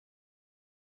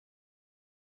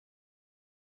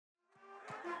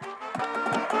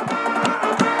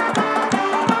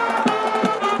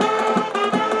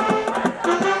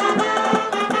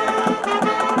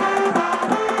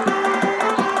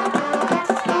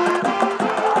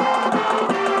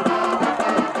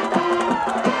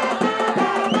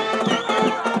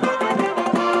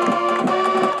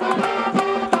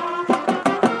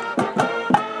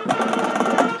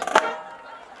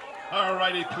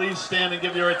stand and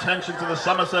give your attention to the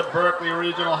Somerset Berkley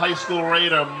Regional High School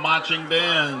Raider Marching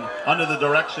Band under the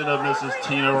direction of Mrs.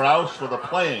 Tina Rouse for the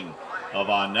playing of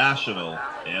our national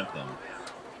anthem.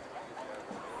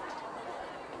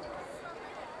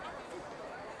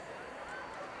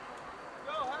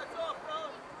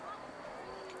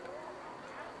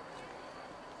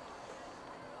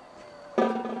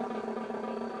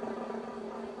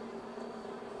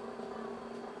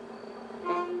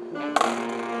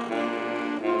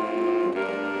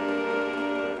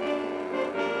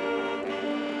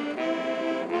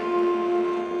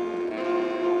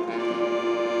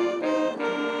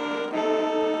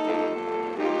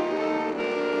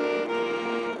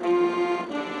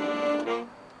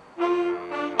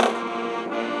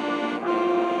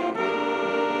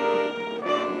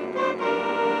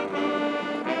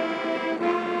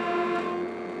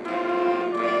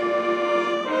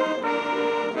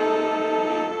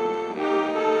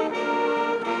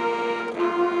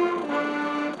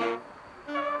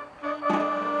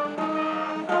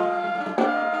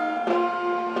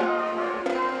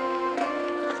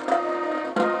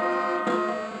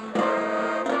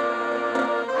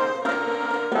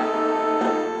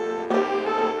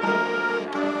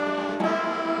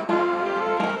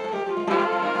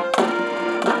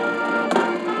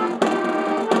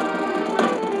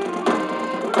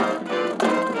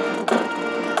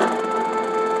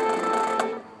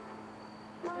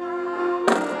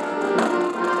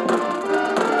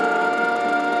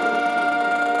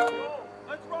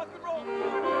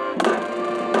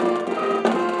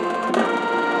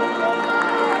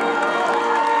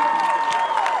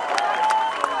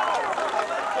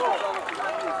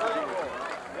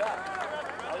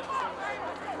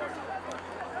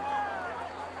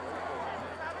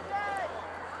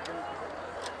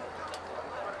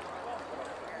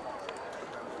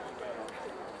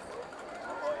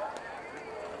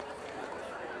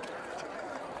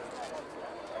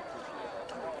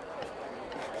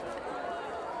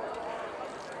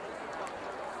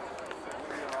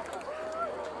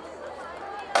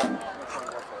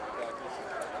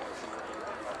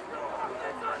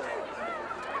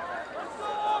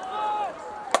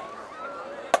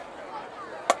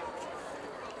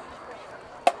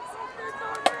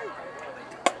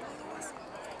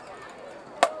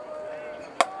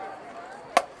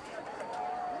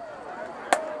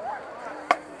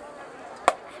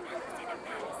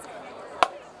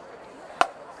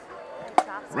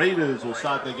 Raiders will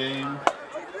start the game,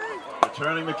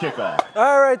 returning the kickoff.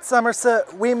 All right,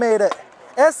 Somerset, we made it.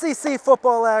 SEC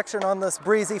football action on this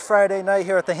breezy Friday night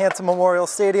here at the Hanson Memorial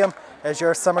Stadium as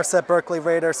your Somerset Berkley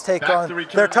Raiders take on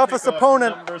their toughest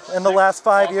opponent in the last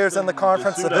 5 years in the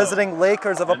conference, the visiting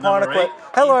Lakers of Apponequet.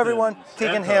 Hello, everyone.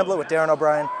 Keegan Hamblett with Darren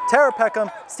O'Brien. Tara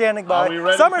Peckham standing by.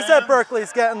 Somerset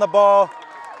Berkley's getting the ball,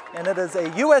 and it is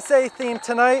a USA theme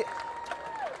tonight.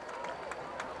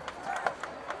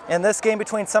 And this game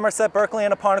between Somerset Berkley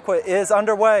and Apponequet is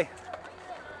underway.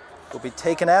 Will be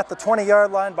taken at the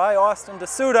 20-yard line by Austin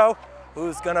DeSuto,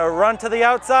 who's going to run to the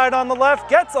outside on the left,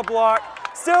 gets a block,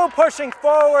 still pushing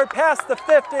forward past the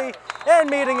 50 and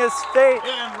meeting his fate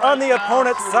on the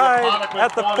opponent's side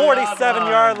at the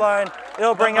 47-yard line.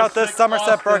 It'll bring out this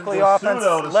Somerset Berkley offense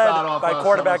led by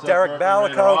quarterback Derek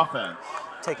Balico,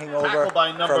 taking over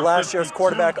for last year's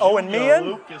quarterback Owen Meehan.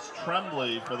 Lucas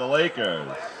Tremblay for the Lakers.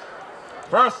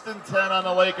 1st and 10 on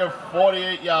the Laker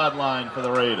 48-yard line for the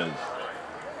Raiders.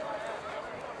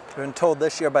 We've been told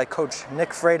this year by Coach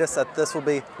Nick Freitas that this will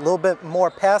be a little bit more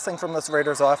passing from this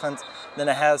Raiders offense than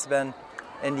it has been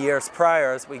in years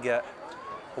prior, as we get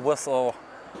a whistle.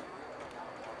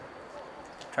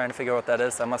 Trying to figure out what that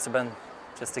is. That must have been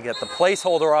just to get the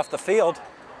placeholder off the field.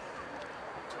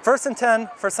 1st and 10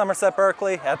 for Somerset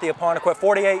Berkley at the Apponequet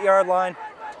 48-yard line.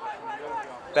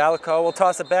 Balico will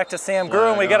toss it back to Sam Grew,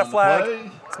 and we get a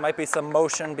flag. This might be some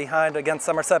motion behind against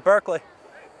Somerset Berkley.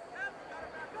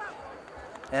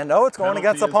 And no, it's going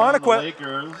against Apponequet.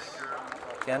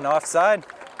 Again, offside.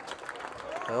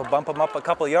 They'll bump him up a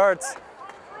couple yards.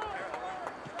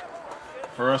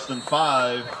 1st and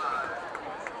 5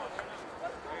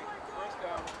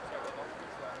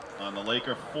 on the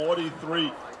Laker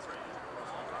 43.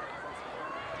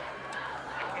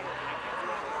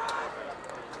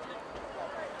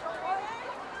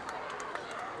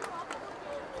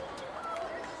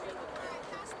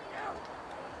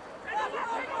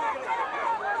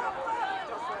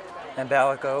 And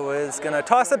Balico is going to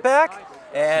toss it back,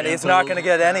 and he's not going to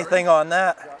get anything on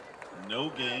that. No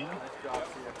gain.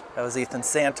 That was Ethan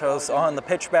Santos on the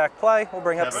pitchback play. We'll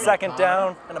bring up 2nd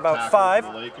down and about 5. The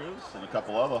Lakers and a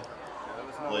couple other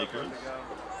Lakers.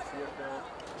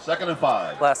 2nd and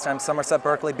 5. Last time Somerset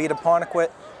Berkley beat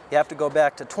Apponequet You have to go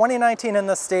back to 2019 in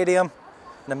this stadium.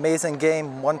 An amazing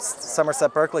game. Once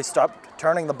Somerset Berkley stopped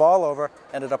turning the ball over,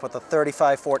 ended up with a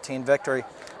 35-14 victory.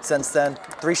 Since then,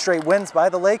 3 straight wins by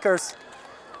the Lakers.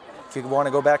 If you want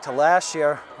to go back to last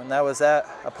year, when that was at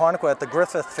Apponequet at the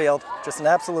Griffith Field, just an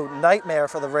absolute nightmare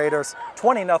for the Raiders.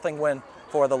 20-0 win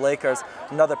for the Lakers.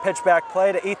 Another pitch back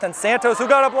play to Ethan Santos, who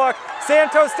got a block.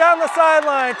 Santos down the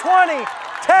sideline, 20,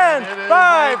 10,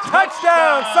 5,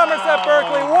 touchdown, Somerset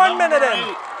Berkley, 1 minute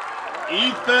in.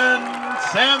 Ethan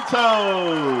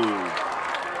Santos.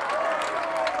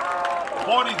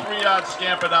 43-yard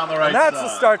scamper down the right side. And that's the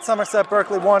start Somerset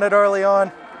Berkley wanted early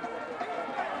on.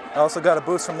 Also got a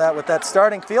boost from that with that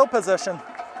starting field position.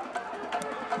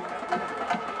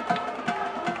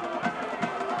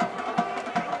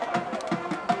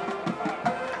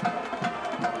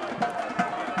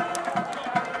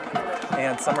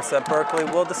 And Somerset Berkley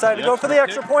will decide to go for the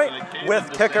extra point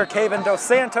with kicker Kevin Dos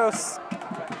Santos.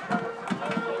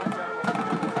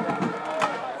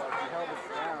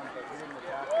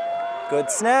 Good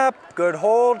snap, good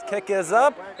hold, kick is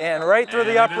up, and right through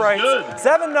the uprights.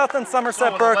 7-0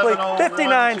 Somerset Berkley,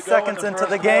 59 seconds into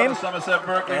the game. And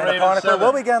Apponequet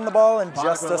will be getting the ball in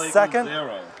just a second.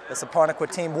 This Apponequet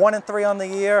team 1-3 on the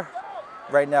year,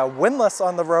 right now winless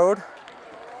on the road.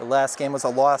 The last game was a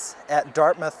loss at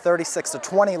Dartmouth,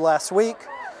 36-20 last week.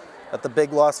 But the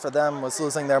big loss for them was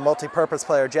losing their multi-purpose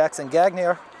player Jackson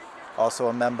Gagnier, also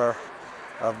a member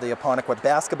of the Apponequet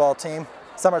basketball team.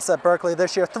 Somerset Berkley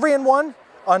this year 3-1,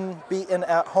 unbeaten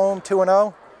at home,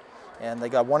 2-0. And they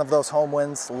got one of those home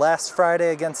wins last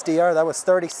Friday against DR. That was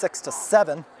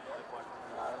 36-7.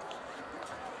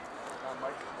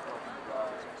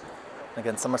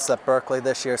 Again, Somerset Berkley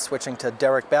this year switching to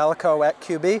Derek Balico at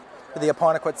QB. For the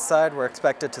Apponequet side, we're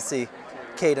expected to see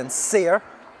Caden Sear,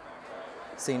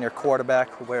 senior quarterback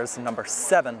who wears number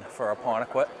 7 for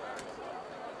Apponequet.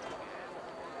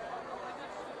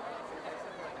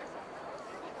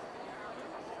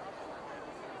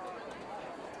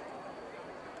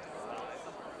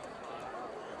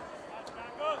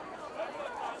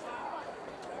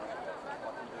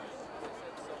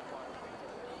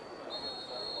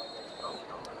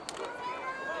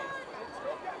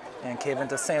 And Kevin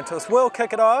Dos Santos will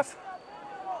kick it off.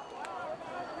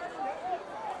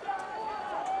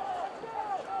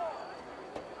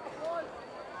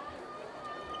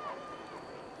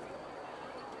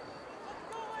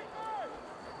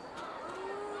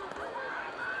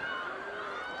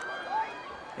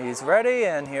 He's ready,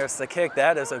 and here's the kick.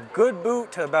 That is a good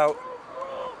boot to about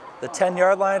the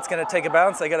 10-yard line. It's going to take a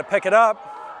bounce. They got to pick it up.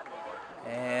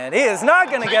 And he is not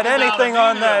going to get anything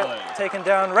on that. Taken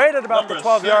down right at about the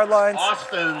 12-yard line.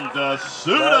 Austin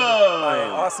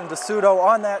DeSuto. Austin DeSuto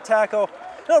on that tackle.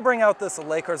 He'll bring out this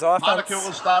Lakers offense. Apponequet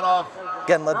will start off.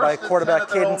 Again, led by quarterback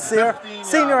Caden Sear.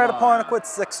 Senior at Apponequet,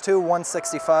 6'2",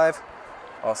 165.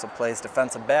 Also plays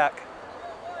defensive back.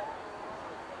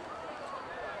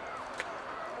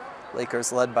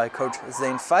 Lakers led by Coach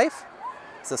Zane Fife.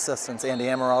 His assistants Andy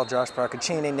Amaral, Josh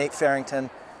Parcaccini, Nate Farrington,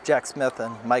 Jack Smith,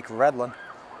 and Mike Redlin.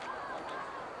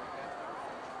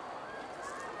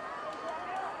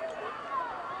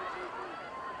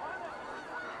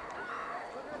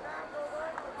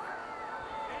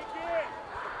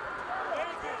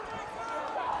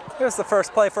 Here's the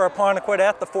first play for Apponequet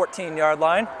at the 14-yard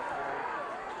line.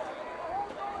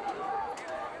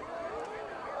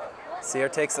 Sear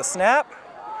takes a snap,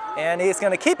 and he's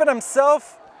going to keep it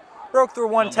himself. Broke through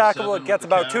one tackle. It gets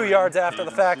about 2 yards after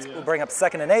the fact. We'll bring up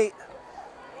 2nd and 8.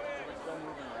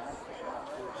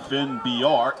 Finn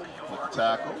Bjork with the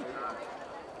tackle.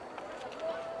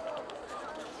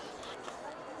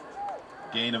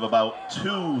 Gain of about 2,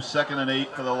 2nd and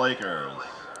 8 for the Lakers.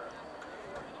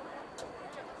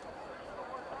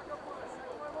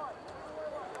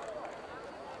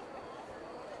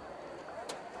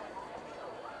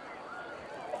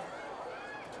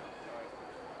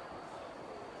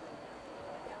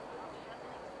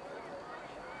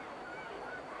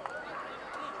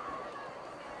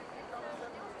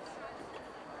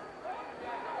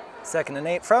 Second and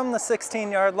 8 from the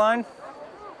 16-yard line.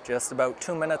 Just about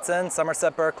 2 minutes in.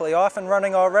 Somerset Berkley off and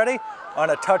running already on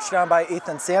a touchdown by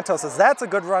Ethan Santos. As that's a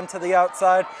good run to the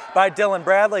outside by Dylan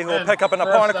Bradley, who will pick up an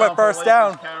Apponequet first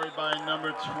down. Carried by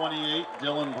number 28,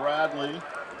 Dylan Bradley.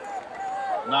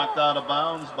 Knocked out of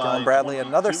bounds by Dylan Bradley,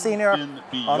 another senior on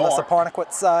this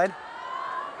Apponequet side.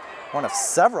 One of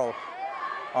several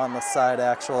on the side,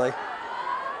 actually.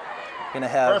 Going to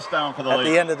have, first down for the at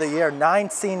Lakers. the end of the year, 9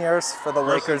 seniors for the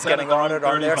Lakers getting honored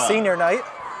on their senior night.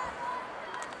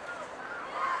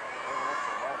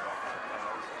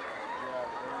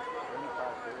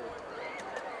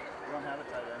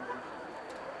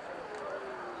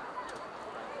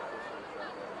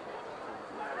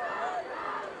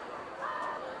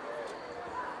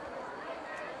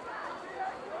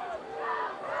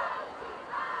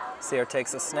 Sear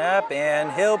takes a snap,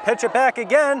 and he'll pitch it back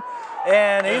again,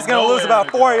 and he's going to lose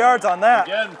about 4 yards on that.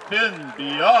 Again, Finn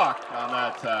Bjork on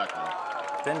that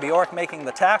tackle. Finn Bjork making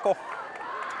the tackle.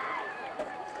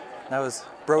 That was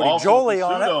Brody Also Jolie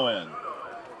on it.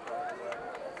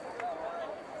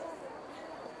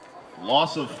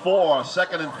 Loss of 4,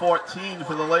 2nd and 14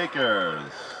 for the Lakers.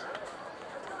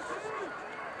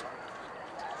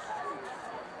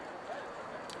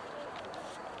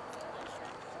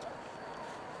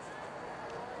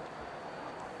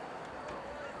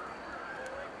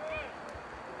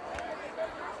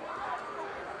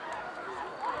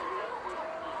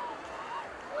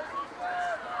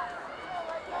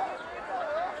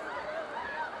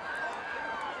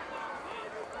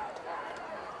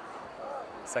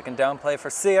 Second down play for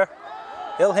Sear.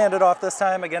 He'll hand it off this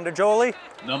time again to Jolie.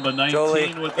 Number 19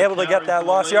 Jolie with the able to get that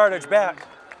lost yardage back.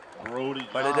 Brody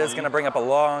but it is going to bring up a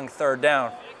long third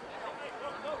down.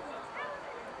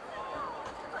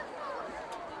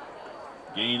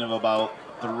 Gain of about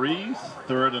 3,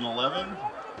 3rd and 11.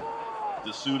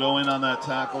 DeSuto in on that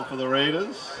tackle for the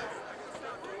Raiders.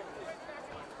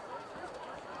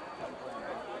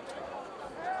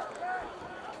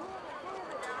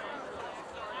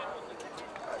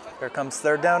 Here comes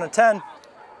third down and 10.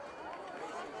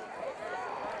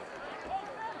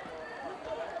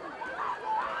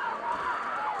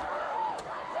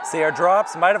 Sear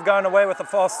drops, might have gone away with a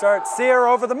false start. Sear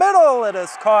over the middle, it is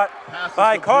caught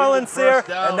by Colin Sear,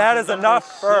 and that is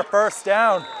enough for a first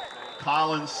down.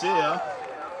 Colin Sear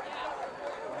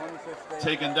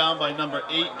taken down by number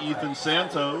 8, Ethan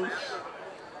Santos.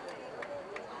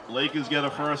 Lakers get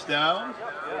a first down.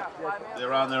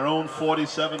 They're on their own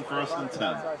 47, 1st and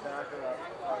 10.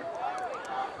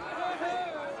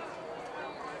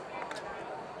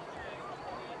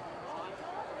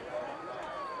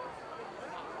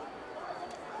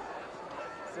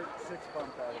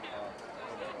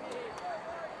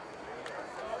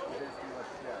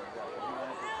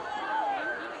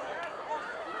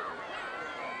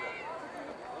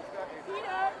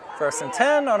 First and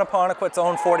 10 on Apponequet's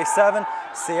own 47.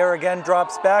 Sear again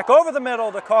drops back over the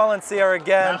middle to Colin Sear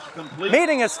again.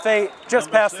 Meeting his fate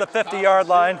just past the 50-yard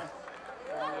line.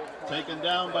 Taken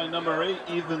down by number 8,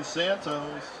 Ethan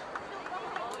Santos.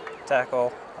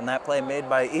 Tackle on that play made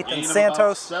by Ethan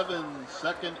Santos. 7,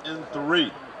 2nd and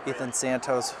 3. Ethan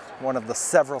Santos, one of the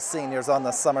several seniors on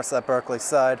the Somerset Berkley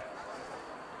side.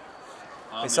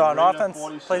 We saw an offense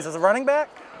plays as a running back.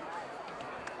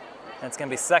 And it's going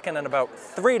to be 2nd and about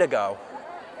 3 to go.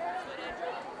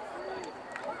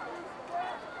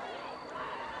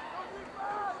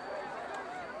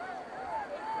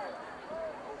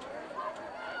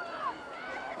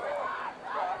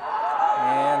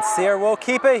 And Sear will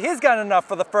keep it. He's got enough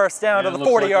for the first down to the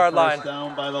 40-yard line. First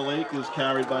down by the Lakers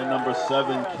carried by number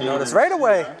 7, Caden. Notice right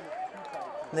away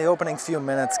in the opening few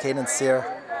minutes, Caden Sear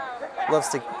loves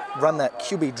to run that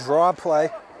QB draw play.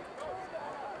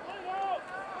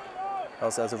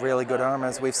 Also has a really good arm,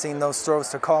 as we've seen those throws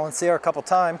to Colin Sear a couple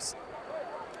times.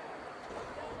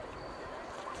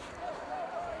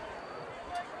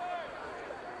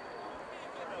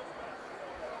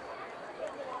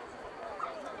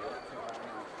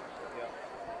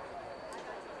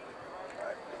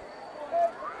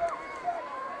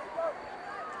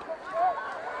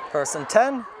 First and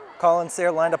 10, Colin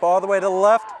Sear lined up all the way to the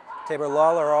left, Tabor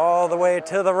Lawler all the way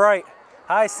to the right.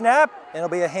 High snap, and it'll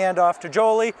be a handoff to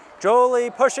Jolie. Jolie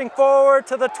pushing forward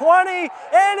to the 20,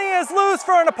 and he is loose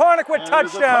for an Apponequet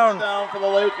touchdown. Touchdown for the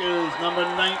Lakers, number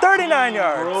 19, 39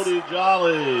 yards. Brody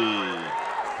Jolie.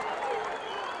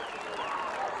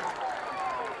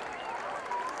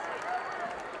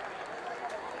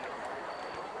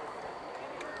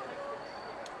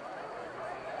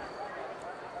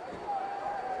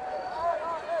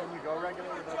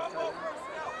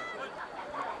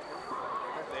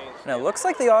 Now it looks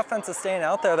like the offense is staying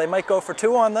out there. They might go for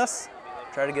 2 on this.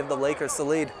 Try to give the Lakers the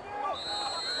lead.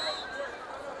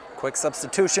 Quick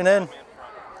substitution in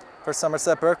for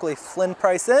Somerset Berkley. Flynn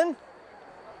Price in.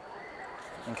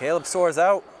 And Caleb Soares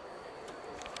out.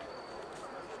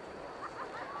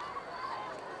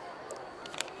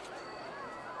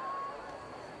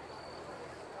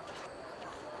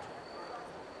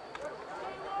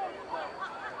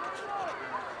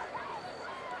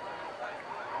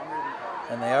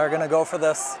 And they are going to go for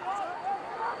this.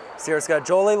 Sear's got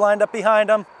Jolie lined up behind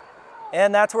him.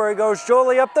 And that's where he goes.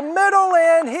 Jolie up the middle,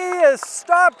 and he is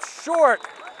stopped short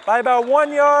by about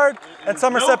 1 yard. And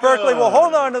Somerset Berkley will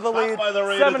hold on to the lead,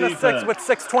 7-6 with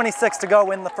 6:26 to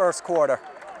go in the first quarter.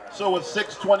 So with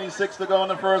 6:26 to go in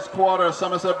the first quarter,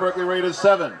 Somerset Berkley Raiders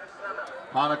 7,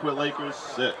 Apponequet Lakers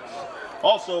 6.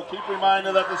 Also, keep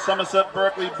reminded that the Somerset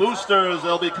Berkley boosters,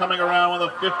 they'll be coming around with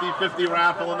a 50-50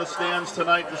 raffle in the stands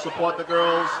tonight to support the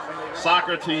girls'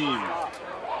 soccer team.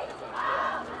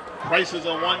 Prices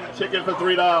are 1 ticket for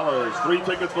 $3, 3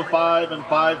 tickets for $5, and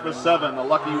 5 for $7. The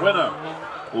lucky winner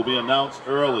will be announced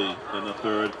early in the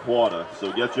third quarter.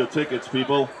 So get your tickets,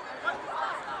 people.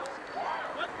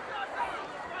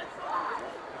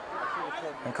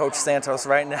 And Coach Santos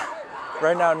right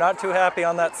now not too happy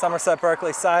on that Somerset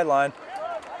Berkley sideline.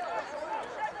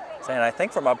 Saying, I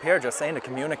think from up here, just saying to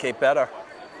communicate better.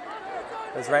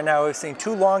 Because right now we've seen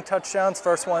 2 long touchdowns.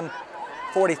 First one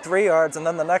 43 yards, and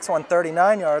then the next one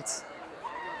 39 yards.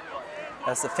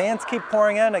 As the fans keep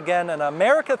pouring in, again, an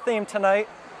America theme tonight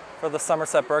for the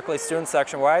Somerset Berkley student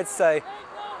section, where I'd say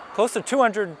close to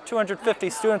 200, 250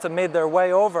 students have made their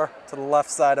way over to the left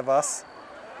side of us.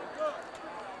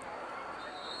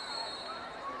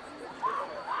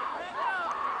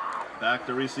 Back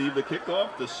to receive the kickoff,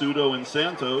 DeSudo and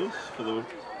Santos for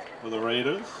the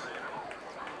Raiders.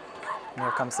 And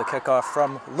here comes the kickoff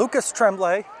from Lucas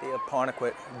Tremblay, the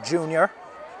Apponequet Jr.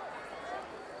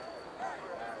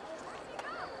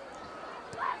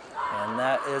 And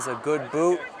that is a good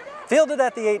boot. Fielded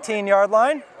at the 18-yard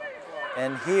line.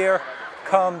 And here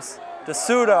comes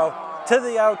DeSudo to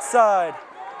the outside.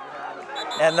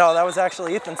 And no, that was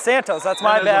actually Ethan Santos. That's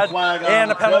my bad.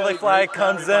 And a penalty flag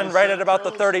comes in right at about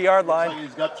the 30-yard line.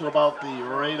 He's got to about the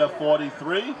Raider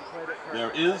 43.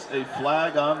 There is a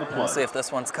flag on the play. Let's see if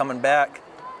this one's coming back.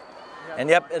 And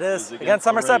yep, it is against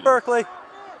Somerset Berkley.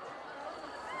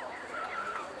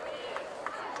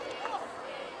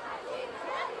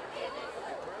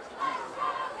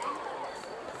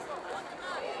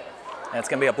 And it's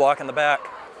going to be a block in the back.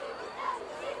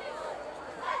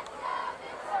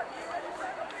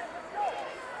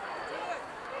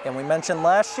 And we mentioned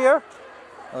last year,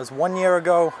 it was 1 year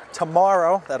ago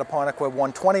tomorrow that Apponequet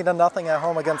won 20-0 at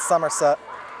home against Somerset.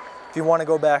 If you want to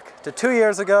go back to 2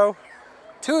 years ago,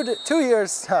 two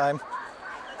years time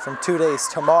from 2 days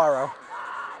tomorrow,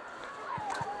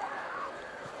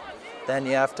 then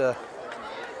you have to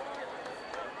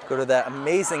go to that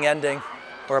amazing ending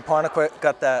where Apponequet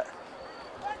got that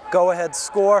go-ahead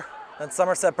score. Then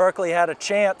Somerset Berkley had a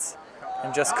chance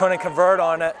and just couldn't convert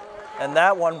on it. And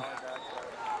that one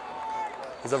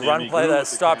is a run play that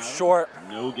stopped short.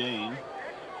 No gain.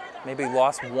 Maybe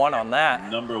lost 1 on that.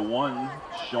 Number 1,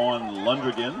 Sean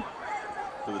Lundrigan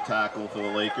for the tackle for the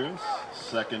Lakers.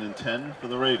 2nd and 10 for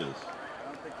the Raiders.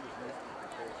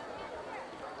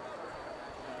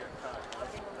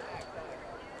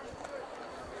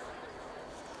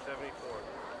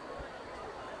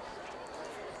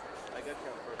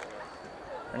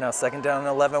 And now 2nd down and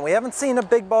 11. We haven't seen a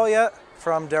big ball yet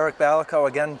from Derek Balico.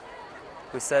 Again,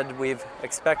 we said we've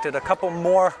expected a couple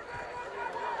more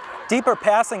deeper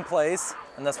passing plays,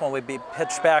 and this one would be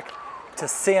pitched back to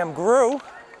Sam Grew.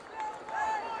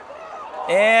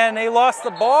 And they lost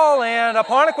the ball, and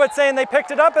Apponequet saying they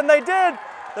picked it up, and they did.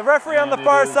 The referee on the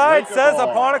far side says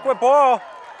Apponequet ball.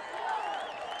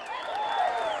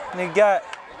 And you got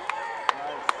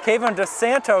Kevin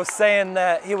DeSantos saying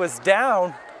that he was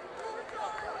down.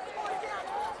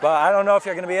 But I don't know if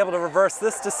you're going to be able to reverse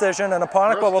this decision, and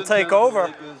Apponequet will take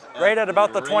over right at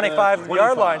about the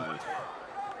 25-yard line.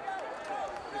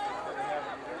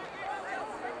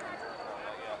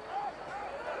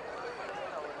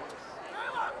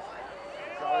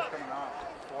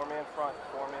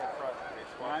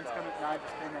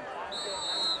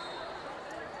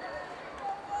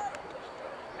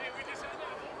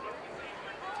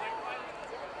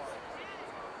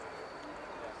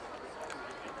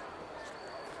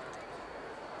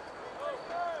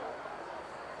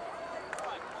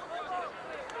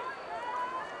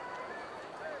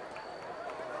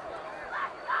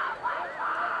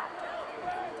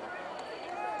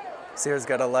 Sears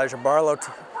got Elijah Barlow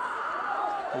to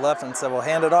left and said we'll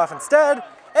hand it off instead.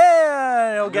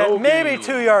 And he'll get maybe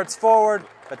 2 yards forward,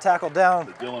 but tackled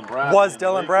down was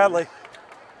Dylan Bradley.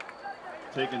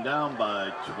 Taken down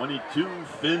by 22,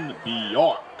 Finn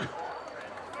Bjork.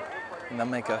 And they'll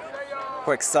make a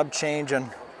quick sub change, and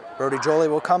Brody Jolie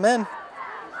will come in.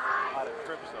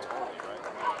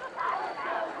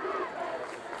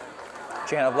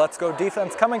 Chant of Let's Go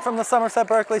defense coming from the Somerset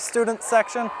Berkley student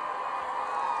section.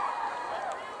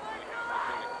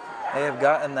 They have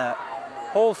gotten that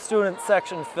whole student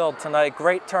section filled tonight.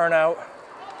 Great turnout.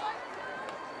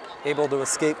 Able to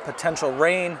escape potential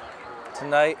rain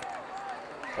tonight,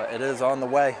 but it is on the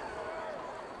way.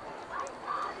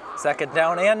 2nd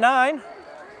down and 9.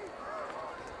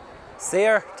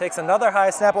 Sear takes another high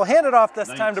snap. Will hand it off this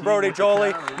time to Brody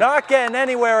Jolie. Not getting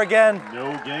anywhere again.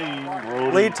 No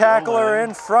gain. Lead tackler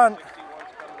in front.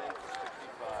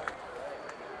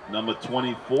 Number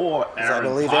 24, Aaron I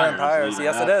believe Aaron Pyers.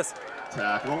 Yes, it is.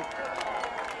 Tackle.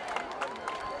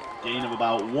 Gain of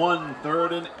about 1,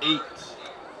 3rd and 8.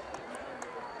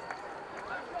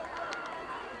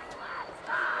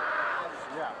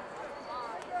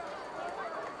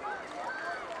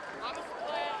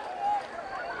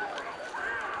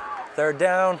 Third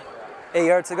down, 8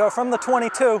 yards to go from the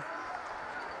 22.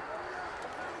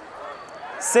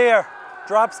 Sear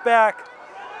drops back,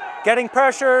 getting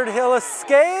pressured, he'll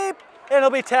escape, and he'll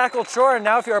be tackled short. And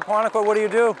now if you're Apponequet, what do?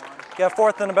 You got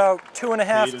 4th and about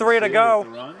 2.5, 3 to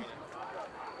go.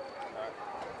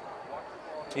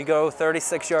 You go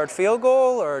 36-yard field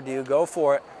goal, or do you go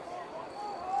for it?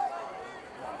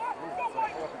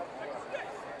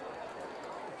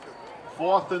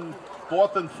 Fourth and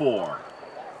 4.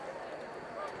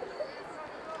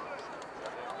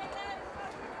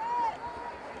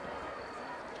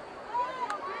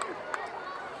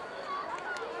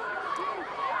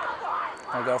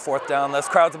 I'll go 4th down. This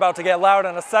crowd's about to get loud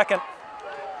in a second.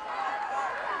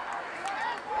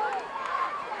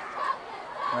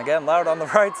 And again, loud on the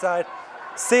right side.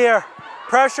 Sear,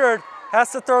 pressured,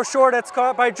 has to throw short. It's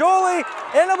caught by Jolie,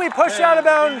 and it'll be pushed out of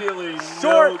bounds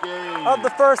short of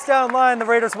the first down line. The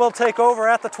Raiders will take over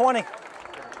at the 20.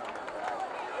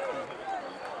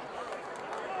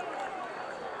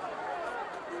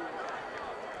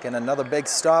 Again, another big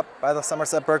stop by the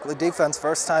Somerset Berkley defense.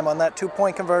 First time on that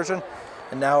 2-point conversion.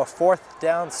 And now a 4th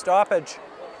down stoppage.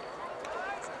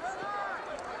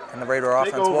 And the Raider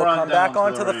offense will come back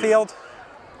onto the field.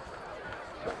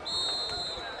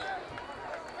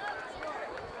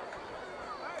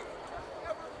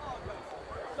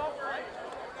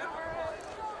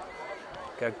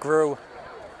 Got Grew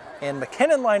and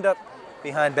McKinnon lined up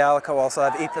behind Balico. Also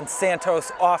have Ethan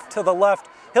Santos off to the left.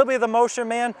 He'll be the motion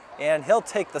man, and he'll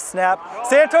take the snap.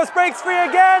 Santos breaks free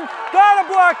again. Got a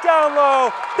block down low.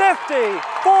 50,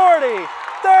 40,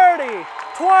 30,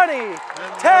 20,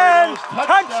 10.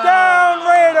 Touchdown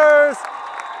Raiders.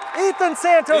 Ethan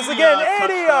Santos again,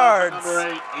 80 yards. Number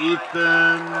 8,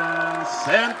 Ethan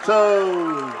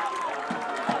Santos.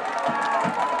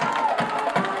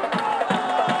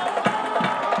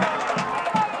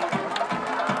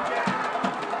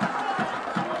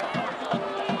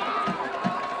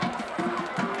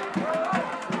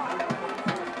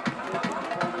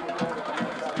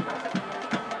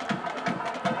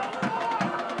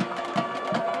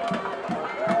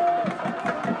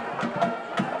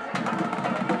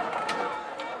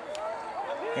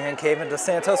 And Kevin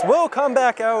DeSantos will come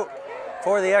back out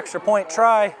for the extra point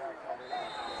try.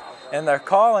 And they're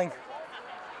calling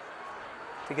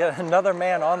to get another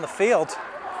man on the field.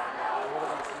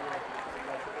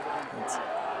 It's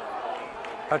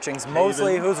Hutchings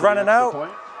Mosley who's running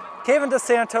out. Kevin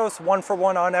DeSantos 1 for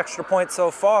 1 on extra point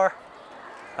so far.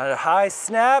 A high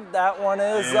snap, that one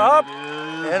is up.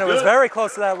 And it was very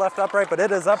close to that left upright, but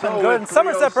it is up and good. And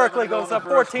Somerset Berkley goes up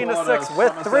 14-6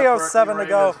 with 3:07 to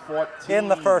go in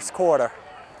the first quarter.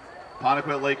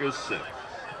 Apponequet Lakers 6.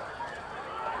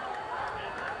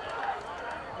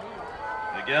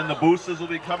 Again, the boosters will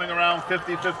be coming around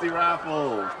 50-50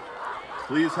 raffle.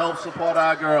 Please help support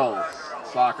our girls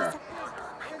soccer.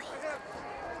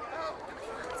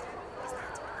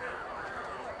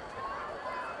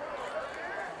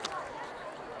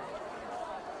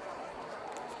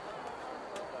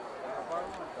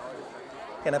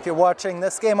 And if you're watching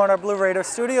this game on our Blue Raider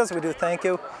Studios, we do thank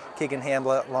you. Keegan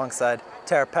Hamblett alongside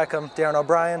Tara Peckham, Darren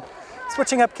O'Brien,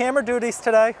 switching up camera duties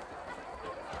today.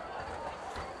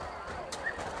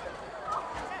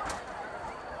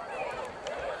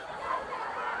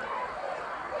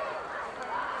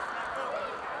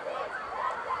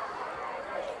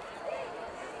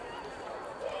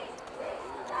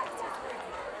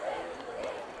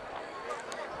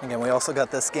 Again, we also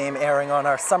got this game airing on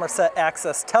our Somerset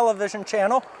Access television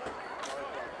channel.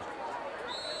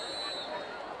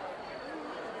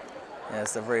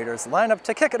 As the Raiders line up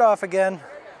to kick it off again,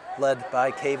 led by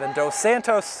Kevin Dos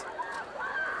Santos.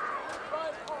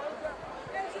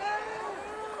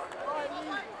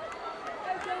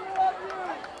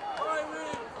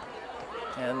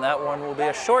 And that one will be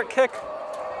a short kick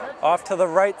off to the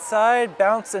right side,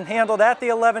 bounced and handled at the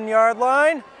 11-yard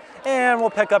line. And we'll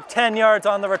pick up 10 yards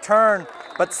on the return.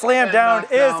 But slammed down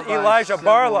is Elijah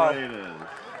Barlow.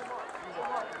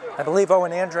 I believe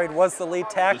Owen Andrade was the lead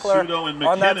tackler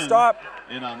on that stop.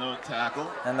 In on no tackle.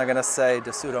 And they're going to say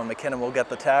DeSuto McKinnon will get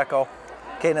the tackle.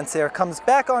 Caden Sear comes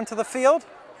back onto the field.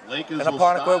 Lakers and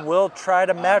Apponequet will try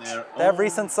to match that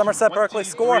recent Somerset Berkley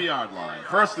score. 23-yard line.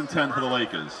 1st and 10 for the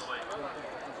Lakers.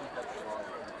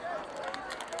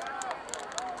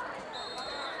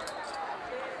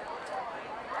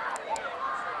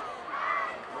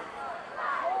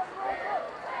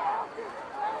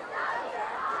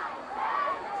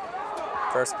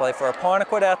 First play for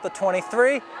Apponequet at the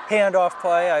 23. Handoff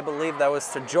play, I believe that was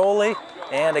to Jolie.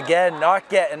 And again, not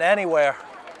getting anywhere.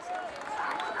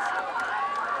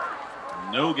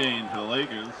 No gain for the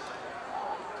Lakers.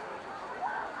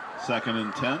 2nd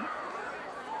and 10.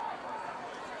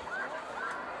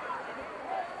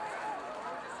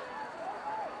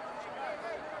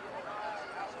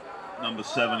 Number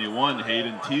 71,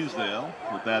 Hayden Teasdale,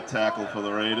 with that tackle for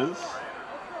the Raiders.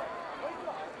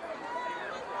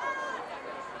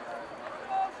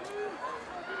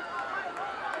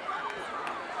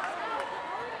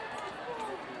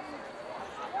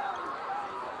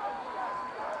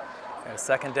 And a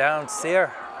 2nd down,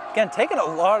 Sear. Again, taking a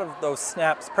lot of those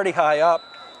snaps pretty high up.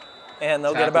 And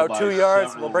they'll get about 2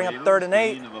 yards. We'll bring up 3rd and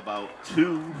 8. Gain of about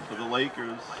 2 for the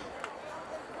Lakers.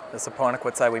 This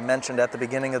Apponequet side we mentioned at the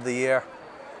beginning of the year.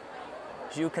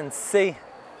 As you can see,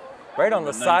 right on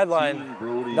the sideline,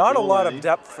 not a lot of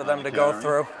depth for them to go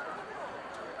through.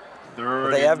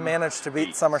 But they have managed to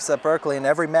beat Somerset Berkley in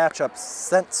every matchup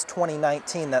since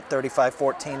 2019, that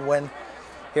 35-14 win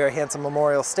here at Hanson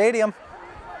Memorial Stadium.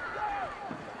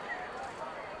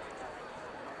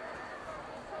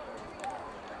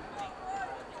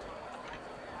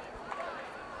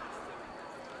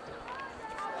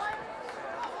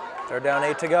 Third down,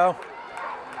 8 to go.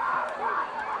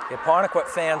 The Apponequet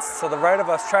fans to the right of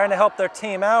us trying to help their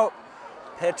team out.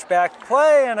 Pitch back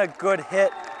play and a good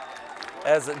hit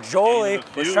as Jolie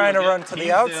was trying to run to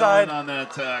the outside. On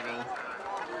that tackle.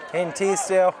 Hayden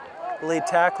Teasdale, lead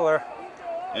tackler.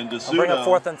 And I'll bring up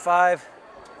 4th and 5.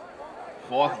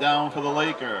 4th down for the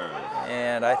Lakers.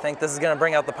 And I think this is going to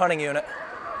bring out the punting unit.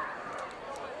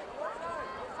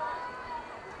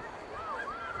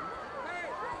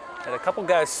 Had a couple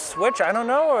guys switch. I don't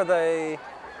know. Are they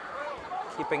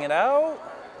keeping it out?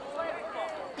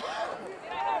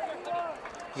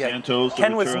 Yeah, Santos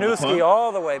Ken Wisniewski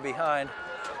all the way behind.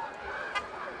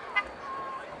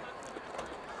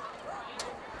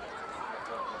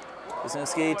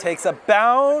 Wisniewski takes a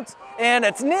bounce, and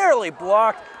it's nearly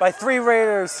blocked by 3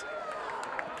 Raiders.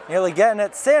 Nearly getting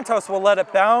it. Santos will let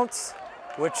it bounce,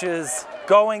 which is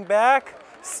going back,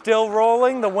 still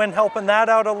rolling. The wind helping that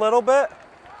out a little bit.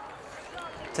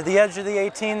 To the edge of the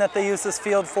 18 that they use this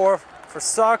field for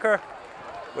soccer,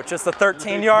 which is the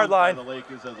 13-yard line. The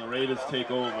Lakers as the Raiders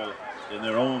take over in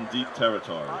their own deep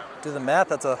territory. Do the math,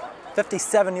 that's a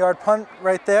 57-yard punt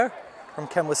right there from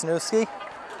Ken Wisniewski.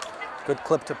 Good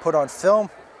clip to put on film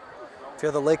if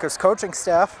you're the Lakers coaching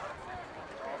staff.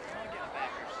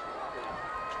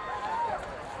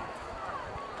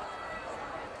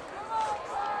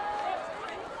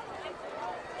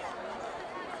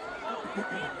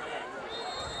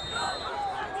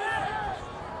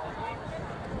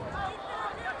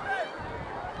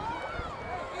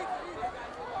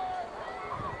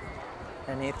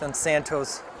 And Ethan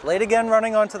Santos, late again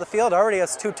running onto the field, already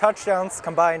has 2 touchdowns,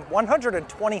 combined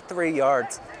 123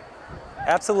 yards.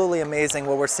 Absolutely amazing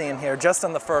what we're seeing here just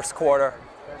in the first quarter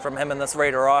from him in this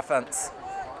Raider offense.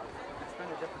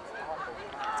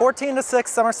 14-6,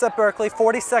 Somerset Berkley,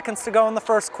 40 seconds to go in the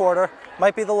first quarter.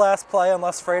 Might be the last play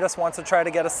unless Freitas wants to try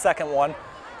to get a second one.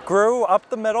 Grew up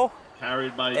the middle,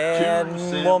 carried by and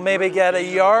 2. we'll maybe get a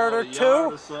yard or 2.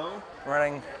 Yard or so.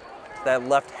 Running that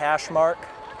left hash mark.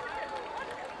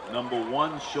 Number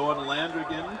 1, Sean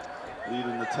Landrigan,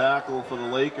 leading the tackle for the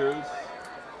Lakers.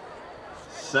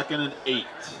 2nd and 8.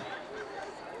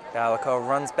 Gallico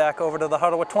runs back over to the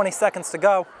huddle with 20 seconds to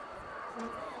go.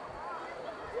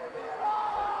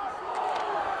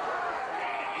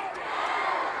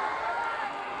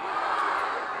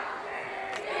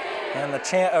 And the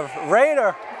chant of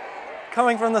Raider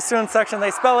coming from the student section.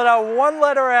 They spell it out 1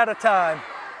 letter at a time.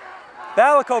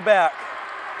 Gallico back.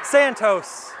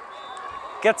 Santos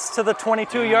gets to the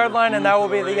 22-yard line, and that will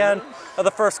be the end of the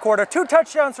first quarter. 2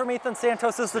 touchdowns from Ethan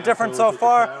Santos is the difference so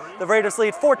far. The Raiders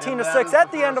lead 14-6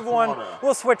 at the end of one.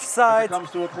 We'll switch sides,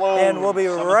 and we'll be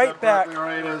right back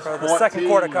for the second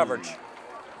quarter coverage.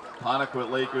 Apponequet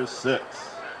Lakers 6.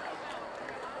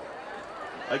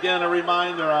 Again, a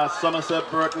reminder, our Somerset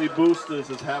Berkley Boosters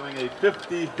is having a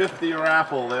 50-50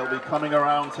 raffle. They'll be coming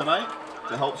around tonight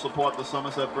to help support the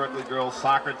Somerset Berkley girls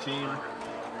soccer team.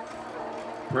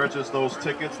 Purchase those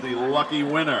tickets. The lucky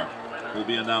winner will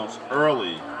be announced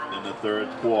early in the third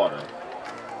quarter.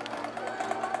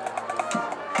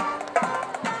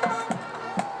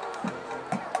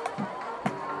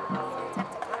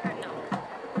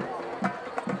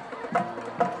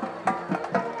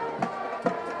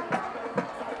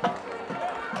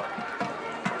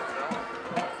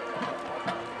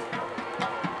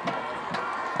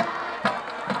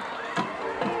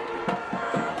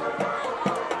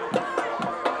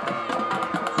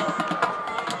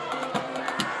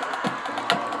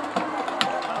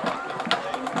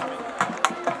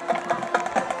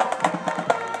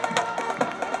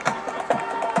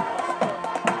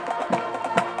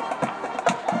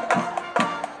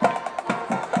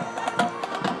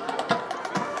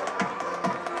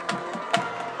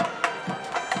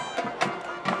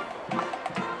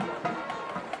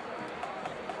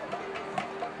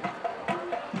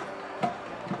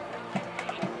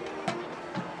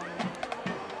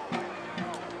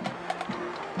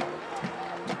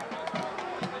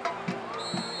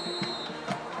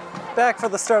 Back for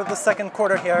the start of the second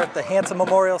quarter here at the Hanson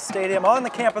Memorial Stadium on the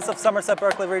campus of Somerset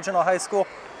Berkley Regional High School,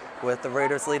 with the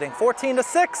Raiders leading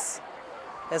 14-6.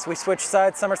 As we switch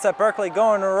sides, Somerset Berkley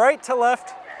going right to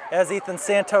left as Ethan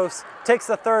Santos takes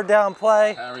the third down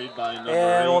play.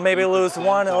 And we'll maybe lose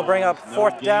one. It'll bring up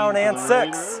fourth down and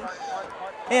 6.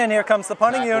 And here comes the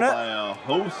punting unit. By a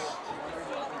host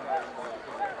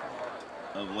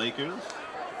of Lakers.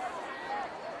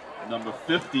 Number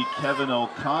 50, Kevin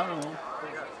O'Connor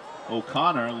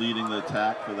leading the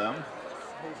attack for them.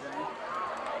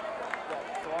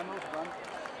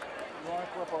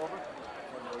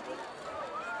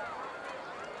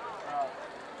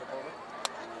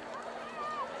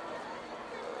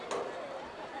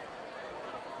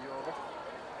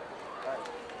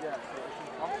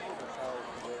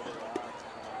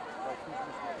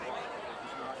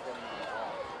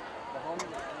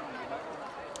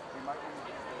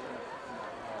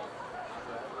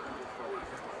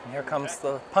 Here comes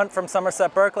the punt from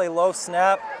Somerset Berkley, low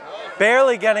snap,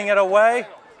 barely getting it away.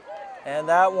 And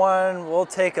that one will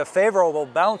take a favorable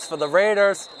bounce for the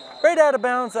Raiders. Right out of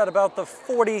bounds at about the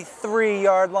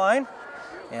 43-yard line.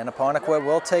 And Apponequet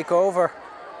will take over.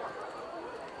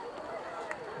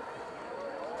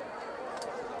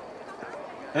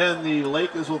 And the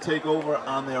Lakers will take over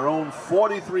on their own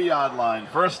 43-yard line,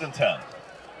 1st and 10.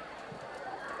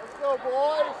 Let's go,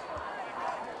 boys.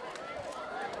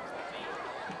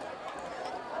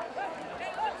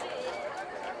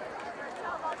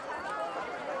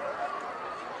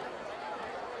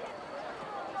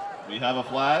 We have a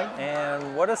flag.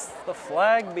 And what is the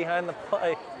flag behind the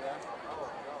play?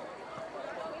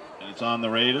 And it's on the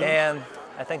Raiders. And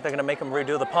I think they're going to make them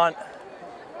redo the punt.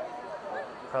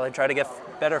 Probably try to get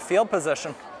better field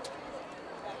position.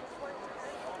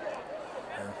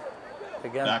 And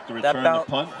again, back to return the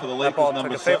punt for the Lakers, ball number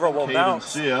took a favorable 7, bounce. Caden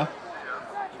Sear.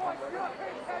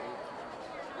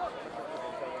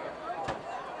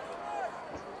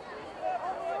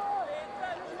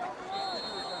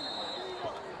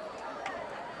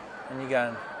 And you got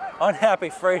an unhappy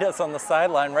Freitas on the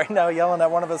sideline right now yelling at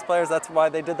one of his players. That's why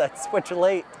they did that switch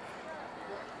late.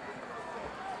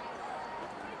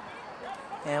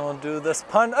 And we'll do this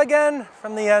punt again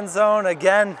from the end zone.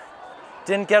 Again,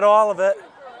 didn't get all of it.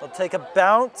 We'll take a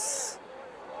bounce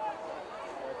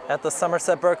at the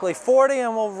Somerset Berkley 40,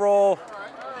 and we'll roll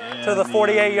to the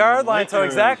 48-yard line. So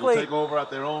exactly take over at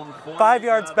their own 5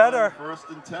 yards better. 1st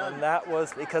and 10. And that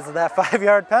was because of that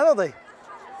 5-yard penalty.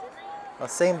 The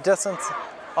same distance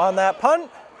on that punt.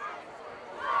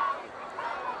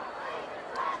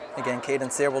 Again,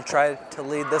 Caden Sear will try to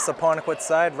lead this Apponequet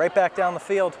side right back down the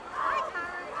field.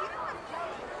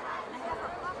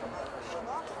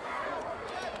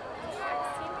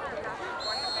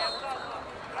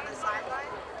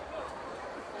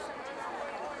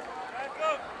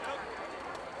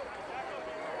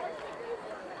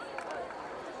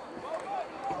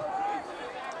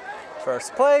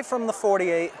 First play from the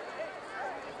 48.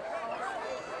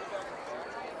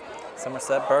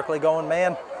 Somerset Berkley going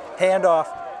man. Handoff.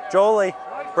 Jolie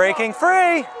breaking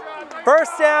free.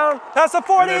 First down. That's the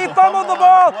 40. He fumbled the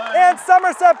ball. And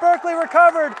Somerset Berkley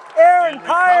recovered. Aaron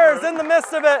Pyers in the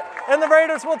midst of it. And the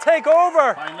Raiders will take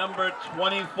over. By number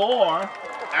 24,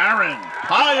 Aaron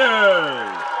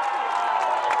Pyers.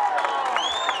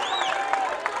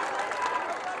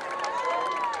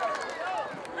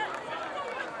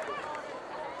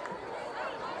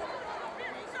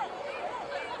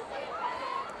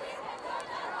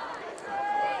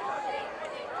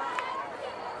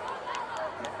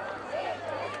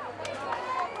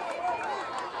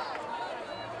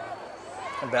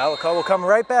 And Balico will come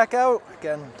right back out.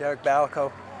 Again, Derek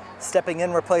Balico stepping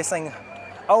in, replacing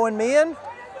Owen Meehan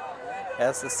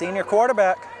as the senior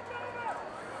quarterback.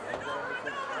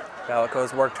 Balico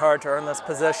has worked hard to earn this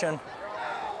position.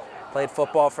 Played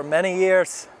football for many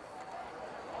years.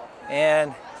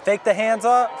 And fake the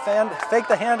handoff,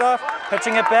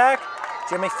 pitching it back.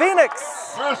 Jimmy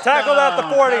Phoenix tackled at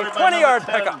the 40, 20-yard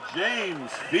pickup.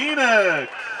 James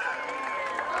Phoenix.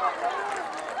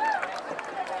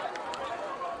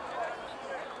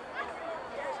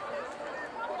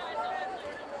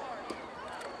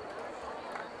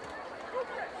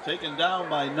 Taken down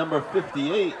by number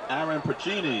 58, Aaron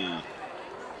Pacini.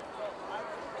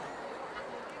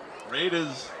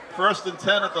 Raiders 1st and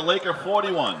 10 at the Laker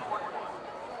 41.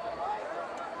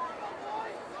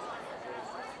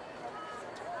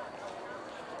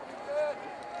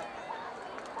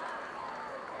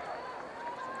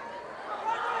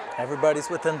 Everybody's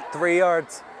within 3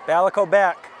 yards. Balico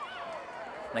back.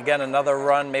 And again, another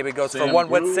run, maybe goes for one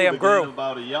with Sam Grew.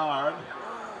 About a yard.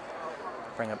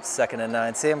 Bring up 2nd and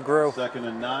 9. Sam Grew. 2nd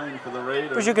and 9 for the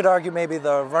Raiders. Which you could argue maybe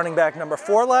the running back number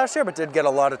 4 last year, but did get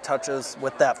a lot of touches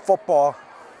with that football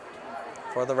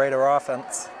for the Raider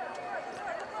offense.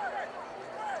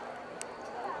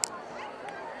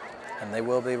 And they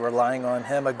will be relying on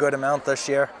him a good amount this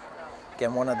year.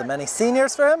 Again, one of the many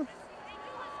seniors for him.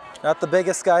 Not the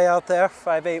biggest guy out there,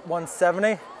 5'8",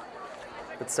 170,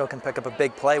 but still can pick up a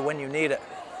big play when you need it.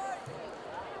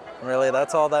 And really,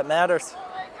 that's all that matters.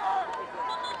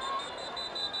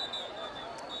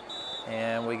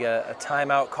 And we get a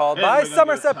timeout called by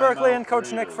Somerset Berkley and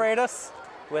Coach Nick Freitas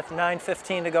with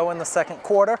 9:15 to go in the 2nd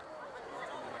quarter.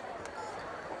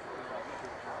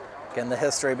 Again, the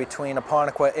history between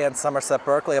Apponequet and Somerset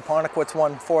Berkley. Apponequet's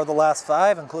won 4 of the last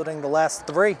 5, including the last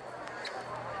 3,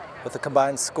 with a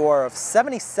combined score of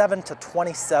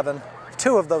 77-27,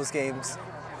 2 of those games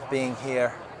being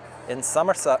here in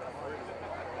Somerset.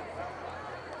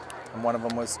 And one of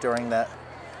them was during that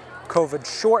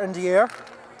COVID-shortened year,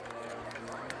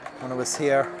 when it was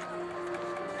here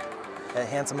at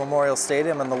Hanson Memorial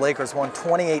Stadium, and the Lakers won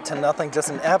 28-0,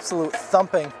 just an absolute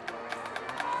thumping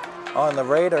on the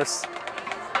Raiders.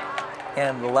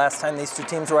 And the last time these two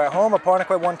teams were at home,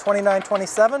 Apponequet won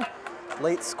 29-27.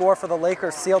 Late score for the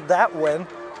Lakers sealed that win.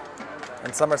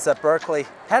 And Somerset Berkley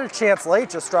had a chance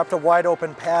late, just dropped a wide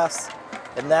open pass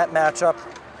in that matchup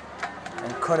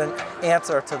and couldn't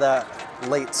answer to that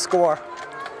late score.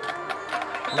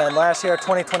 And then last year,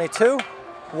 2022,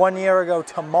 1 year ago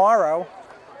tomorrow,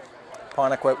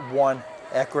 Apponequet won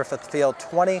at Griffith Field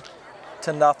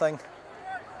 20-0.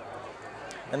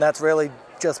 And that's really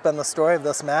just been the story of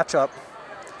this matchup.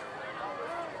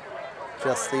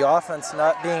 Just the offense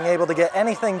not being able to get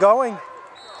anything going.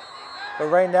 But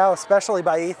right now, especially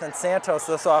by Ethan Santos,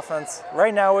 this offense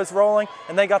right now is rolling,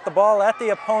 and they got the ball at the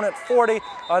opponent 40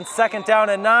 on 2nd down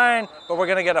and 9, but we're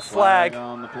gonna get a flag.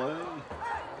 On the play.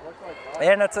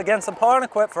 And it's against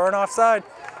Apponequet for an offside.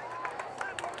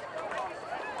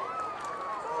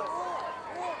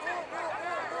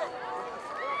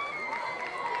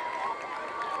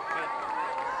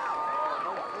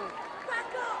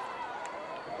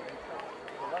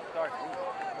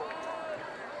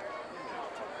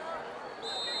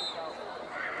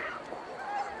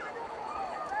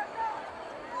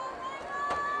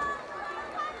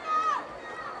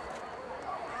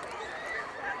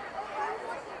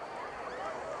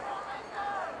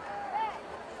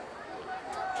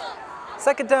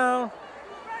 Second down.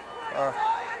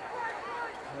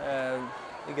 And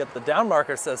you get the down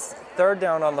marker, says 3rd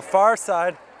down on the far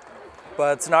side,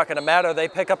 but it's not going to matter. They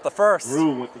pick up the first.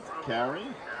 Drew with the carry,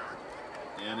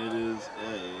 and it is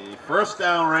a 1st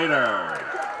down Raider.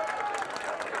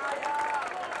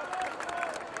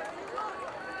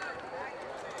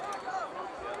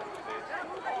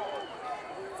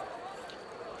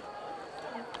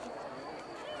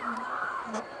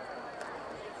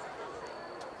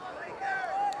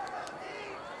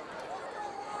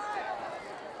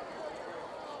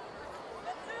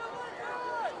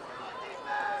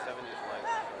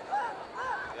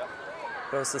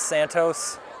 Goes to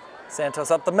Santos.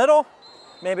 Santos up the middle.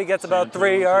 Maybe gets about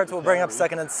 3 yards. We'll bring up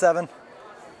 2nd and 7.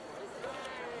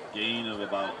 Gain of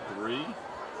about 3.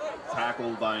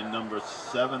 Tackled by number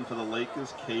 7 for the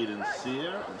Lakers, Caden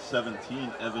Sear, and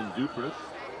 17, Evan Dupress.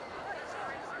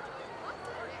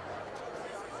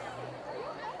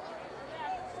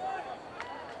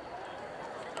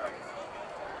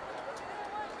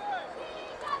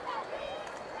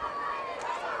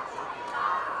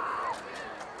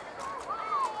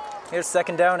 Here's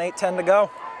 2nd down, 8:10 to go.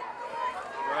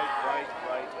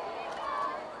 Right.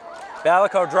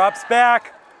 Balico drops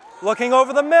back, looking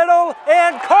over the middle,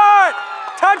 and caught!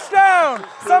 Touchdown!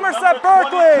 Somerset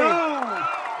Berkley!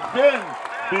 Finn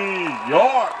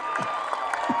Bjork.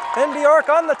 Finn Bjork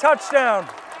on the touchdown.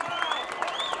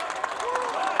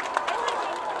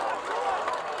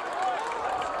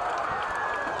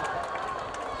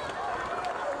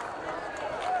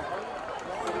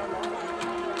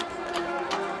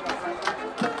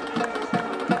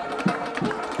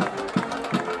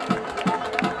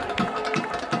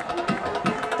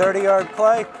 Thirty-yard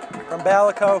play from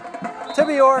Balico to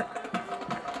Bjork.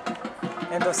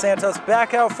 And Dos Santos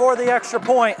back out for the extra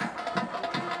point.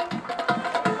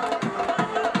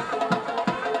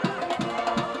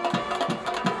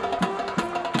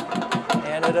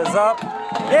 And it is up.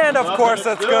 And of course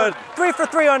it's good. 3 for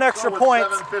 3 on extra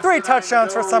points. 3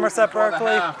 touchdowns for Somerset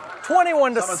Berkley.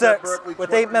 21-6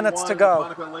 with 8 minutes to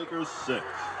go. Lakers 6.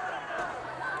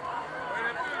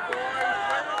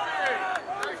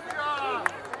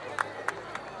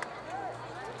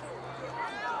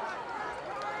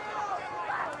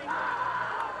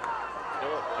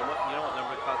 You know what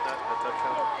number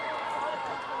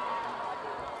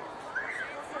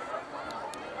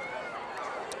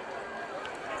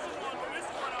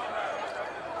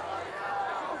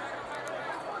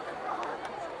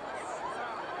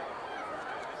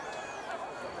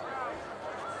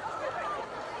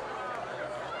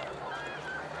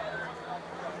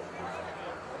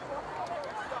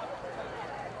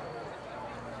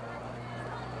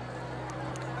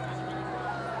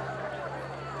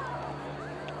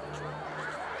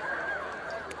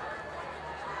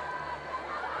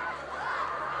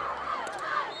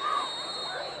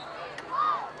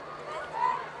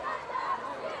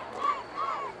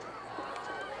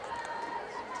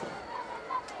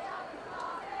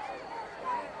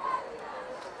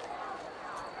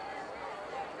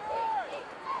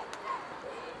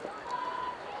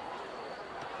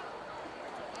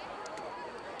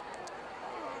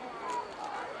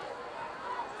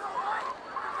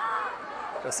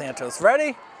DeSantos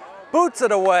ready, boots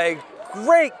it away.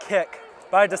 Great kick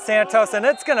by DeSantos, and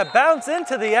it's gonna bounce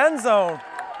into the end zone.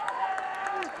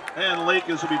 And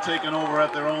Lakers will be taking over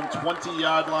at their own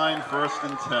 20-yard line, 1st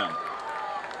and 10.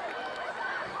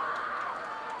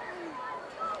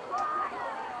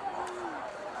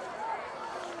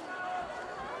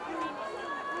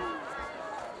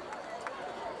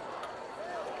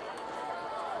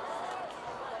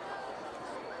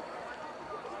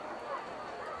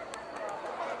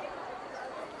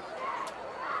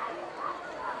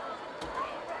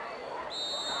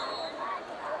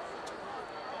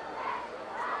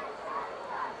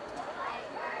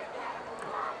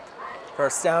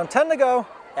 First down, 10 to go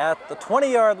at the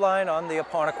 20-yard line on the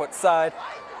Apponequet side.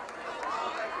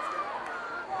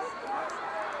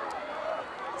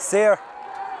 Sear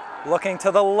looking to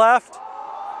the left,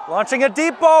 launching a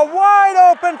deep ball,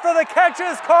 wide open for the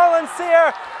catches. Colin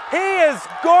Sear, he is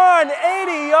gone.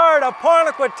 80-yard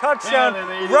Apponequet touchdown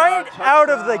right out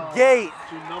of the gate.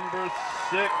 To number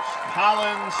 6,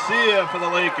 Colin Sear for the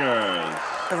Lakers.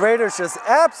 The Raiders just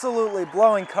absolutely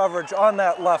blowing coverage on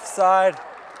that left side.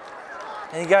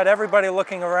 And you got everybody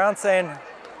looking around saying,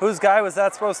 whose guy was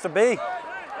that supposed to be?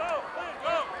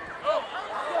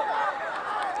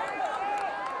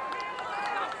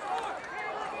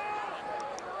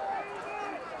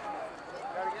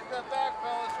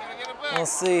 We'll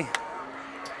see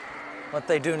what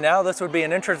they do now. This would be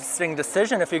an interesting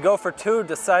decision. If you go for 2,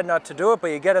 decide not to do it, but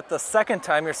you get it the second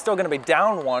time, you're still going to be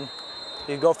down 1.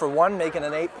 You go for 1, making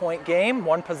an 8-point game,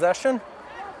 1 possession.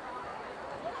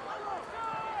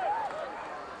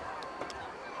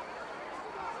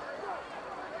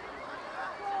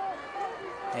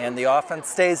 And the offense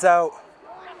stays out.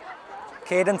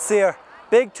 Caden Sear,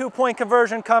 big 2-point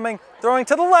conversion coming, throwing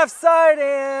to the left side,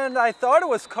 and I thought it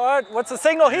was caught. What's the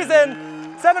signal? He's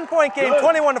in. 7-point game,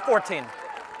 21-14.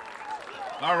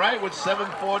 All right, with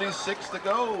 7:46 to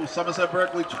go, Somerset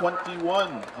Berkley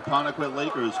 21, Apponequet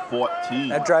Lakers 14.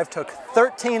 That drive took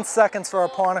 13 seconds for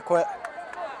Apponequet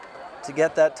to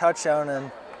get that touchdown,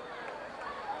 and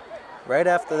right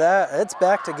after that, it's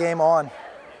back to game on.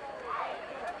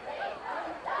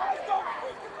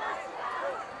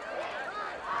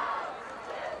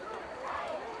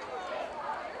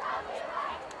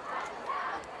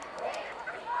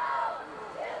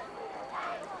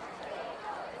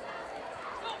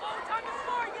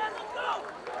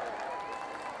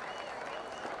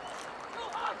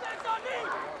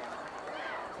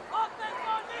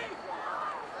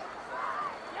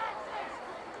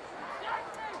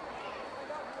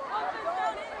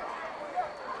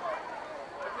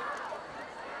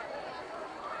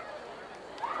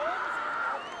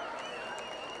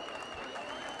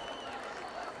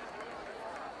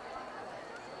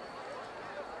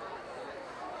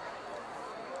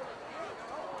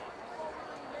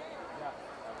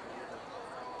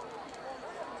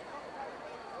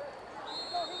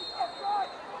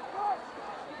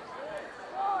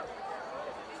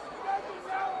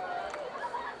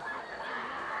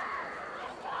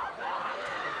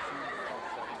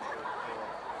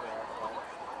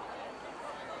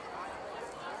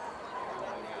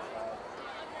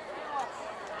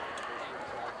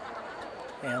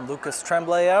 And Lucas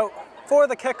Tremblay out for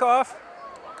the kickoff.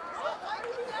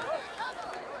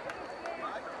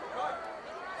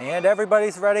 And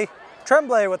everybody's ready.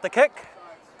 Tremblay with the kick.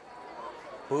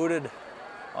 Booted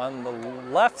on the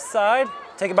left side.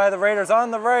 Taken by the Raiders on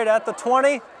the right at the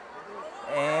 20.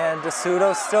 And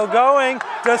DeSuto's still going.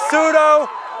 DeSuto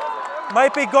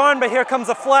might be gone, but here comes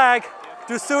a flag.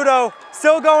 DeSuto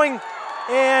still going,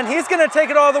 and he's going to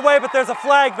take it all the way, but there's a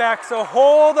flag back, so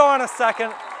hold on a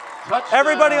second. Touchdown.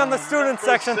 Everybody on the student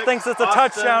section thinks it's a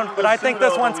touchdown, but I think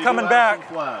this one's coming back.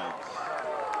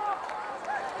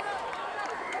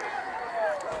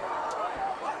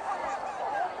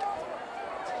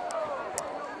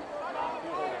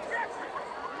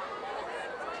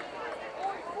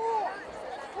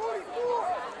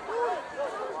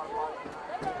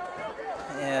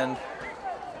 And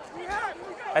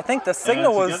I think the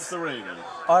signal was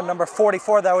on number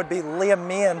 44. That would be Liam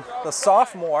Meehan, the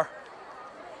sophomore.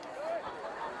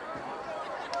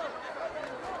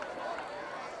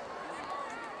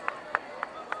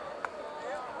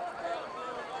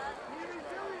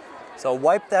 So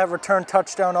wipe that return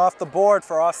touchdown off the board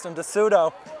for Austin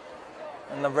DeSuto.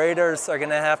 And the Raiders are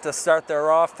gonna have to start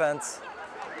their offense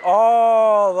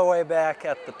all the way back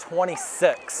at the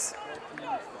 26.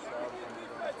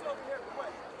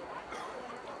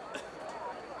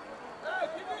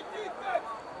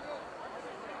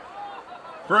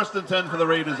 First and 10 for the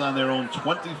Raiders on their own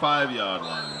 25-yard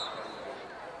line.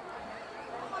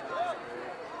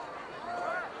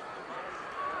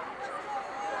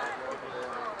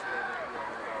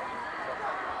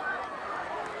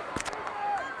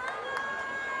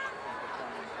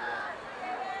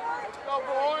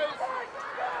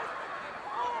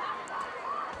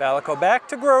 Balico back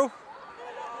to Grew.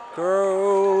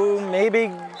 Grew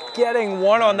maybe getting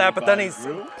one on that, but then he's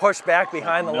pushed back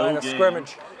behind the line of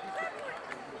scrimmage.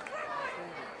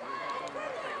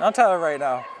 I'll tell you right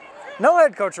now, no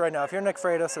head coach right now, if you're Nick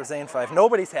Freitas or Zane Fife,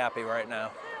 nobody's happy right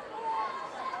now.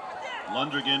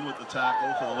 Lundgren with the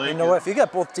tackle for the Lakers. You know what, if you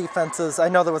got both defenses, I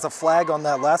know there was a flag on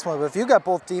that last one, but if you got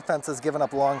both defenses giving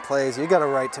up long plays, you got a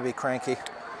right to be cranky.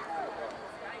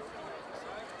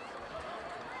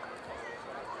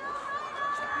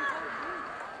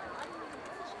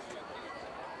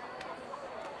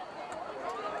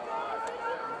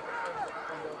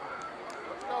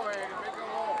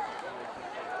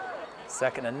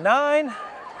 Second and 9.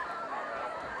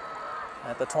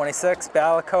 At the 26,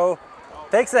 Balico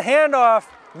takes the handoff,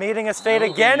 meeting his fate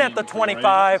again at the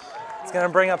 25. It's going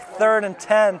to bring up 3rd and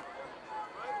 10.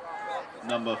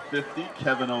 Number 50,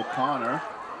 Kevin O'Connor.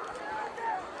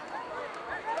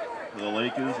 For the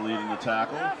Lakers, leading the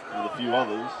tackle with a few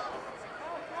others.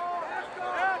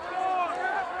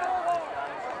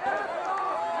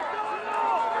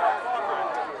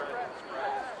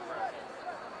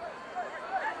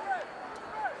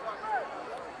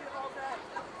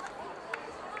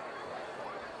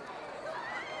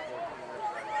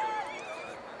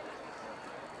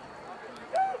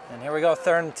 Here we go,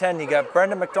 3rd and 10. You got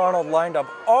Brendan McDonald lined up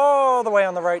all the way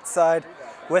on the right side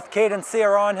with Caden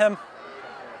Sear on him.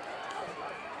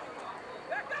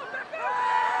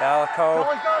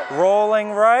 Balico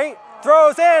rolling right,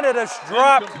 throws, and it is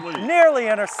dropped, Incomplete. Nearly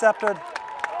intercepted.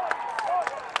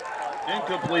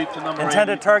 Incomplete to number 8.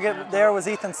 Intended target there was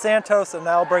Ethan Santos, and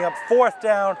now bring up 4th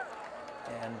down.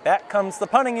 And back comes the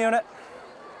punting unit.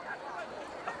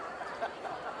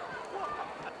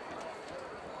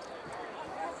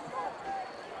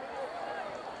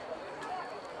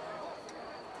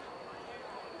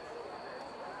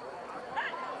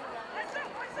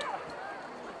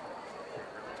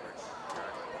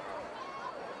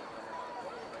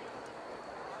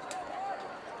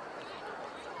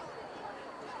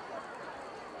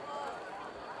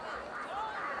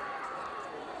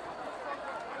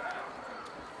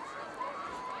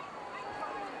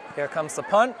 Here comes the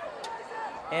punt,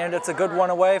 and it's a good one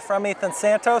away from Ethan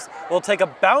Santos. We'll take a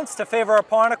bounce to favor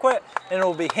Apponequet, and it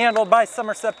will be handled by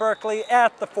Somerset Berkley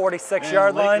at the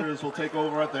 46-yard line. Lakers will take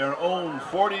over at their own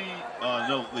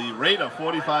the Raider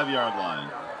 45-yard line.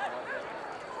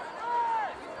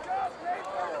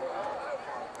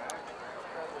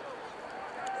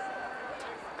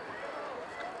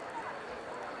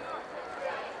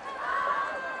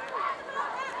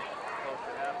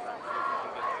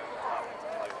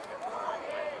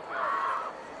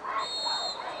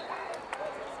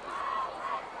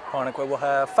 Apponequet will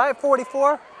have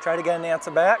 5:44, try to get an answer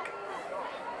back.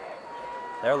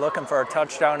 They're looking for a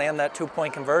touchdown and that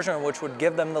 2-point conversion, which would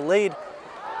give them the lead.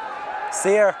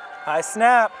 Sear, high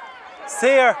snap.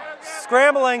 Sear,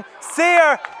 scrambling.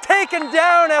 Sear, taken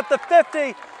down at the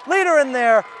 50. Leader in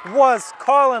there was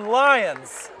Colin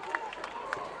Lyons.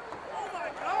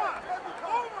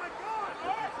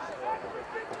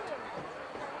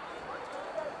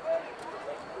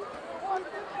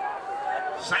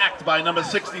 Sacked by number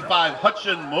 65,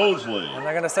 Hutchin Mosley. And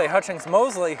they're going to say Hutchings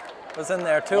Mosley was in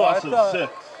there too. Loss I thought of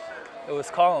 6. it was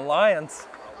Colin Lyons.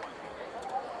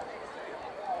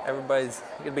 Everybody's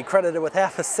going to be credited with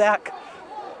half a sack.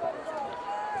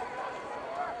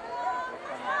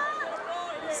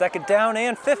 Second down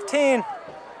and 15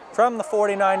 from the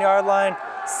 49-yard line.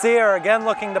 Sear again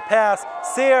looking to pass.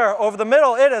 Sear over the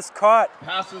middle. It is caught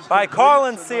by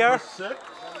Colin Sear.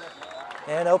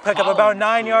 And he'll pick up about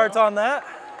 9 yards on that.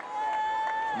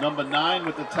 Number 9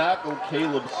 with the tackle,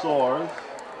 Caleb Soares.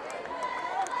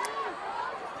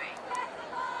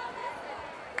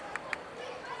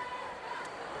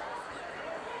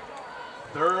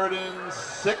 Third and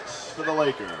 6 for the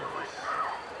Lakers.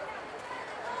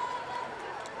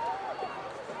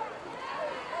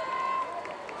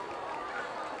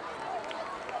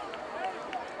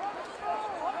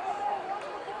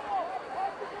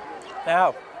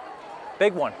 Now,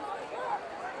 big one.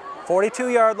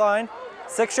 42-yard line,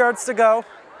 6 yards to go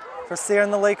for Sear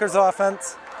and the Lakers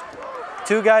offense.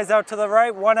 2 guys out to the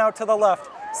right, 1 out to the left.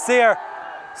 Sear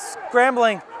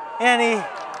scrambling, and he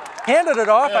handed it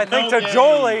off, I think, to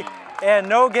Jolie, and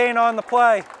no gain on the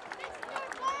play.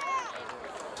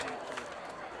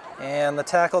 And the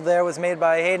tackle there was made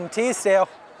by Hayden Teasdale.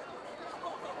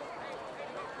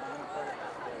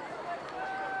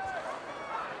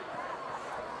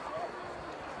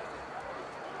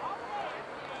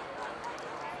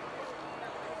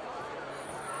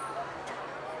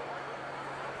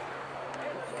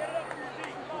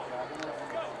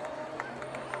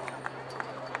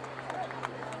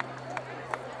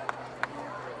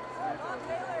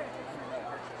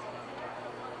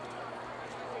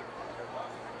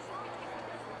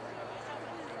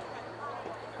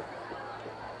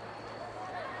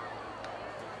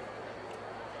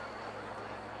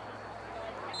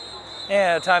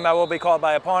 And a timeout will be called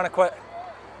by Apponequet.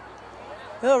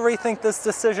 They'll rethink this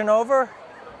decision over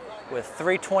with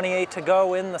 3:28 to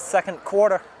go in the second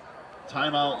quarter.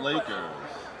 Timeout Lakers.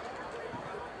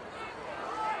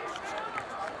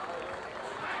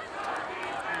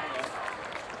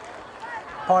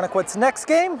 Apponequet's next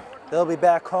game, they'll be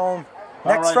back home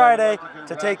next Friday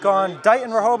to take on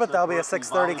Dighton Rehoboth. That'll be a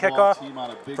 6:30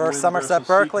 kickoff for Somerset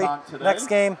Berkley. Next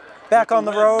game, back on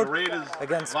the road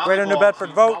against Greater New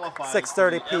Bedford Vogue,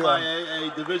 6:30 p.m.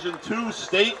 MIAA Division II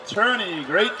state tourney.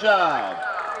 Great job.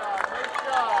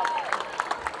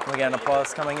 Again,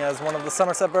 applause coming as one of the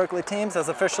Somerset Berkley teams has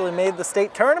officially made the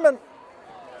state tournament.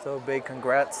 So big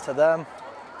congrats to them.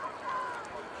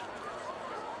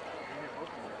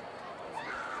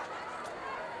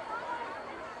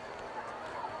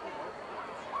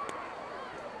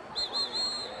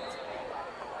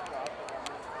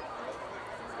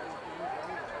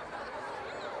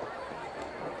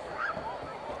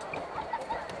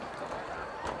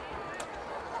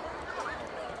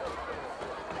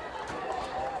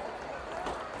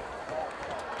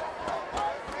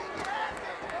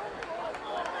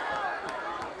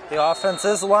 The offense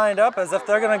is lined up as if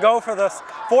they're going to go for this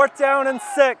 4th down and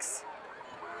 6.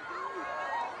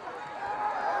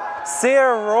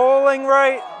 Sear rolling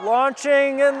right,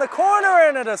 launching in the corner,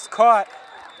 and it is caught.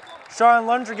 Sean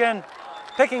Lundrigan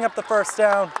picking up the 1st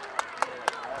down.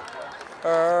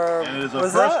 And it is a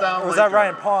first down. Or was that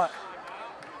Ryan Pont?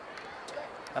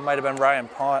 That might have been Ryan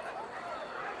Pont.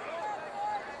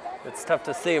 It's tough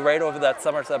to see right over that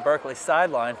Somerset Berkley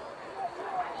sideline.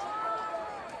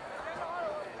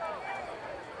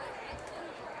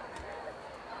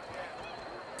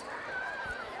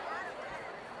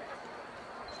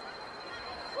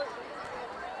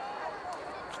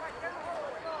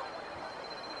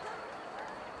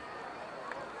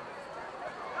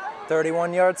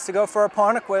 .31 yards to go for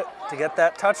Apponequet to get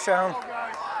that touchdown.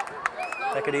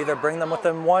 That could either bring them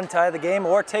within 1, tie the game,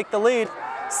 or take the lead.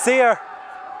 Sear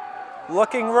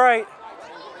looking right,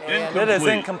 and it is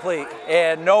incomplete.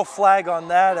 And no flag on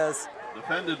that as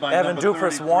defended by Evan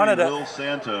Dupress wanted it. Will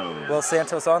Santos. Will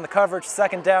Santos on the coverage,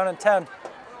 2nd down and 10.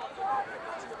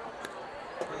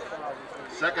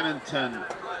 2nd and 10.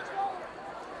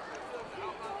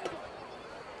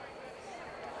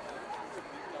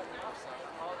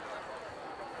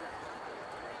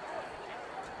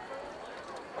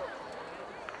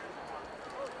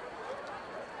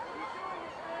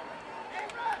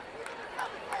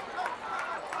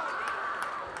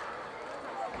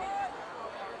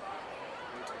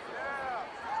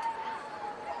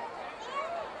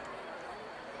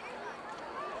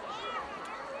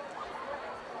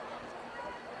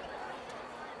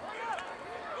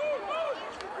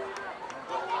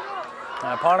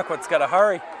 Apponequet's got to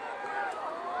hurry.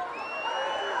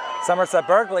 Somerset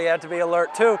Berkley had to be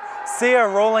alert too. Sear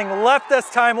rolling left this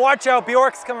time. Watch out,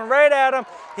 Bjork's coming right at him.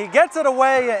 He gets it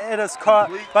away. It is caught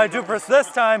by Dupress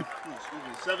this time.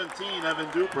 17,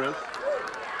 Evan Dupress.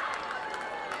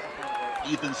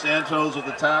 Ethan Santos with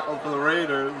the tackle for the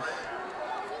Raiders.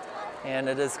 And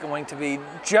it is going to be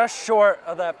just short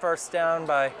of that 1st down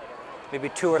by maybe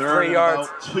 2 or 3 3 yards.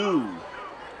 About 2.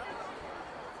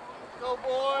 Go,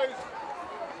 boys.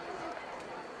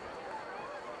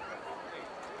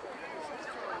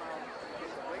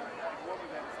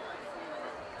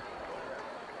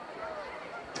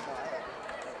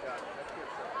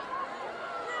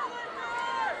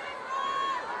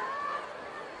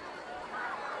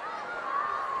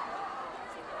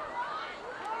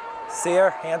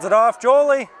 Sear hands it off,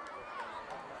 Jolie.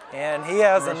 And he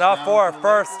has enough for a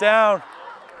 1st down.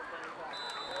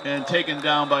 And taken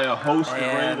down by a host of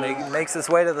Raiders. And he makes his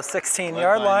way to the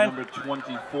 16-yard line. Number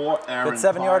 24, Aaron Good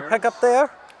 7-yard Myers. pickup there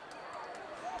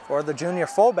for the junior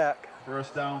fullback.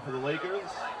 1st down for the Lakers.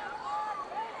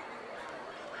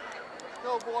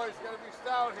 Go, boys. Got to be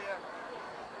stout here.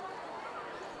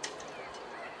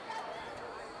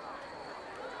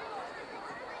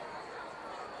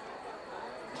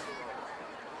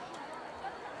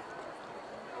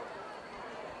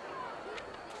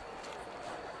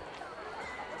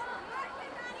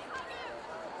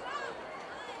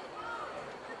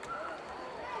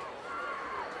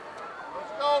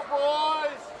 Go, boys!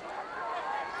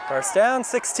 1st down,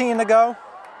 16 to go.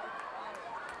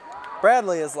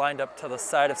 Bradley is lined up to the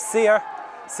side of Sear.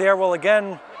 Sear will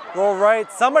again roll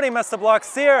right. Somebody missed a block.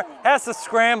 Sear has to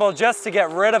scramble just to get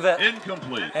rid of it.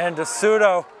 Incomplete. And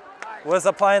DeSudo was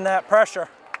applying that pressure.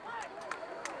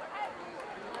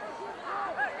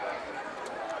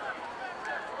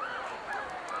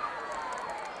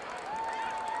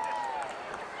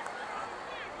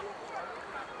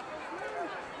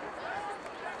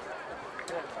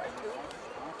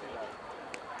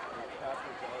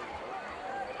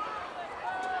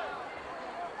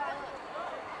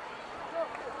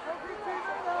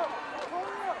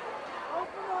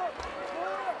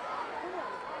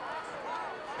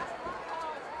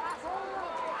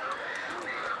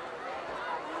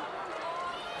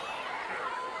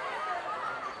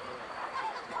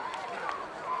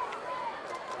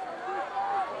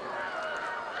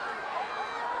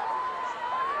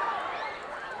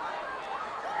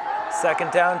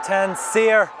 Second down 10,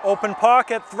 Sear, open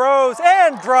pocket, throws,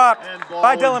 and dropped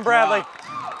by Dylan Bradley.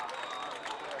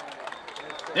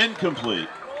 Incomplete.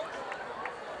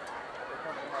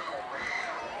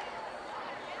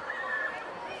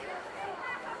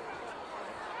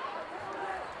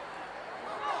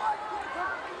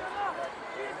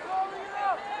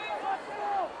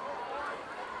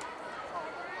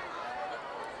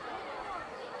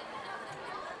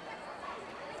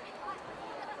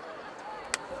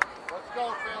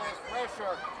 Go, Phyllis.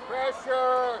 Pressure.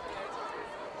 Pressure.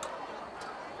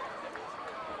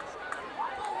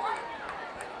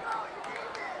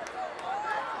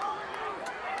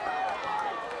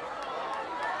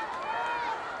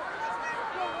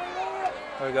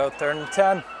 There we go, 3rd and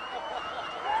 10.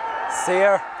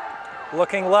 Sear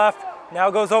looking left, now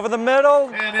goes over the middle.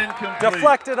 And incomplete.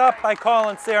 Deflected up by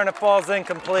Colin Sear, and it falls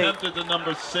incomplete. Attempted the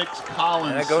number 6,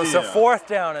 Colin And it goes Sear. to 4th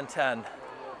down and 10.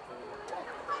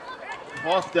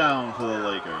 4th down for the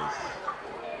Lakers.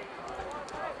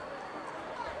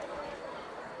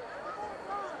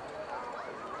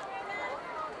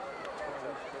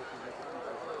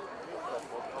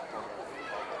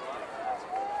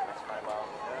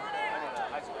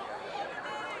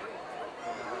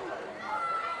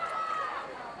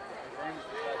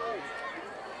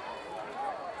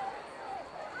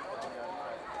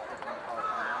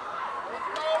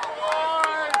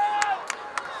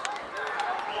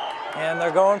 And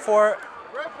they're going for it.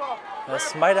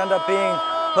 This might end up being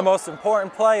the most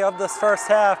important play of this first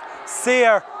half.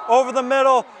 Sear over the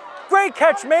middle. Great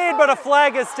catch made, but a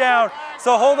flag is down.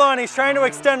 So hold on, he's trying to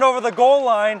extend over the goal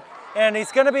line, and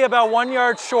he's going to be about 1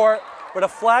 yard short, but a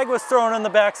flag was thrown in the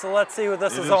back, so let's see what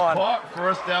this is on. Caught.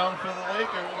 1st down for the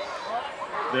Lakers.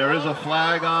 There is a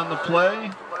flag on the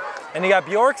play. And you got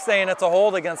Bjork saying it's a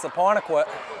hold against Apponequet.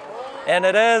 And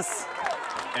it is.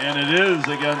 And it is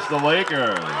against the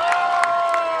Lakers.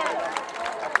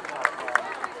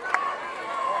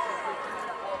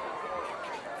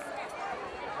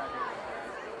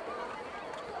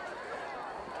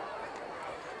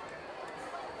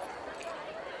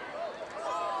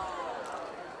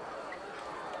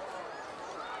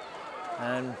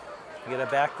 And you gotta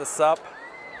back this up.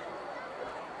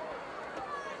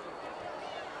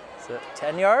 Is it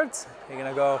 10 yards? You're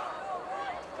gonna go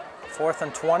 4th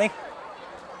and 20.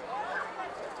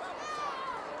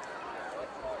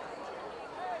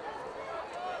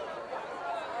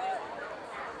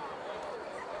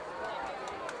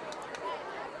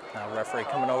 Now referee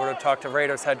coming over to talk to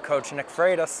Raiders head coach Nick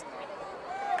Freitas.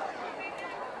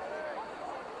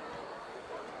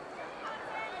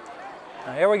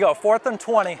 Now here we go, 4th and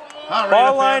 20.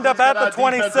 Ball lined up at the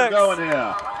 26.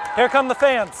 Here come the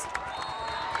fans.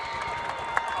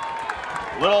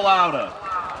 Little louder.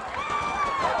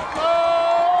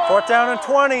 4th down and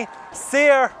 20.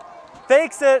 Sear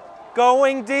fakes it,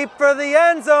 going deep for the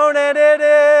end zone, and it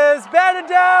is batted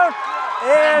down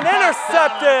and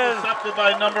intercepted. Intercepted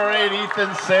by number 8,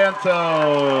 Ethan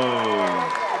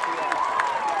Santos.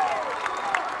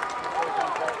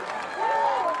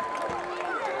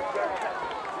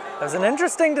 It was an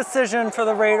interesting decision for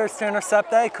the Raiders to intercept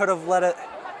that. He could have let it,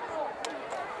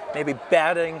 maybe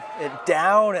batting it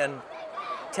down and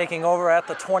taking over at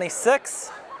the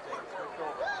 26.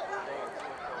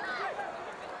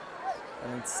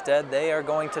 And instead, they are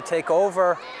going to take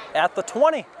over at the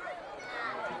 20.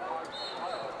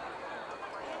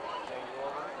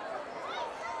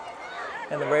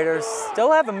 And the Raiders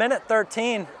still have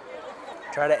 1:13.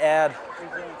 Try to add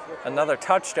another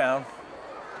touchdown.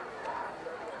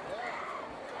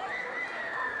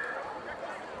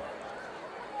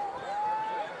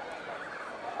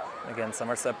 Again,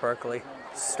 Somerset Berkley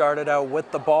started out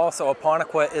with the ball, so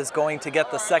Apponequet is going to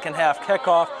get the second half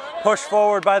kickoff. Pushed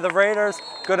forward by the Raiders,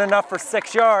 good enough for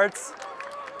 6 yards.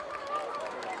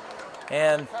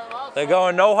 And they're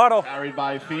going no huddle. Carried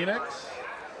by Phoenix.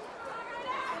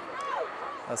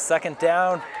 A 2nd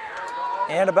down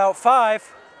and about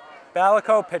 5.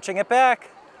 Balico pitching it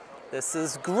back. This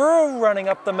is Grew running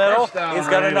up the middle. He's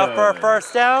got enough for a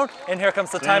 1st down. And here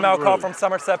comes the timeout call from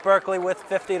Somerset Berkley with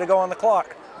 50 to go on the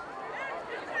clock.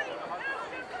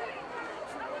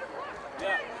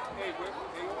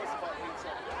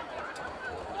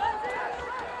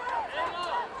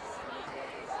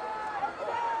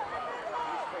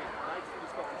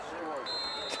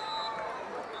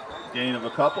 Gain of a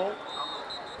couple.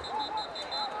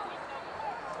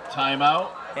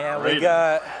 Timeout. And Raiders. we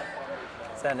got,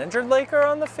 is that an injured Laker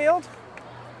on the field?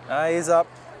 He's up.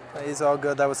 He's all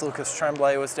good. That was Lucas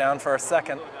Tremblay, was down for a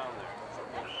second.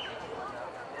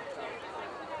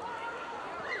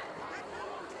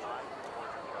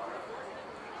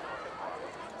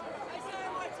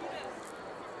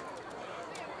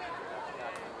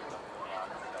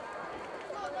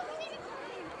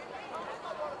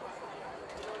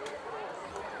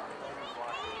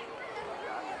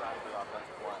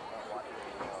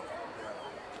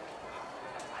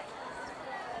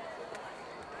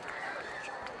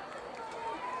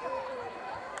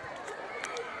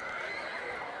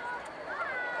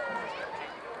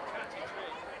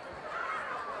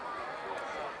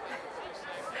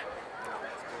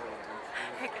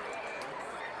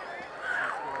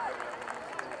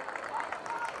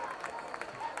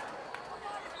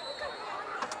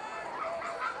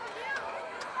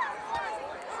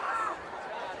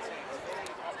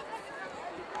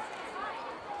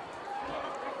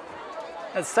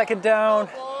 That's second down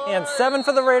and 7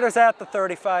 for the Raiders at the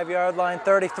 35-yard line,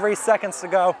 33 seconds to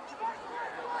go.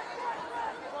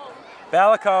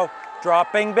 Balico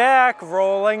dropping back,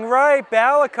 rolling right.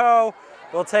 Balico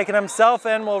will take it himself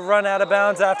and will run out of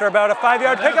bounds after about a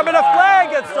 5-yard pickup, and a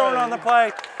flag gets thrown on the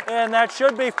play, and that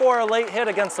should be for a late hit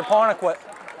against Apponequet.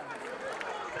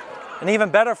 And even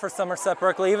better for Somerset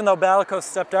Berkley, even though Balico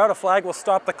stepped out, a flag will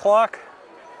stop the clock.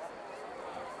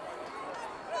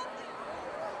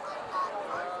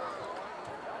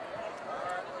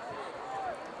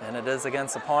 And it is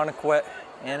against Apponequet,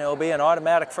 and it'll be an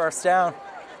automatic first down.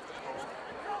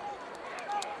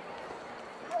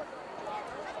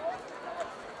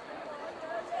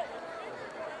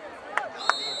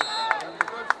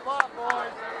 Good spot,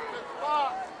 boys. Good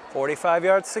spot. 45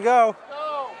 yards to go.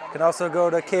 Can also go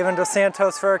to Kevin Dos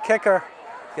Santos for a kicker.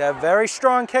 Got a very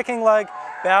strong kicking leg.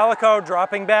 Balico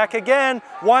dropping back again.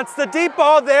 Wants the deep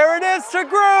ball. There it is to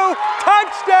Grew.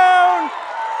 Touchdown!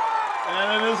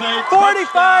 And it is a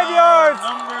 45 yards.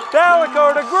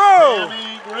 Balico to Grew.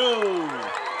 Sammy Grew.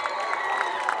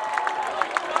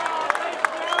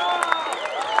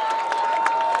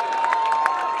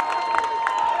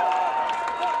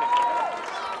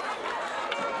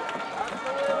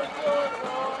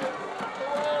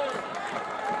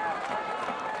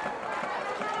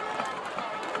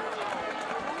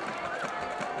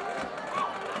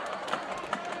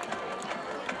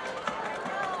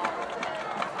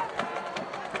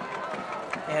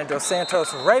 And Dos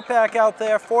Santos right back out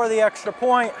there for the extra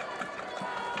point.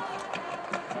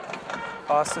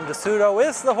 Austin DeSudo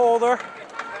is the holder.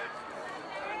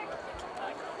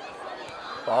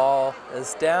 Ball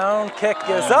is down, kick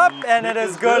is up, and it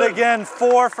is good again.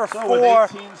 4 for 4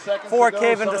 for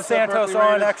Kevin Dos Santos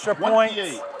on extra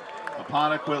points.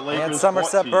 And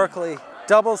Somerset Berkley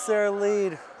doubles their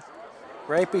lead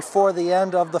right before the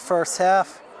end of the first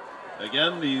half.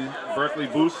 Again, the Berkeley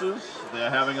Boosters,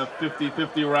 they're having a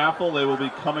 50-50 raffle. They will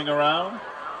be coming around.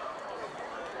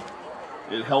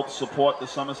 It helps support the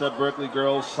Somerset Berkley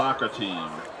girls soccer team.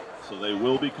 So they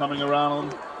will be coming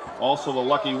around. Also, the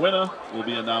lucky winner will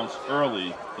be announced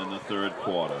early in the third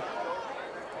quarter.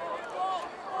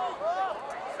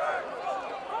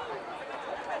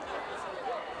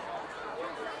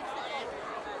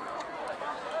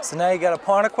 So now you got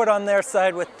Apponequet on their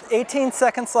side with 18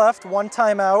 seconds left, 1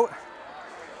 timeout.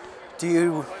 Do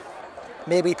you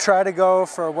maybe try to go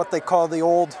for what they call the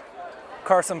old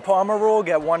Carson Palmer rule,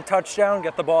 get 1 touchdown,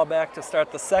 get the ball back to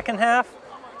start the second half?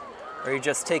 Or you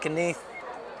just take a knee,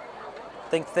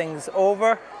 think things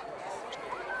over?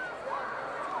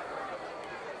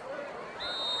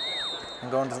 And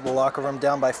going to the locker room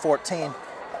down by 14.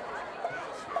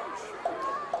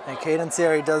 And Caden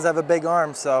Seri does have a big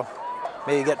arm, so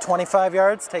maybe get 25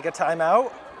 yards, take a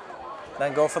timeout,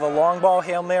 then go for the long ball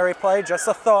Hail Mary play, just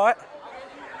a thought.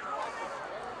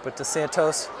 But Dos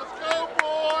Santos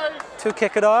to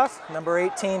kick it off, number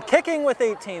 18, kicking with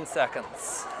 18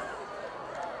 seconds.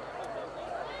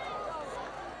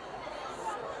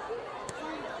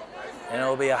 And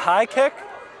it'll be a high kick.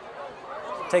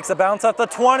 Takes a bounce at the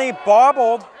 20,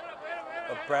 bobbled.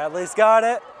 But Bradley's got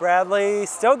it. Bradley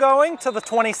still going to the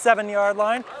 27-yard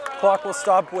line. Clock will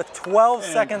stop with 12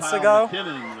 seconds to go.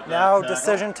 Now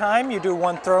decision time. You do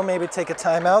 1 throw, maybe take a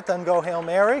timeout, then go Hail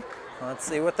Mary. Let's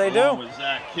see what they do. With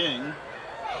Zach King.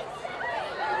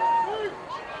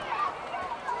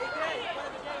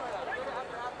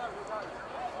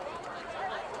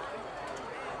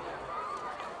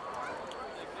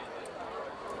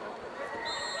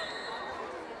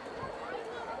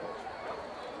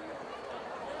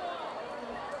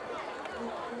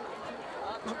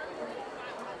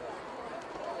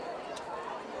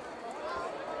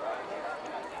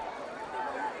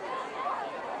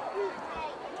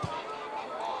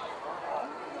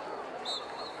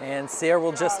 And Sear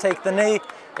will just take the knee,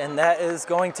 and that is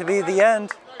going to be the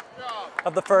end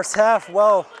of the first half.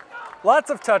 Well, lots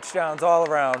of touchdowns all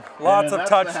around. Lots of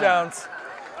touchdowns.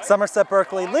 Somerset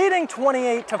Berkley leading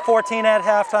 28-14 at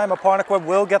halftime. Apponequet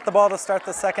will get the ball to start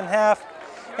the second half.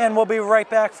 And we'll be right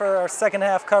back for our second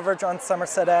half coverage on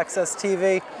Somerset Access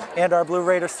TV and our Blue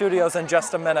Raider studios in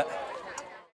just a minute.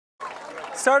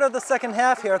 Start of the second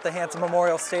half here at the Hanson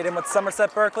Memorial Stadium with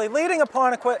Somerset Berkley leading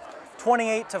Apponequet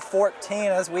 28-14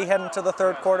 as we head into the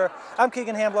third quarter. I'm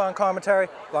Keegan Hambler on commentary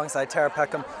alongside Tara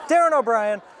Peckham, Darren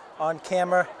O'Brien on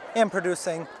camera and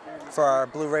producing for our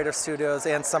Blue Raider studios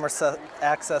and Somerset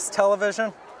Access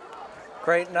Television.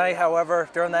 Great night, however,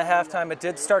 during that halftime it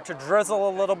did start to drizzle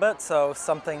a little bit, so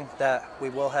something that we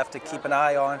will have to keep an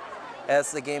eye on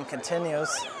as the game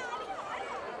continues.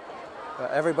 But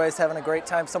everybody's having a great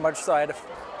time, so much so I had a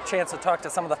chance to talk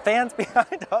to some of the fans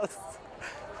behind us.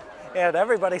 And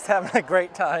everybody's having a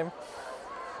great time.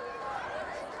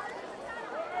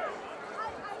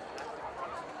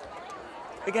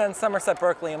 Again, Somerset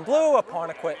Berkley in blue,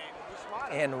 Apponequet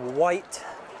in white.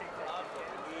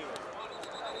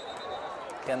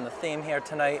 Again, the theme here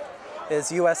tonight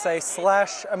is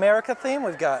USA/America theme.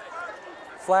 We've got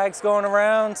flags going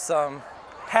around, some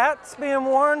hats being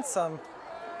worn,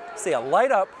 see a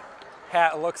light up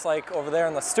hat, it looks like, over there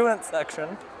in the student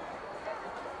section.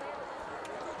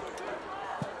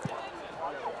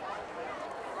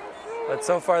 But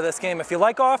so far this game, if you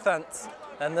like offense,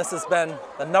 then this has been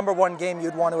the #1 game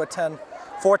you'd want to attend.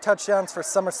 4 touchdowns for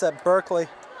Somerset Berkley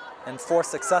and 4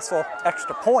 successful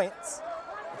extra points.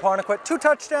 Apponequet 2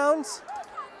 touchdowns,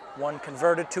 1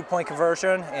 converted 2-point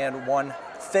conversion and 1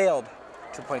 failed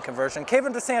 2-point conversion.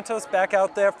 Kevin DeSantos back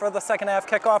out there for the second half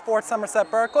kickoff for Somerset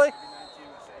Berkley.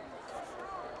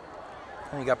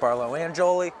 And you got Barlow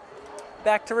Angioli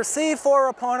back to receive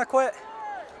for Apponequet.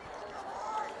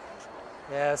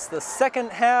 Yes, the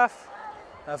second half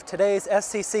of today's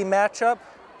SCC matchup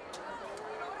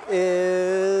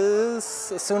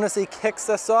is, as soon as he kicks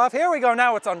this off, here we go,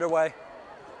 now it's underway.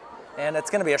 And it's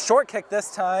gonna be a short kick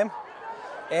this time.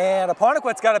 And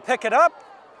Apponequet's gotta pick it up,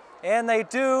 and they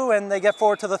do, and they get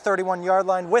forward to the 31-yard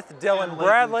line with Dylan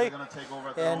Bradley.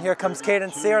 And here comes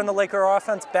Caden Sear and the Laker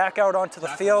offense back out onto the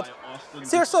field.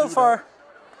 Sear so far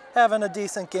having a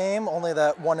decent game, only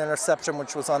that 1 interception,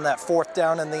 which was on that 4th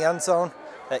down in the end zone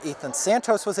that Ethan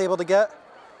Santos was able to get.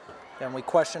 And we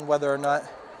questioned whether or not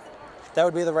that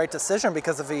would be the right decision,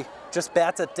 because if he just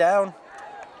bats it down,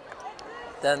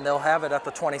 then they'll have it at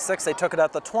the 26. They took it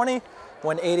at the 20,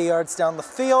 went 80 yards down the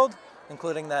field,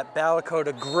 including that Balico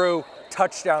to Grew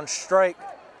touchdown strike.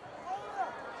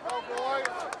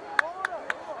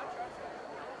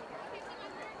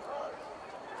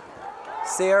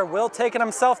 Sear will take it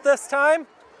himself this time,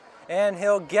 and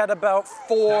he'll get about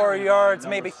 4 yards,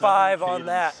 maybe 5 on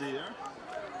that.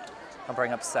 I'll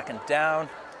bring up second down.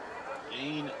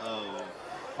 Gain of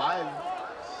 5,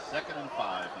 2nd and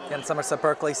 5. Again, Somerset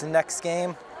Berkley's next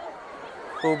game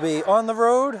will be on the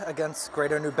road against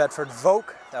Greater New Bedford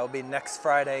Voke. That will be next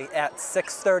Friday at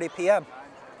 6:30 p.m.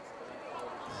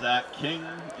 Zach King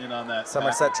in on that.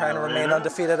 Somerset trying to remain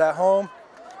undefeated at home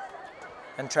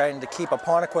and trying to keep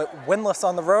Apponequet winless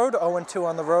on the road. 0-2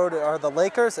 on the road are the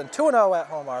Lakers, and 2-0 at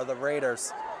home are the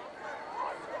Raiders.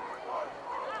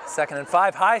 2nd and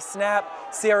 5, high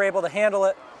snap. Sear able to handle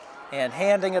it and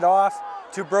handing it off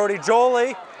to Brody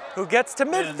Jolie, who gets to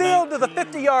midfield to the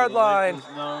 50-yard line.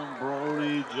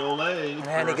 Brody Jolie,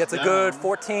 and he gets a good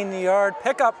 14-yard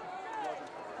pickup.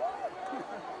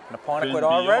 And Apponequet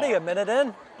already a minute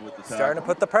in, starting to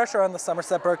put the pressure on the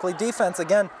Somerset Berkley defense.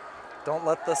 Again, don't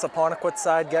let this Apponequet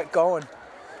side get going,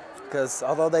 because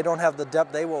although they don't have the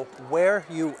depth, they will wear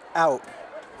you out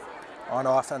on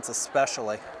offense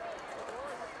especially.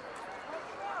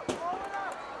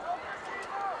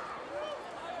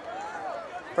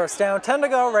 First down, 10 to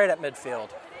go, right at midfield.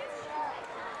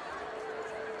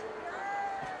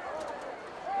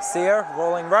 Sear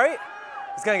rolling right.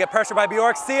 He's going to get pressure by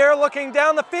Bjork. Sear looking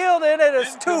down the field, and it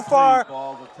is too far.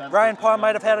 Ryan Pond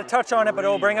might have had a touch on it, but it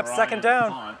will bring up second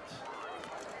down.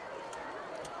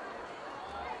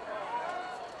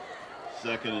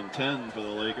 2nd and 10 for the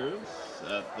Lakers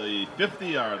at the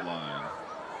 50-yard line.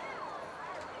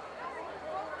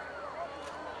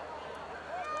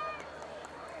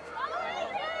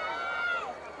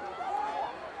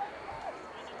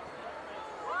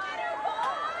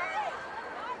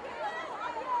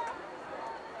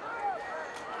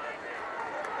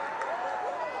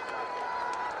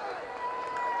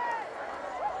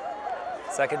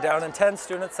 Second down and 10,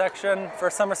 student section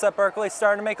for Somerset Berkley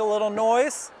starting to make a little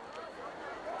noise.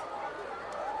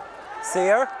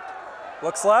 Sear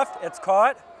looks left, it's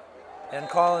caught, And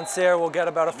Colin Sear will get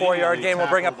about a 4-yard gain. We'll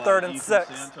bring up 3rd and 6.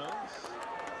 Santos.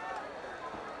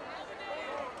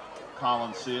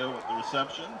 Colin Sear with the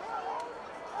reception.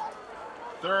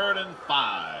 3rd and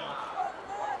 5.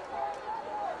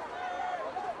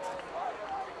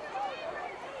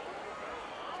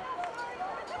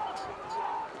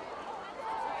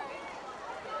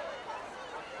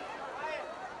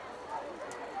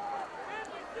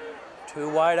 Two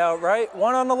wide out right,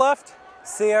 one on the left.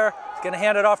 Sear is going to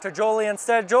hand it off to Jolie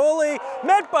instead. Jolie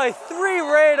met by 3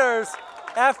 Raiders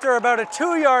after about a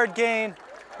 2-yard gain.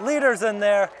 Leaders in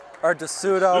there are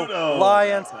DeSuto,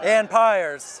 Lyons, and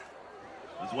Pyers.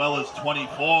 As well as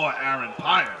 24, Aaron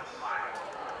Pyers.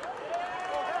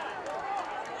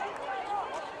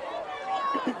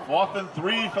 Fourth and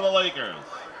 3 for the Lakers.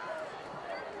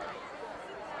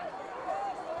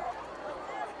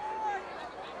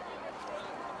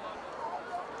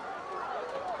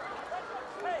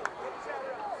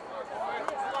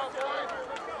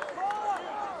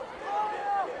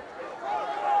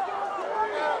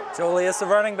 Jolie is the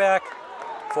running back.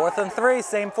 4th and 3,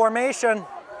 same formation.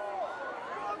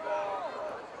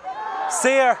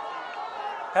 Sear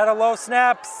had a low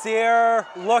snap. Sear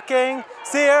looking.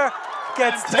 Sear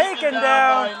gets taken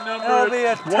down. It'll be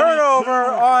a turnover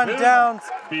on downs.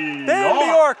 Ben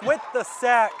Bjork with the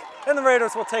sack. And the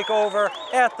Raiders will take over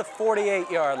at the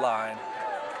 48-yard line.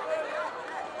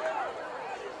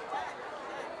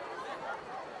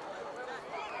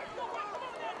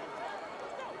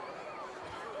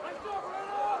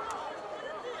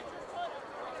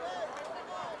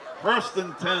 First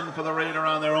and 10 for the Raider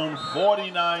on their own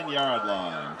 49-yard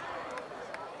line.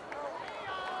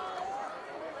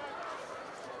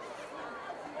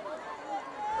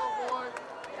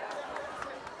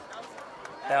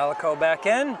 Balico back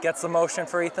in, gets the motion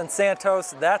for Ethan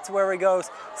Santos. That's where he goes.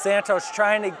 Santos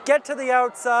trying to get to the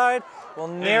outside. Will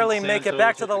nearly make it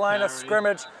back to the line of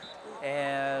scrimmage.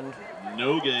 And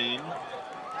no gain.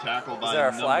 Tackled by is there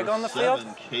a flag on the field?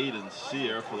 Caden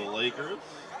Sear for the Lakers.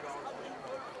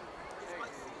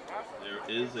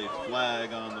 There is a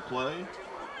flag on the play.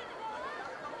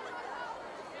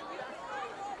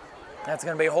 That's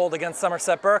going to be a hold against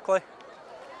Somerset Berkley.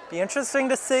 Be interesting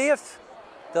to see if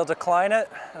they'll decline it.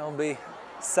 It'll be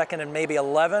 2nd and maybe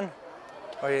 11.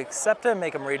 Or you accept it and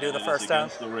make them redo the first down.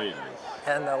 The Raiders.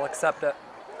 And they'll accept it.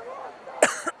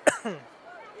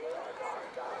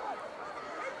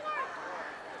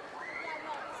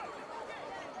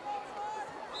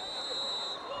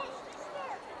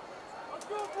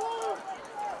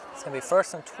 It's going to be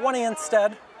 1st and 20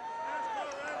 instead.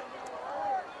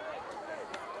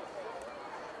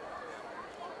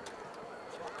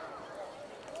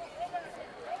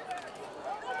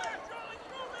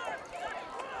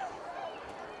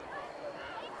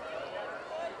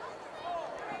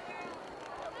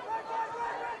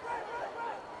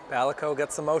 Balico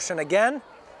gets the motion again,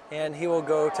 and he will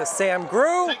go to Sam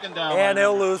Grew, and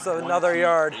he'll lose another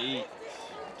yard.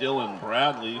 Dylan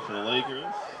Bradley for the Lakers.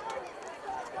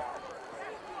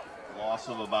 Loss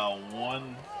of about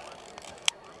 1.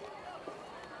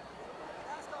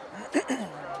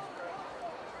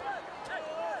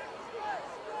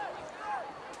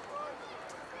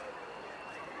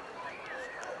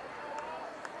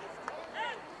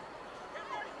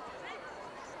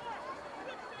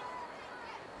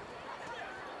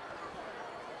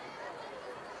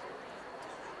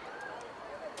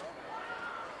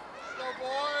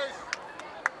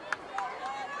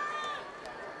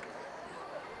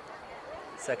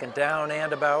 Second down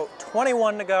and about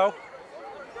 21 to go.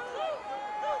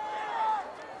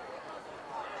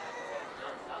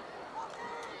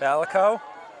 Balico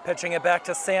pitching it back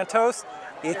to Santos.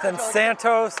 Ethan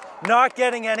Santos not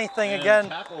getting anything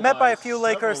again. Met by a few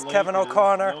Lakers. Kevin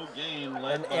O'Connor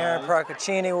and Aaron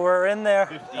Procaccini were in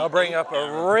there. They'll bring up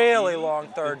a really long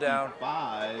 3rd down.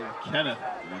 Kenneth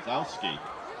Wazowski.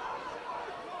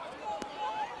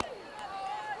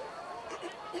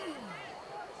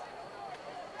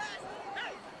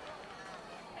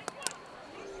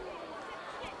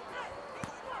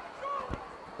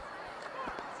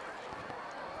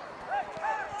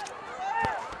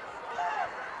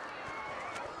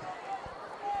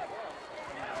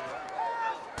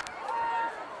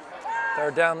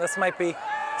 Third down, this might be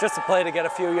just a play to get a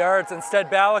few yards.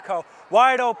 Instead, Balico,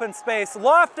 wide open space,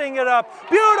 lofting it up.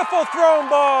 Beautiful thrown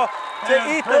ball to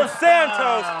Ethan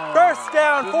Santos. First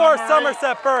down for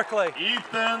Somerset Berkley.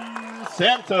 Ethan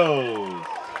Santos.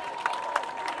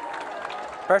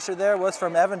 Pressure there was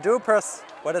from Evan Dupras,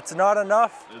 but it's not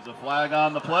enough. There's a flag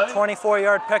on the play.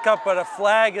 24-yard pickup, but a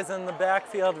flag is in the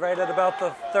backfield right at about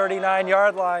the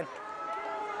 39-yard line.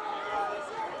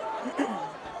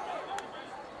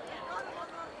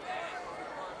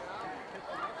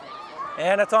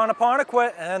 And it's on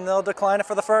Apponequet, and they'll decline it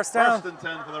for the first down. 1st and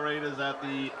 10 for the Raiders at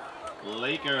the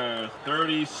Laker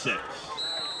 36.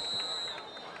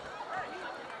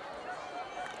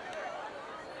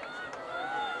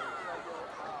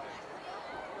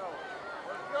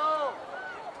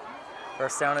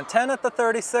 First down and 10 at the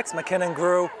 36. McKinnon,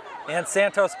 Grew, and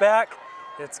Santos back.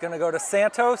 It's going to go to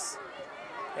Santos,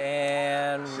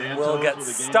 and we'll get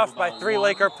stuffed by 3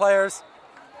 Laker players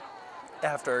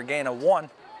after a gain of 1.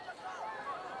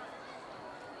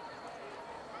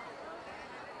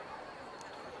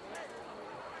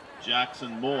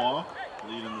 Jackson Moore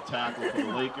leading the tackle for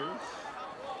the Lakers.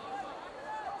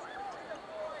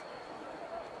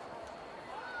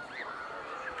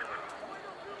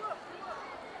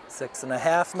 Six and a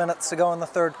half minutes to go in the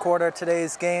third quarter of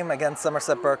today's game. Again,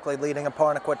 Somerset Berkley leading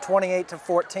Apponequet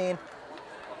 28-14.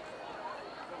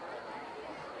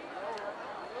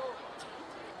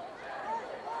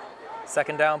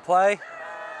 Second down play.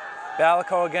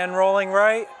 Balico again rolling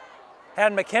right.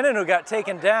 Had McKinnon who got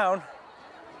taken down,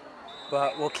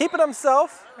 but will keep it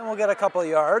himself and we'll get a couple of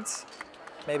yards,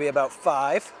 maybe about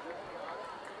 5.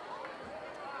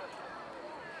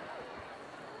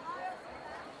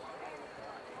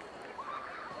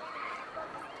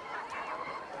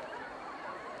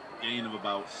 Gain of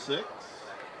about 6.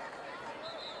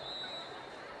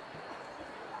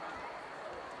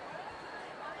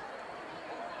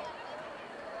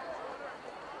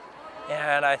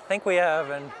 And I think we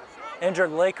have an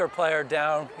injured Laker player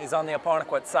down. He's on the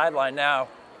Apponequet sideline now.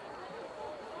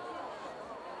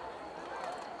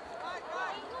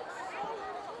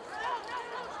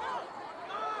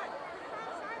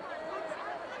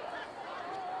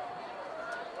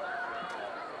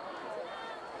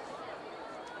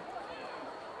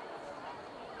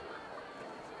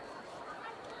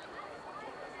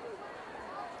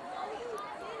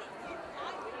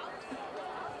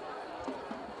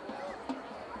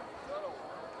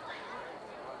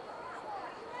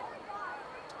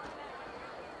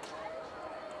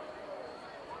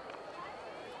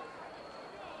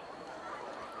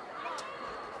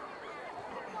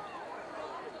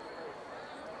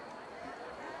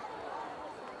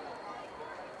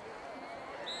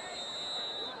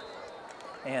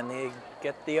 And they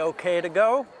get the okay to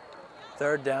go.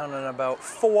 Third down and about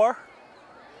 4.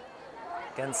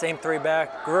 Again, same 3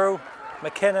 back, Grew,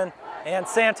 McKinnon, and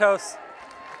Santos.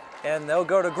 And they'll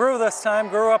go to Grew this time.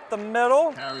 Grew up the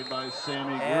middle. Carried by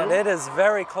Sammy Grew. And it is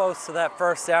very close to that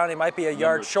first down. He might be a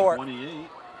yard short. 28,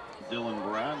 Dylan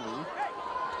Bradley.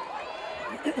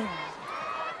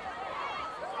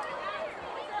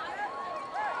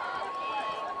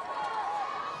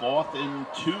 Fourth and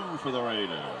 2 for the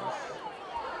Raiders.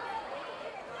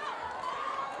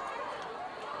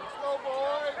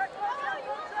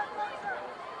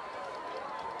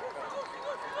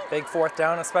 Big fourth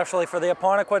down, especially for the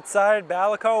Apponequet side.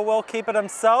 Balico will keep it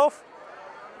himself.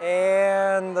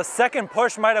 And the second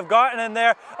push might have gotten in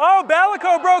there. Oh,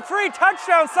 Balico broke free.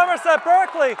 Touchdown, Somerset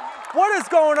Berkley. What is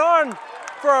going on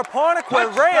for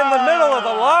Apponequet right in the middle of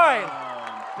the line?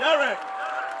 Derek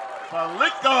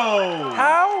Balico.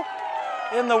 How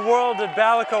in the world did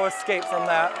Balico escape from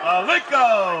that?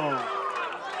 Balico.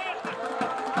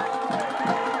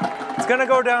 It's going to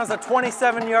go down as a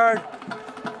 27-yard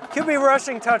QB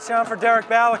rushing touchdown for Derek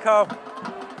Balico.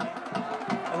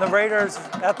 And the Raiders,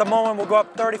 at the moment, will go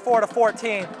up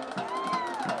 34-14.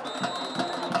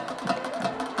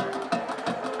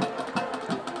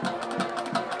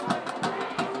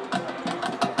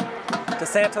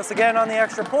 DeSantos again on the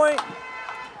extra point.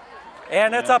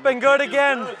 And it's up and good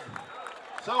again.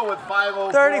 So with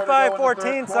 5:04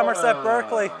 35-14, Somerset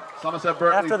Berkley. Somerset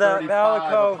Berkley After that,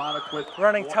 35, Balico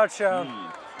running 14. touchdown.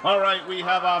 All right, we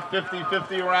have our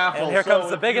 50-50 raffle. And here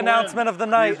comes the big announcement of the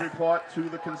night. Please report to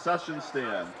the concession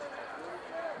stand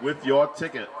with your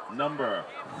ticket number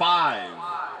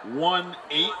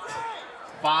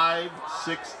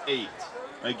 518568.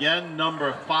 Again,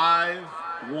 number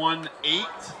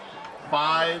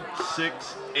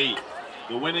 518568.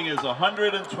 The winning is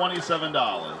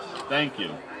 $127. Thank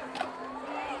you.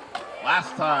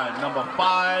 Last time, number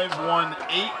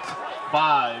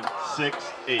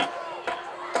 518568.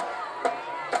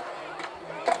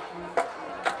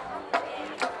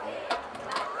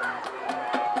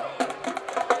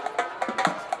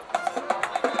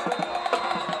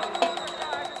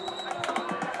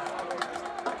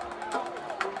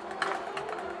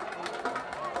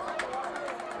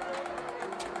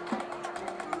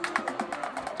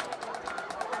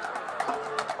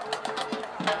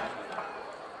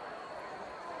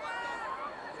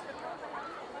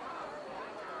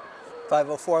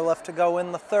 .504 left to go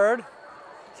in the third.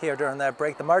 here during that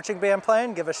break. The marching band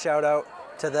playing, give a shout out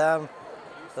to them,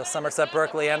 the Somerset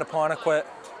Berkley and Apponequet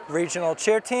regional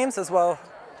cheer teams, as well.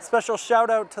 Special shout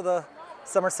out to the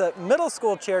Somerset Middle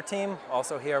School cheer team,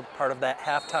 also here part of that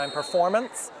halftime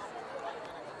performance.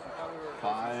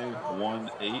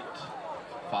 5-1-8,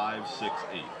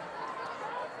 5-6-8.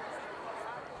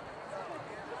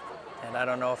 And I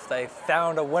don't know if they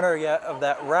found a winner yet of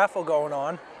that raffle going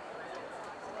on.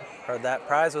 Heard that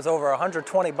prize was over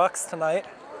 120 bucks tonight.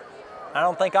 I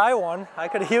don't think I won. I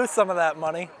could have used some of that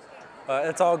money, but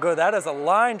it's all good. That is a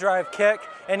line drive kick,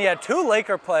 and you had two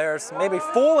Laker players maybe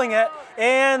fooling it,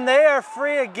 and they are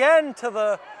free again to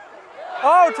the,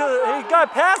 he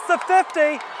got past the 50,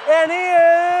 and he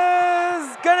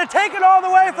is gonna take it all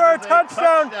the way for a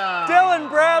touchdown. Dylan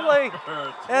Bradley,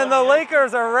 and the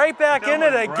Lakers are right back in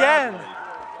it again.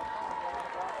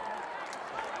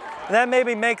 And that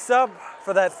maybe makes up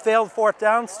for that failed fourth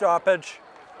down stoppage.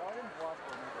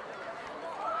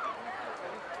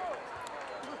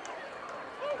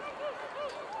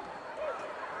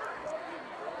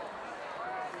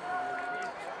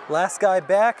 Last guy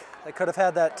back that could have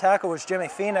had that tackle was Jimmy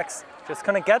Phoenix. Just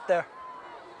couldn't get there.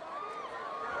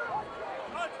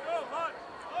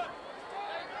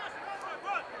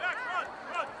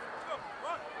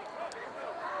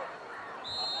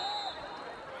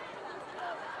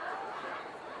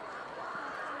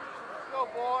 Go,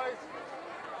 boys.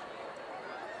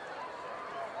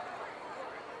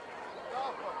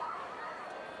 Stop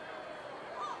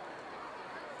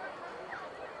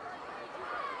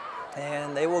 'em.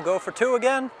 And they will go for two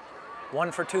again.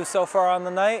 1 for 2 so far on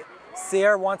the night.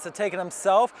 Sear wants to take it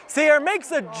himself. Sear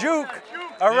makes a juke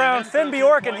around Finn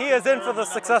Bjork, and he is in for the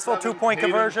successful 2-point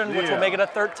conversion, which will make it a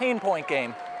 13-point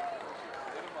game.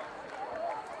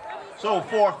 So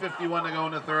 4:51 to go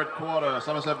in the third quarter.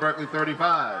 Somerset Berkley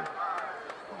 35.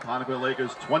 Apponequet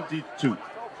Lakers 22.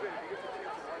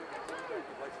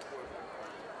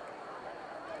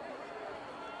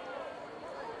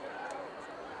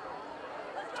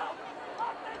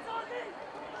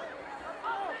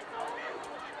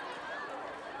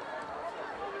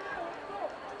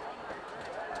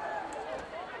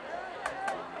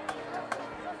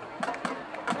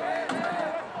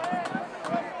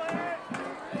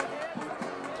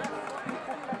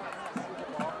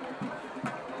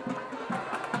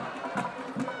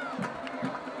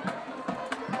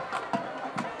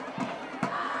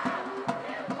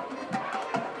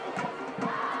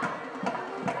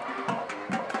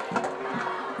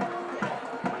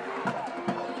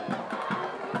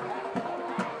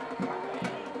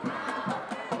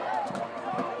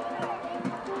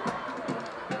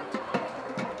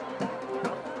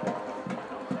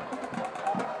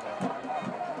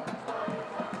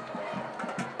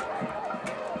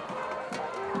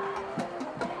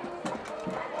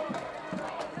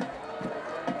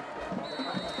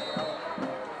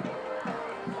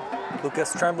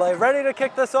 Lucas Tremblay ready to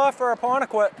kick this off for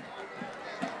Apponequet.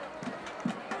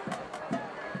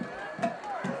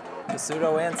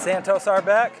 Pisuto and Santos are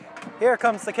back. Here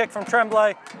comes the kick from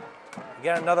Tremblay.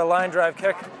 Again, another line drive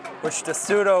kick, which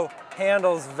DeSuto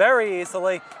handles very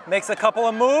easily. Makes a couple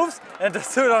of moves, and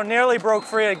DeSuto nearly broke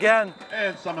free again.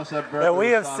 And Somerset Berkley. And we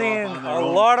have seen a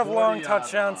lot of long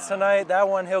touchdowns tonight. That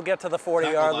one, he'll get to the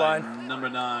 40-yard line. Number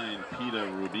 9, Peter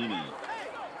Rubini.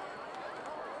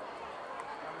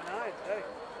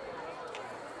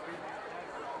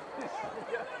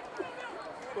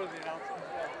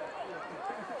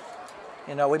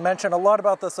 You know, we mentioned a lot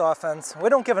about this offense. We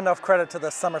don't give enough credit to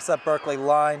the Somerset Berkley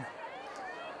line.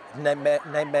 Nate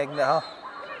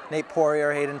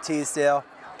Poirier, Hayden Teasdale,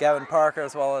 Gavin Parker,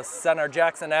 as well as center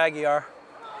Jackson Aguiar.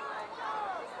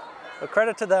 But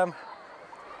credit to them.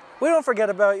 We don't forget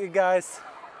about you guys.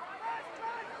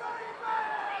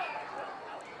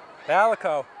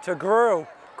 Balico to Grew.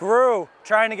 Grew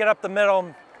trying to get up the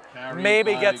middle.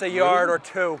 Maybe gets a yard or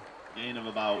two. Gain of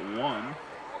about 1.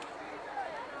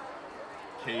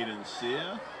 Caden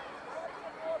Sear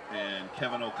and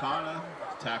Kevin O'Connor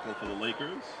tackle for the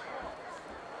Lakers.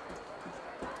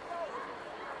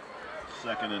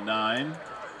 2nd and 9.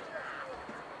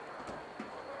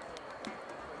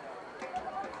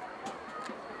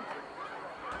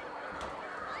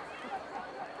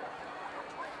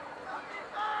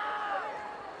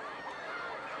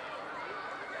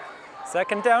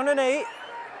 Second down and 8.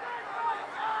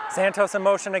 Santos in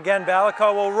motion again.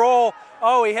 Balico will roll.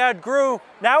 Oh, he had Grew.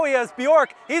 Now he has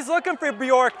Bjork. He's looking for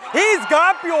Bjork. He's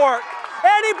got Bjork.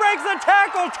 And he breaks the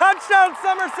tackle. Touchdown,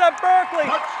 Somerset Berkley.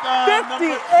 Touchdown,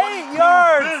 58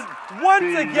 yards.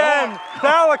 Once again,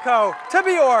 Balico to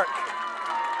Bjork.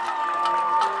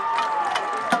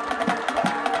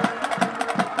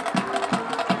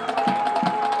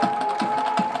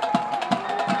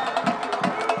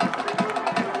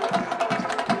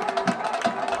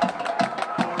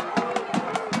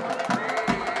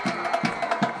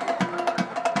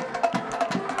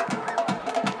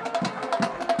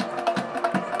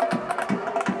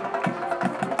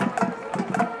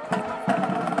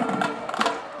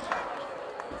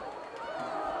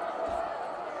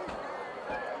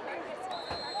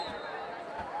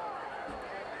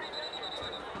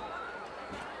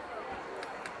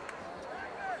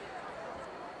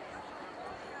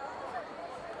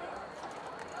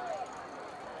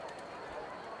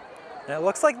 And it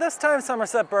looks like this time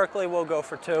Somerset Berkley will go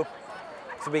for 2.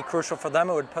 This would be crucial for them.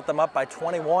 It would put them up by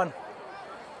 21.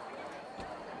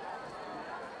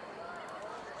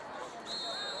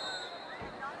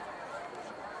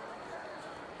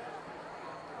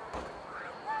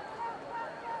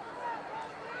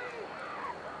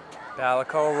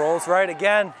 Balico rolls right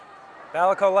again.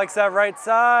 Balico likes that right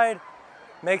side.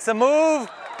 Makes a move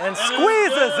and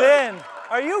squeezes in.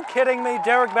 Are you kidding me?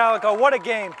 Derek Balico, what a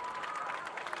game.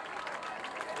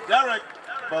 Derek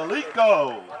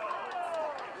Balico.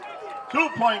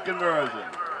 2-point conversion.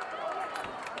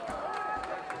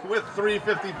 With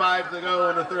 3:55 to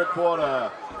go in the third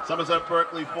quarter. Somerset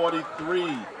Berkley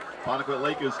 43. Apponequet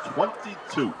Lakers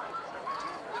 22.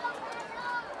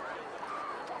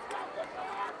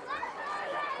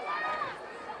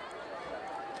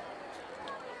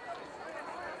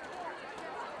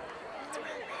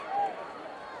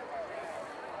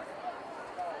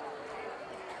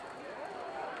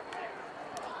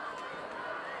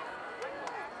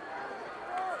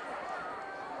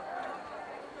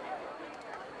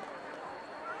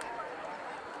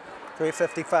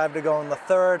 .355 to go in the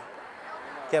third.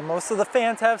 Again, most of the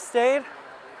fans have stayed.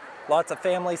 Lots of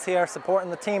families here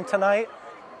supporting the team tonight.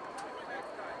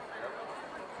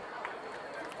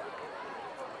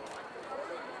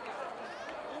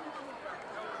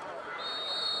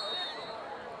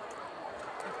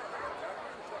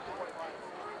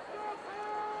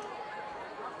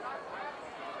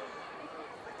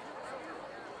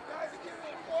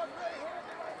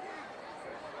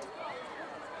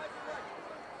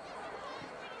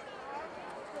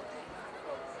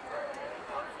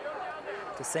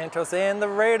 Santos and the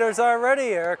Raiders are ready.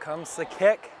 Here comes the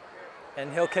kick,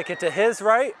 and he'll kick it to his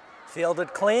right.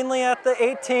 Fielded cleanly at the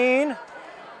 18,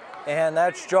 and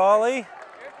that's Jolly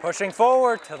pushing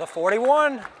forward to the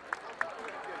 41.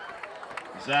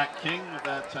 Zach King with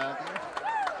that tackle.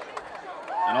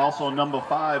 And also number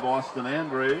 5, Owen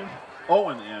Andrade,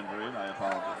 I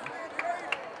apologize.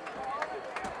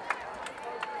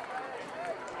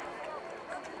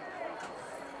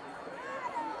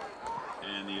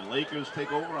 And the Lakers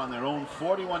take over on their own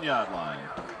 41-yard line.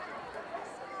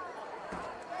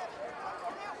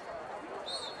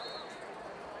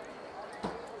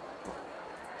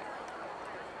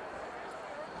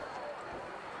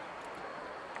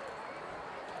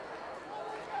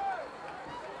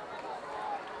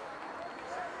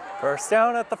 First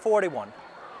down at the 41.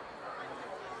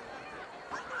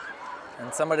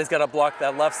 And somebody's got to block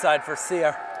that left side for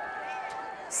Sear.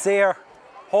 Sear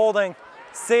holding,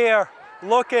 Sear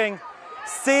looking,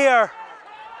 Sear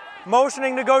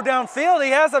motioning to go downfield. He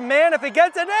has a man. If he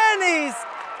gets it in, he's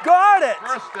got it.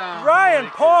 First down, Ryan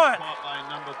Pont. Caught by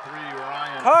number 3,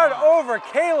 Ryan Card Pont. over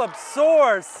Caleb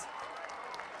Soares.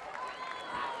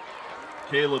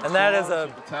 Caleb And that is Soares a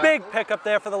with the tackle. big pickup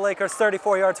there for the Lakers,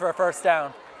 34 yards for a first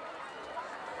down.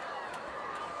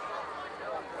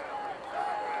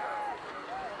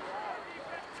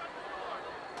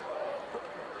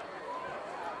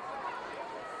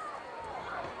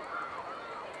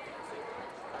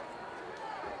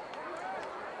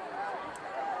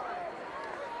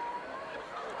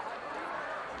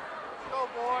 Go,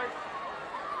 boys.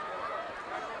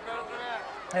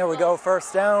 Here we go,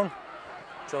 first down.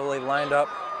 Jolie lined up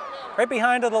right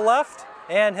behind to the left,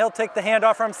 and he'll take the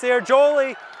handoff from Sear.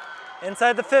 Jolie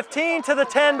inside the 15 to the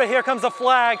 10, but here comes a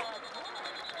flag.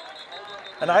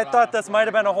 And I thought this might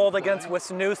have been a hold against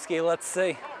Wisniewski. Let's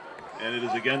see. And it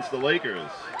is against the Lakers.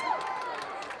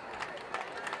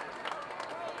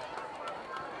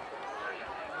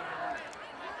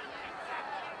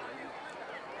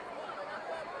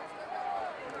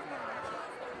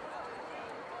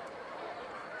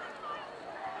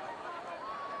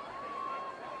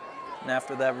 And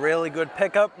after that really good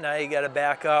pickup, now you got to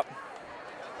back up.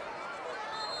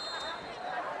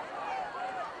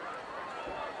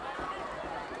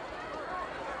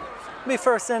 Be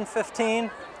first and 15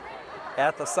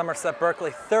 at the Somerset Berkley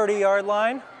 30-yard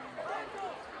line.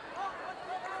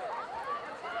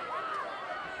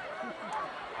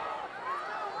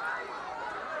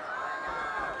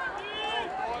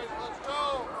 Boys, let's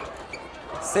go.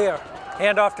 Sear,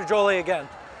 handoff to Jolie again.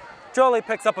 Jolie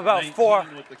picks up about 19 4.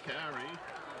 with the carry.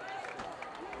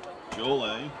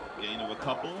 Jolie, gain of a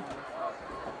couple.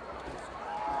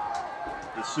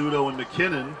 DeSuto and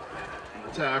McKinnon in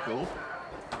the tackle.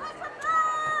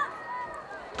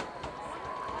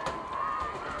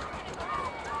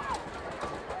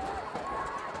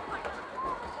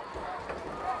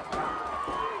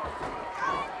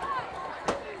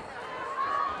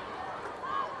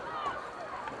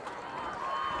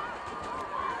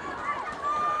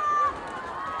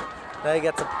 Now he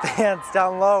gets the fans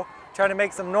down low, try to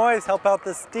make some noise, help out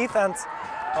this defense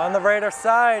on the Raider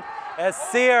side. As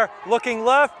Sear looking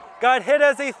left, got hit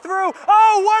as he threw.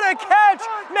 Oh, what a catch!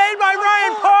 Made by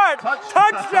Ryan Part!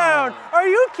 Touchdown! Are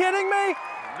you kidding me?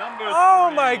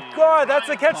 Oh my God, that's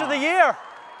the catch of the year.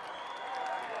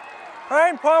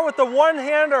 Ryan Part with the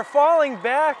one-hander falling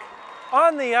back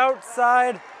on the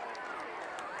outside.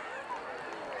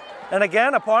 And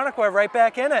again, Apponequet right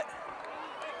back in it.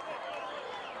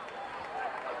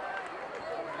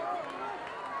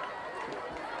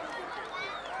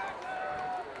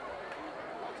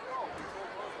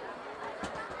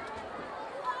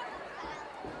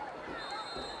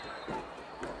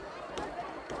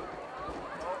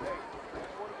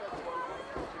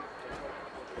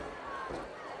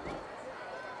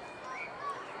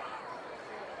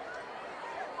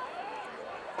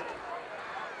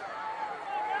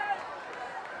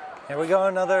 Here we go,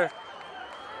 another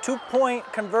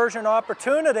 2-point conversion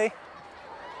opportunity.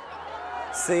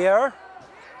 Sear,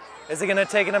 is he gonna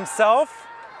take it himself?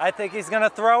 I think he's gonna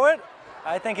throw it.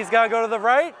 I think he's gotta go to the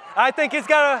right. I think he's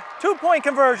got a 2-point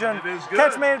conversion.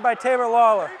 Catch made by Tabor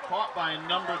Lawler. Caught by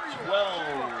number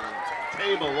 12,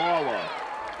 Tabor Lawler.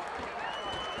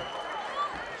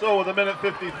 So with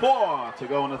 1:54 to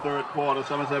go in the third quarter,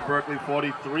 Somerset Berkley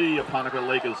 43, Apponequet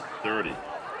Lakers 30.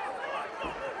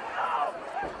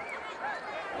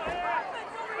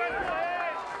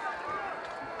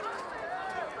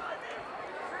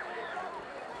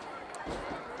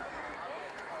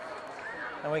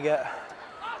 And we get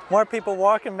more people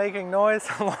walking, making noise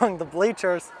along the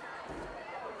bleachers.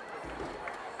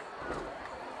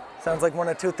 Sounds like one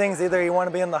of two things. Either you want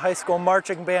to be in the high school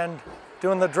marching band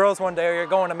doing the drills one day, or you're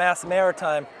going to Mass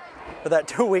Maritime for that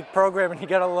 2-week program and you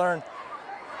got to learn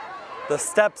the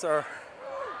steps or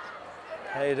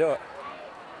how you do it.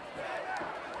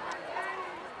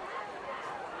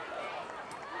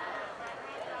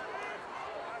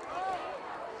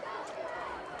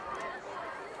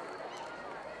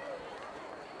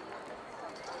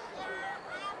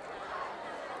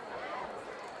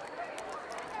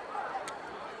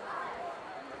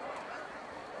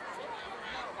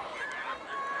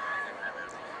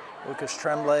 Lucas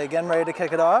Tremblay again ready to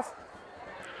kick it off.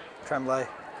 Tremblay,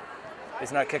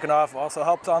 he's not kicking off, also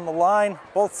helps on the line,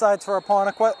 both sides for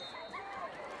Apponequet.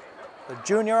 The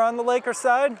junior on the Lakers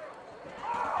side.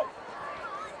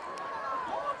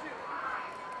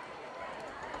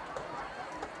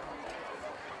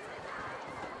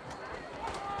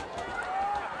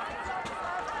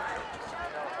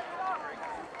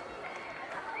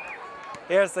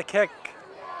 Here's the kick.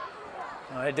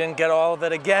 I didn't get all of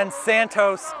it again.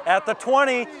 Santos at the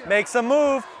 20 makes a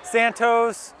move.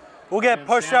 Santos will get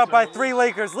pushed out by 3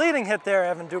 Lakers. Leading hit there,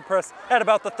 Evan Dupress at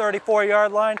about the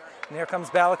 34-yard line. And here comes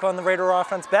Ballack on the Raider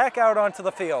offense back out onto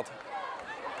the field.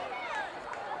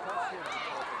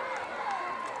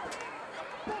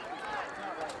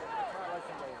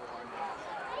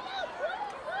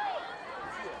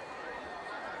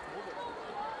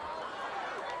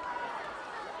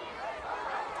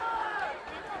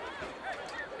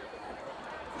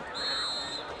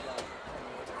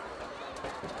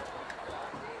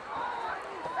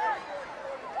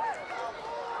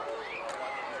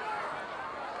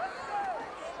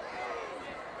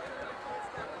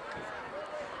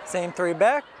 Same 3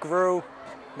 back, Grew,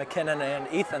 McKinnon, and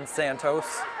Ethan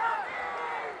Santos.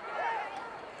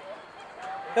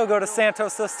 He'll go to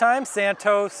Santos this time.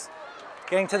 Santos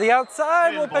getting to the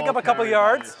outside, will pick up a couple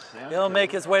yards. He'll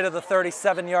make his way to the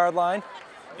 37-yard line.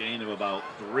 Gain of about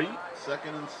 3,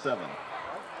 2nd and 7.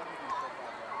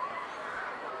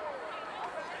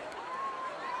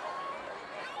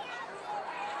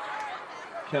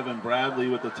 Kevin Bradley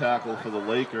with the tackle for the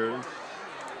Lakers.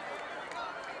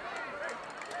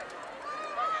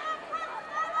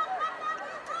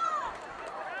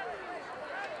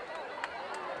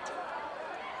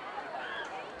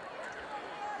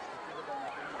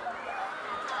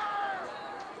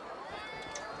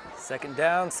 Second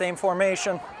down, same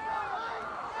formation.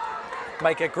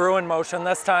 Might get Grew in motion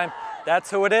this time. That's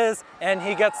who it is, and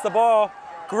he gets the ball.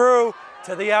 Grew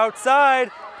to the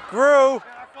outside. Grew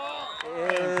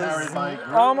is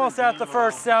almost at the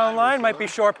first down line. Might be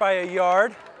short by a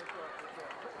yard.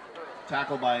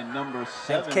 Tackle by number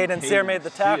 7. Caden Sear made the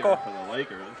tackle. For the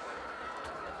Lakers.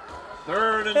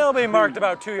 3rd and He'll be 2. marked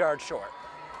about 2 yards short.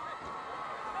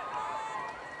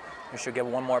 We should get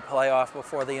one more play off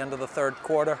before the end of the third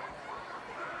quarter.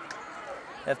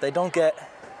 If they don't get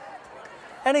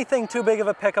anything too big of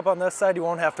a pickup on this side, you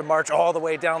won't have to march all the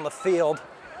way down the field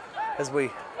as we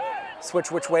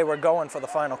switch which way we're going for the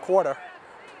final quarter.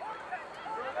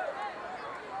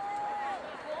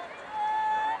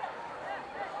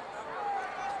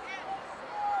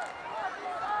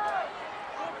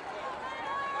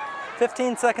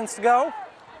 15 seconds to go.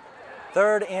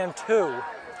 3rd and 2.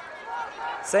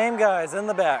 Same guys in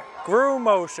the back. Grew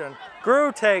motion.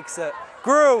 Grew takes it.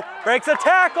 Grew breaks a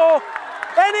tackle,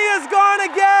 and he is gone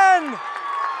again.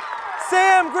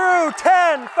 Sam Grew,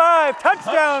 10-5,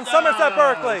 touchdown, Somerset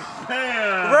Berkley.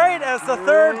 Right as the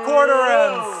 3rd quarter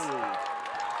ends.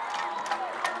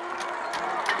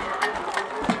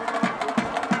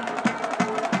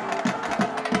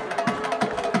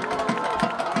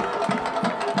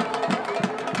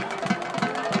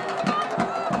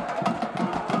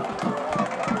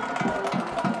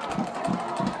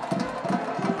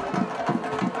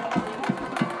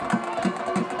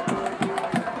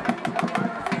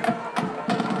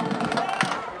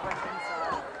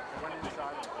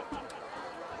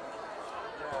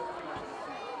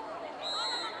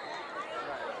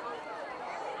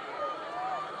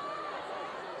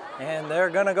 And they're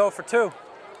gonna go for 2.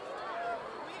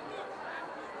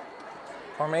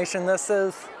 Formation this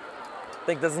is. I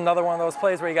think this is another one of those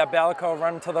plays where you got Balico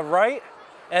running to the right,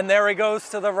 and there he goes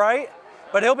to the right,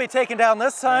 but he'll be taken down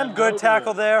this time. Good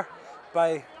tackle there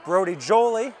by Brody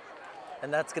Jolie,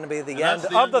 and that's gonna be the end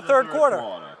of the third quarter.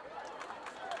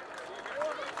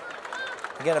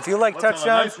 Again, if you like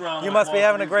touchdowns, you must be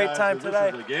having a great time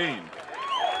today.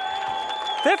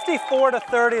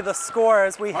 54-30 the score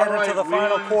as we head into the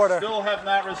final quarter. We still have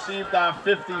not received our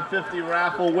 50-50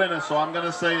 raffle winner, so I'm going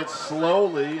to say it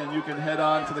slowly, and you can head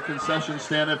on to the concession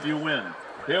stand if you win.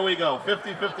 Here we go,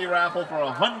 50-50 raffle for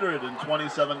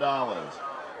 $127.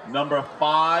 Number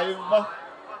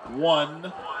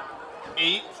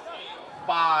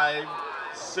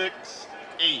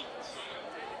 518-568.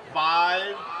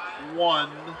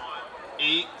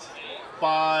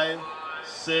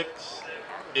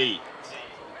 518-568.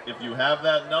 If you have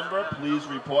that number, please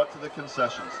report to the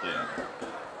concession stand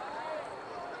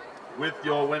with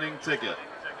your winning ticket.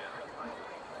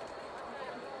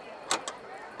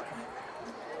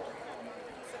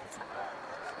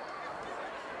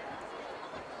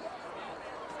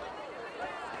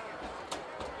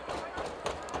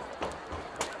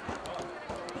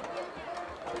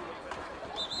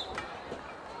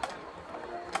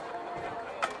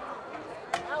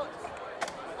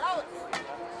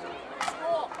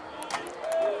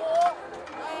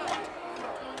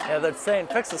 Yeah, they're saying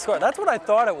fix the score. That's what I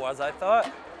thought it was. I thought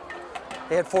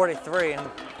they had 43, and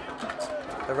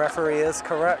the referee is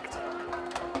correct.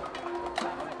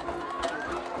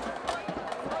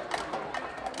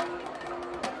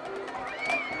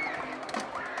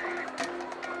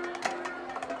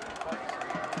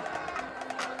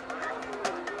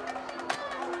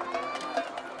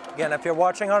 Again, if you're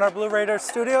watching on our Blue Raiders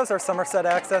studios or Somerset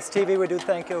Access TV, we do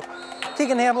thank you.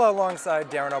 Keegan Hamler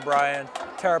alongside Darren O'Brien,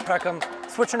 Tara Peckham,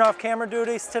 switching off camera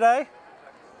duties today.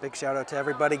 Big shout out to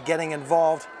everybody getting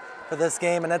involved for this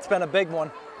game, and it's been a big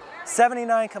one.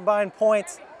 79 combined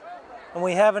points, and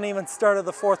we haven't even started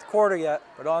the 4th quarter yet,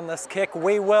 but on this kick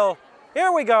we will. Here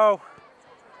we go.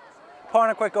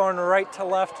 Apponequet going right to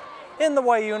left in the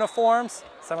white uniforms.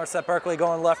 Somerset Berkley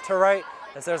going left to right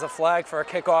as there's a flag for a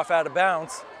kickoff out of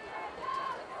bounds.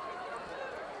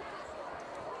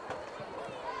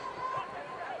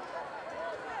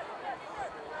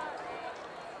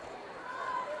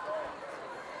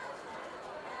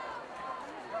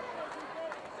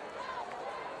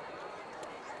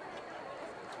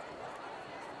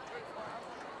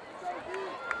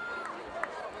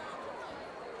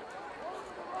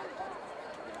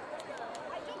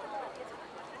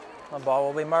 The ball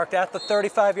will be marked at the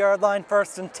 35-yard line,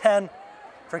 1st and 10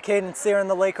 for Caden Sear and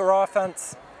the Laker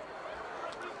offense.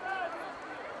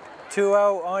 2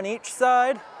 out on each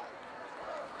side.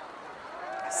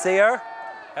 Sear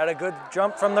had a good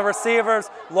jump from the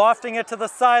receivers, lofting it to the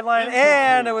sideline,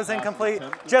 and it was incomplete,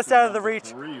 just out of the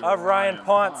reach of Ryan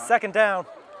Ponce. 2nd down.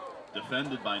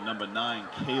 Defended by number 9,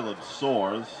 Caleb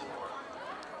Soares.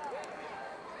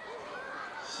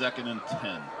 2nd and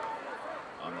 10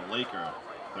 on the Laker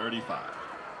 35.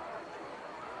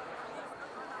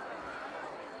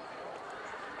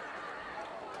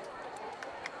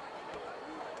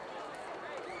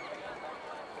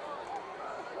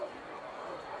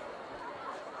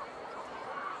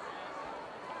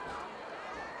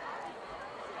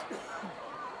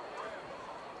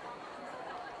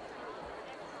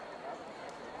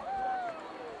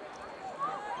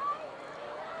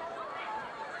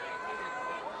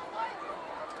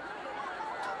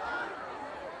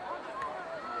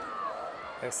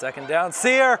 There's 2nd down.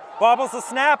 Sear bobbles the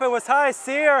snap. It was high.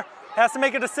 Sear has to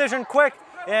make a decision quick,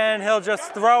 and he'll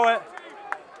just throw it.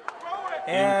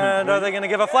 And are they going to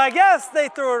give a flag? Yes, they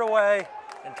threw it away.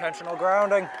 Intentional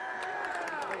grounding.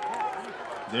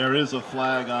 There is a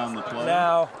flag on the play.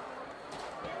 Now,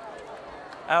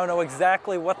 I don't know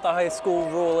exactly what the high school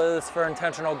rule is for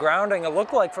intentional grounding. It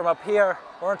looked like from up here,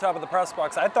 or on top of the press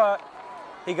box, I thought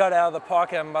he got out of the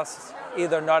pocket and must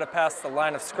either not have passed the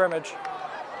line of scrimmage.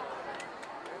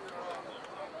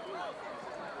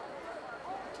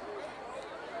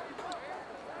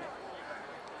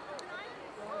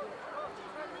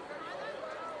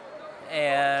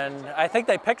 And I think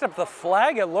they picked up the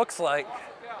flag, it looks like.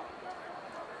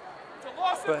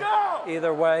 But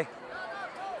either way.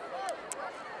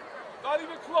 Not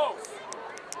even close.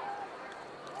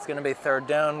 It's going to be third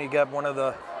down. You got one of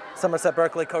the Somerset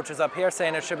Berkley coaches up here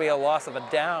saying it should be a loss of a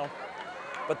down.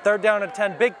 But third down and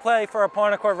 10, big play for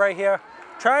Apponequet right here.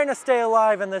 Trying to stay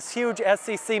alive in this huge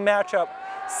SEC matchup.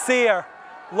 Sear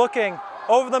looking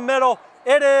over the middle.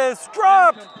 It is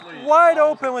dropped. Incomplete. Wide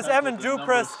Ball open was attempted Evan to number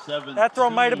Dupress. 17. That throw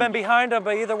might have been behind him,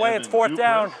 but either way, it's fourth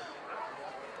down.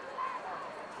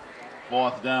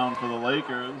 Fourth down for the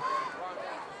Lakers.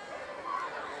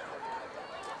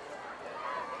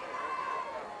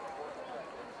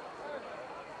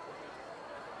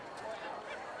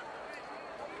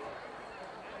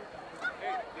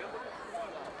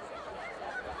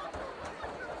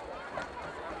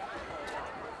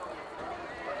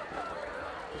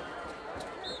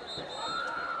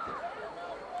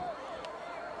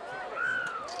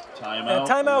 And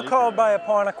timeout called by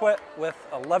Apponequet with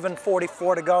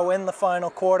 11:44 to go in the final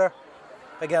quarter.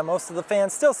 Again, most of the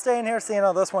fans still staying here, seeing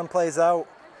how this one plays out.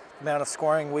 The amount of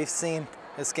scoring we've seen,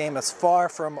 this game is far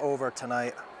from over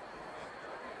tonight.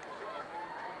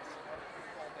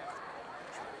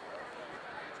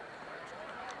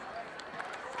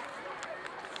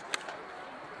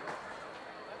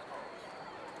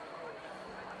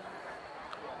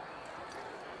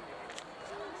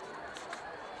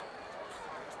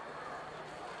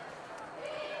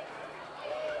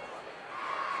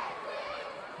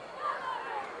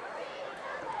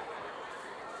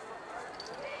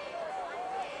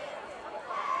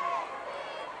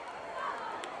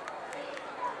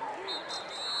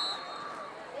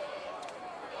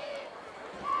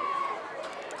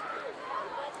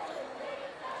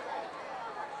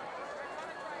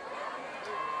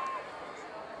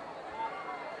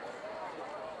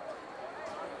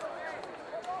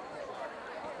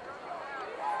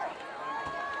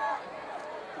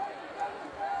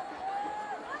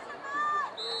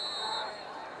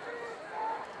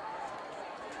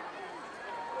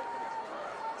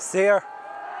 Sear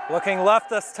looking left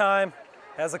this time,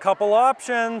 has a couple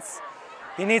options.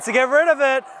 He needs to get rid of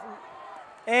it.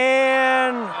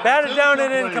 And batted down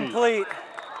and incomplete.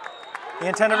 The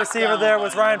intended receiver there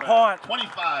was Ryan Pont.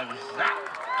 25,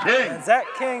 Zach King. And Zach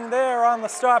King there on the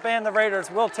stop, and the Raiders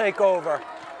will take over.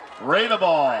 Raider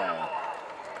ball.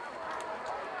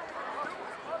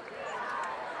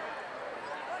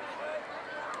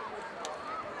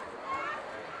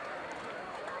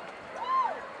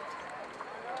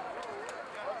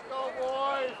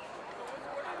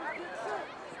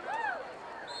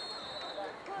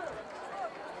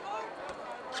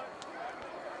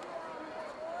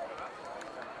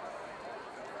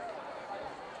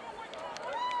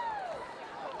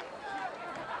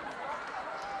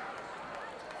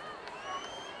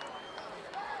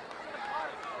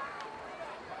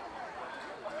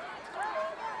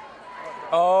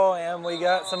 Oh, and we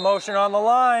got some motion on the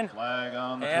line. Flag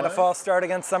on the And play. a false start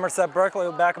against Somerset Berkley.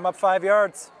 We'll back them up 5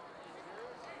 yards.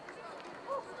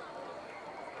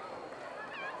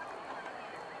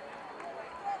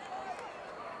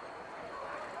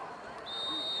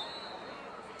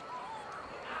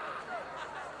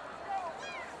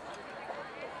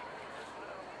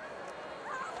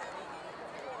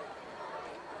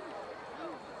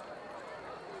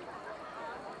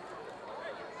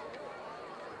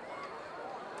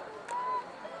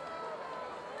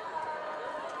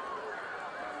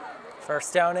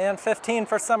 First down and 15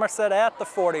 for Somerset at the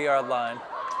 40-yard line.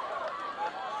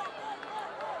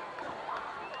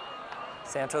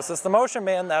 Santos is the motion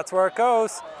man, that's where it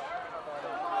goes.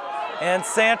 And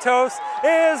Santos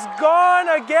is gone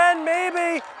again,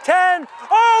 maybe 10.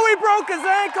 Oh, he broke his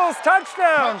ankles,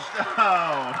 touchdown.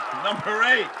 Touchdown, number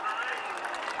 8,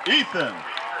 Ethan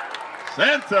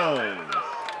Santos.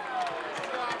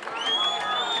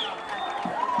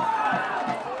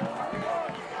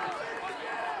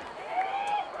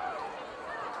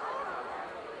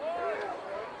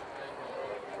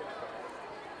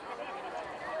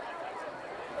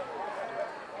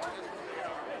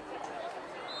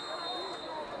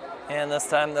 And this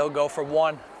time they'll go for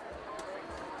 1.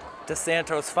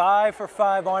 DeSantos 5 for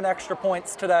 5 on extra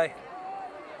points today.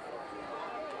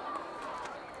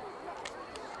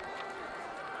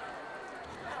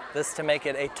 This to make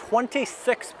it a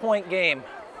 26-point game.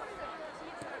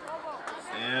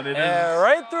 And it is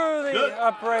right through the good.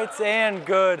 uprights and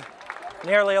good.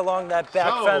 Nearly along that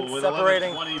back fence, with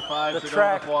separating 11:25 the to go in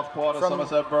track the fourth quarter, from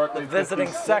Somerset Berkley the visiting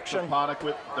 56, section.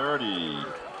 Apponequet 30.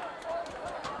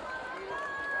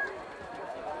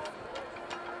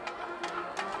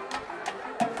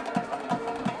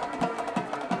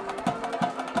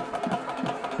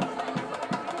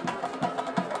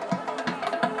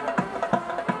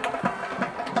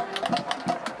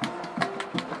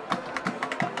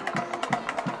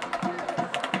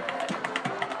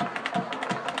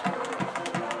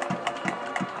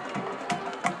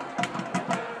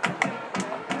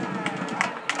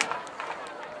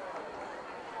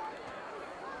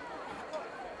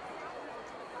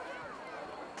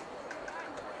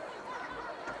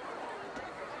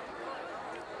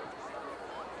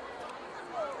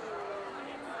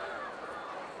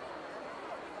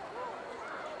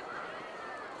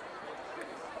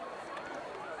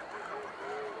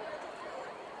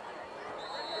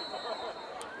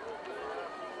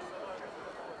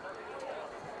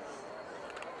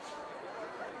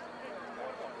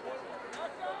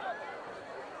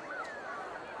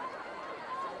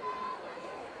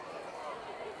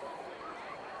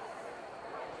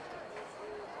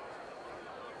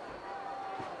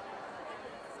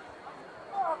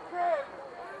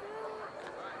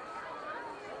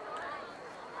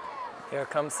 Here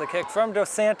comes the kick from Dos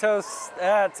Santos.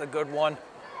 That's a good one.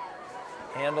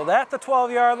 Handled at the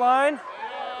 12-yard line.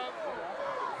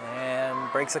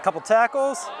 And breaks a couple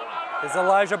tackles. Is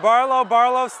Elijah Barlow.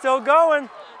 Barlow's still going.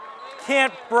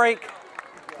 Can't break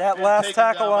that And last taken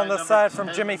tackle down on by the side from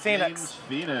number Jimmy 10, Phoenix. James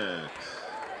Phoenix.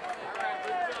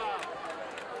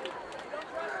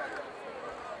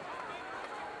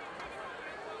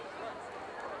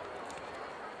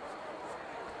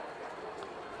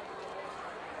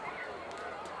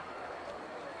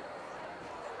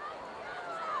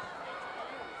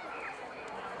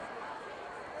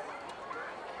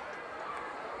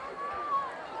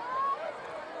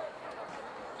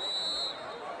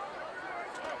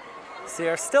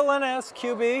 Sear still in as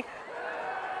QB.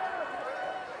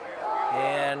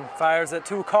 And fires it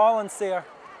to Collins Sear.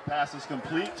 Pass is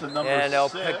complete to number And they'll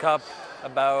 6. pick up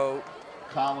about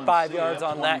Collins 5 Sear, yards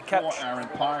on that 24, catch. Aaron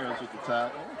Pyers with the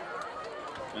tackle.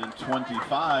 And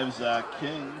 25, Zach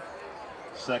King.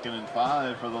 2nd and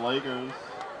 5 for the Lakers.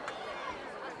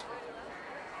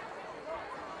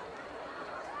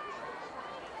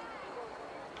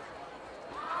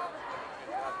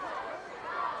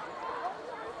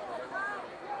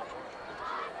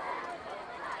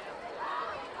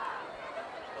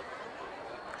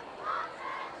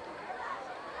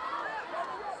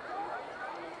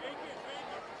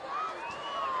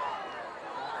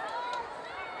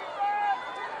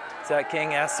 Zach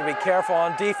King has to be careful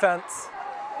on defense.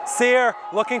 Sear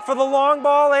looking for the long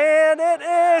ball, and it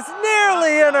is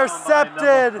nearly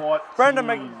intercepted. Brendan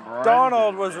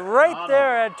McDonald was right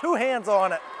there, had 2 hands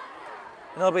on it.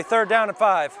 And it'll be 3rd down and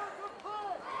 5.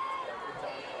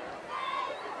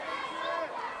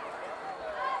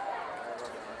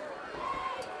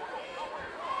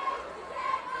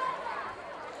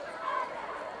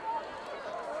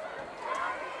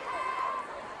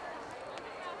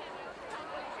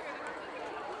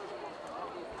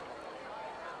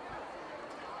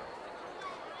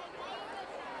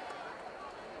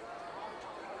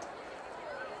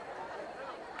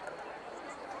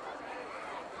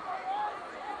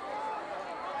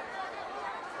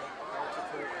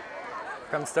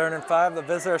 Comes 3rd and 5. The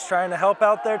visitors trying to help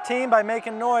out their team by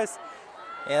making noise.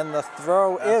 And the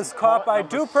throw is caught by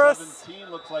Dupress. 17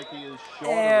 looks like he is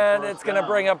short And of the it's going to first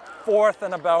bring down. up 4th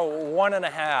and about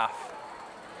 1.5.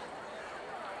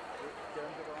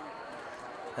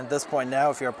 At this point now,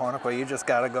 if you're Apponequet, you just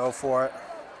got to go for it.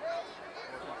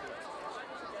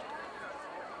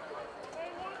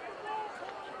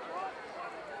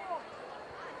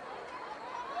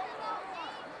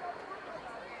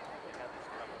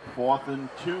 Fourth and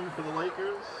 2 for the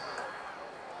Lakers.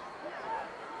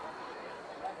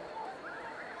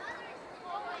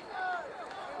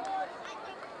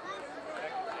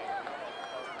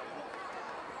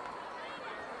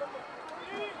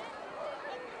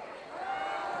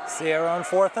 Sear on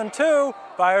 4th and 2,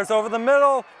 fires over the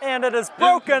middle, and it is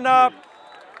broken up.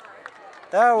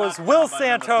 That was Knocked Will down by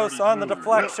number Santos on the 32,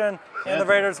 deflection, and the Santos.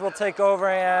 Raiders will take over,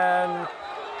 and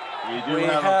do we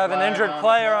a have an flag injured on the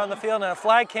player play. on the field, and a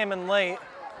flag came in late.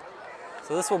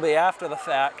 So this will be after the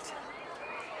fact.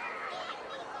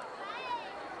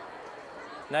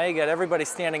 Now you got everybody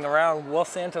standing around. Will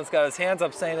Santos got his hands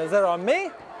up saying, is that on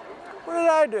me? What did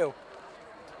I do?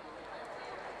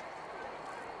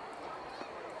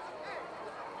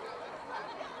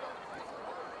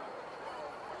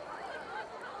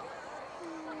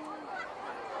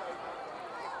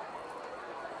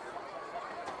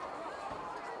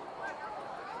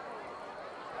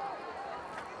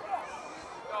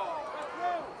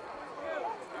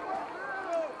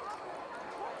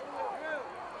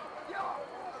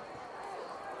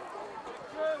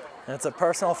 It's a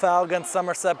personal foul against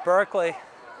Somerset Berkley.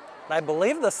 And I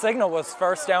believe the signal was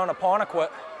first down Apponequet.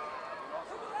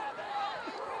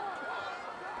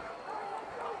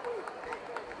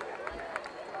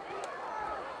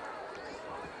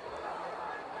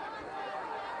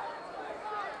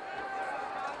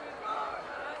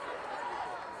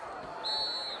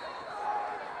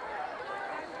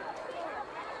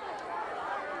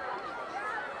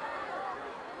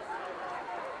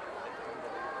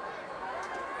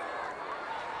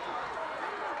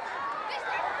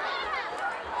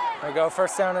 There we go,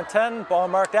 first down and 10, ball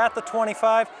marked at the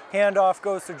 25, handoff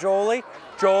goes to Jolie.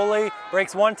 Jolie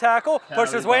breaks one tackle,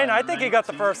 pushes way in, I think he got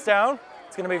the first down.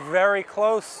 It's gonna be very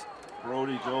close.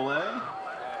 Brody Jolie.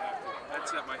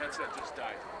 My headset just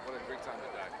died. What a great time to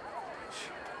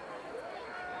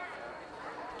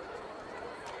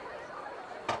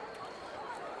die.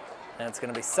 And it's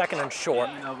gonna be second and short.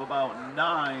 Gain of about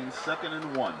 9, 2nd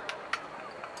and 1.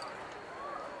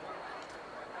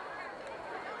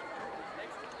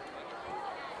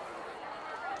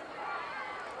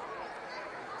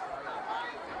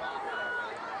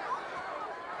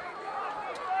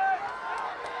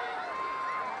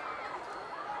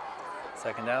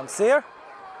 Second down, Sear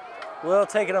will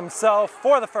take it himself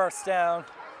for the first down.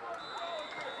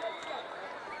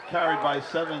 Carried by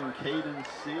 7, Caden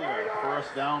Sear.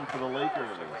 First down for the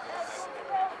Lakers.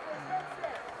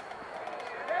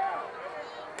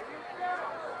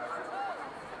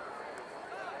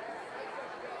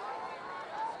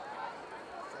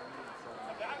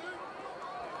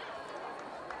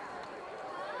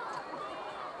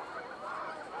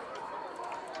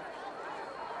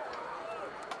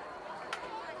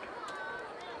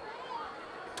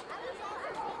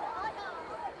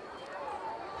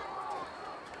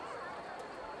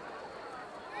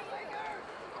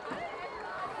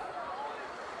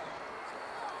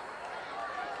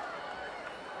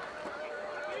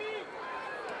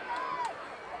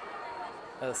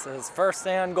 This is first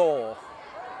and goal.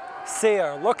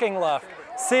 Sear looking left.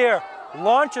 Sear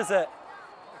launches it.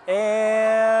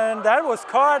 And that was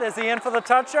caught. Is he in for the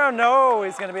touchdown? No,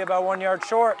 he's going to be about 1 yard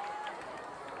short.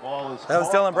 Ball is That was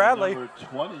caught Dylan Bradley. Number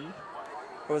 20.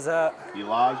 Who was that?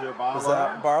 Elijah Barlow. Was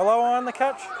that Barlow on the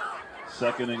catch?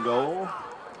 2nd and goal.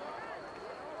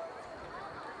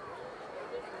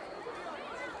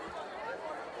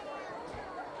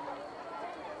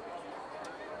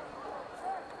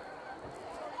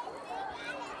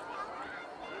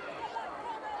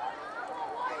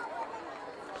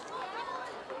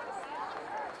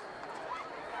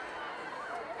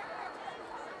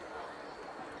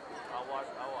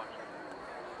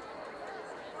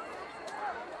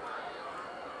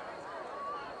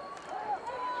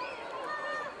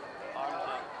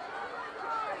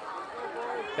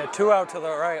 Yeah, 2 out to the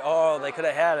right. Oh, they could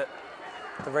have had it.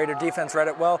 The Raider defense read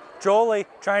it well. Jolie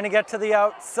trying to get to the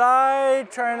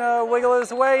outside, trying to wiggle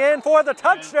his way in for the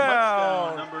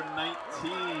touchdown. Number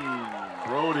 19,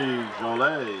 Brody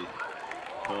Jolie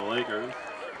for the Lakers.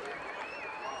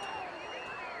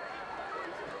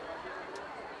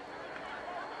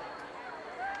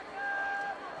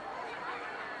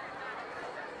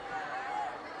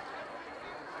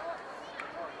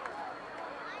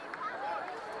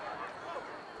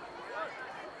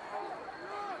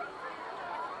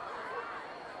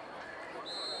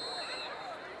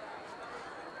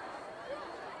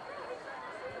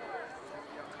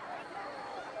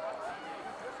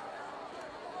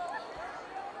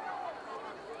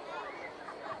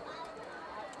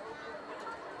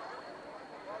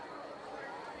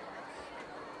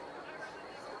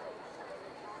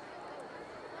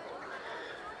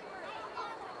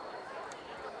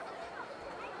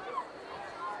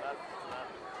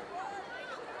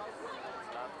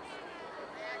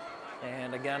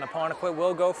 And again, Apponequet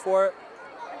will go for it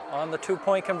on the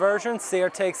 2-point conversion. Sear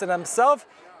takes it himself,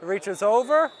 reaches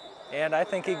over, and I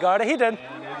think he got it. He did.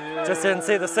 Just didn't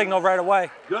see the signal right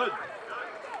away. Good.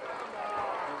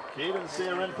 Caden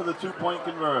Sear in for the 2-point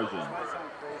conversion.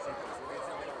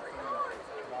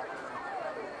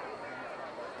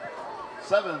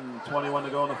 $7:21 to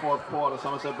go in the 4th quarter.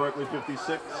 Somerset Berkley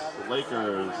 56,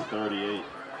 Lakers 38.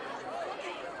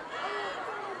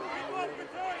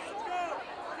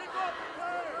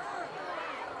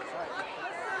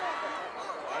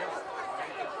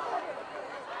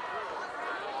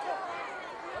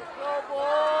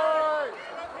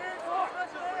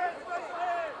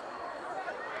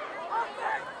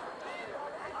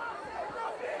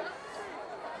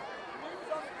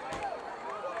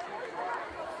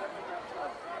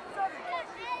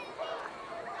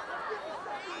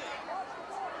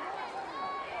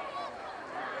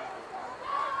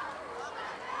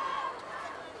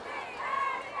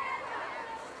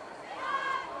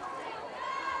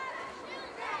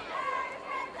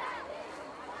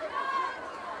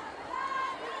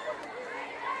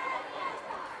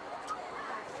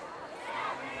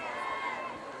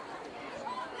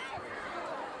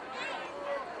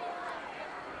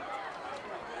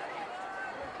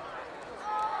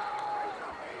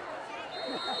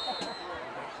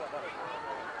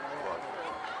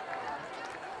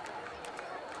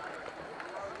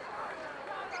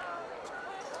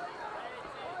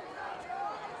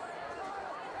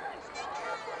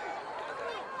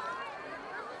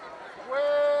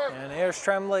 Here's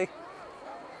Tremblay.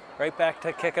 Right back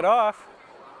to kick it off.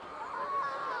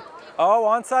 Oh,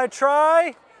 onside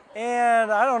try.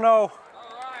 And I don't know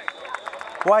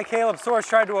why Caleb Soares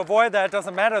tried to avoid that. It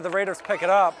doesn't matter. The Raiders pick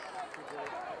it up.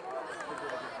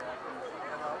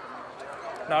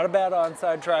 Not a bad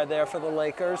onside try there for the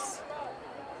Lakers.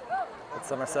 But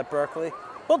Somerset Berkley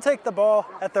will take the ball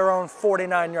at their own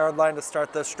 49-yard line to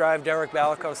start this drive. Derek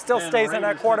Balico still stays in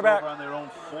at quarterback. On their own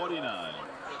 49.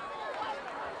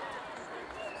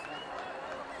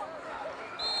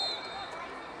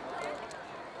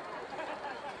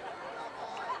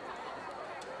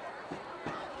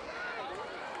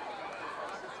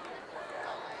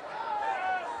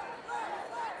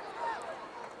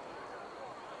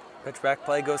 Pitchback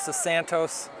play goes to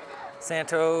Santos.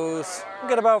 Santos will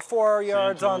get about 4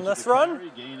 yards on this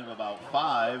run. Gain of about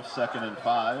 5, 2nd and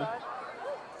 5.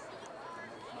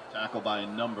 Tackle by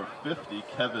number 50,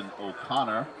 Kevin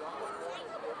O'Connor.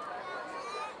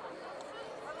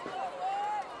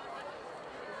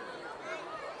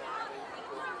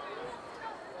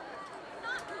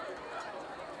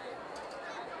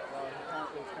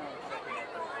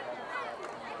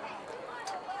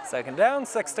 Second down,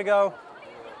 6 to go.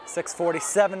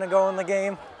 6:47 to go in the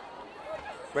game.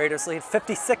 Raiders lead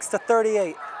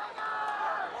 56-38.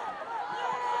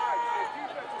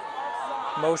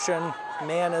 Motion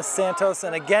man is Santos,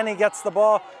 and again he gets the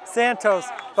ball. Santos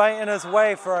fighting his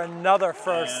way for another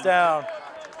first down.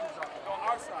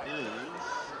 Is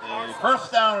a first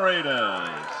down, Raiders.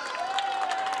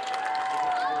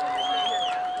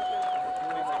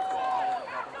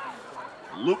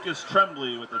 Lucas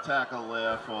Tremblay with the tackle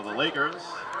there for the Lakers.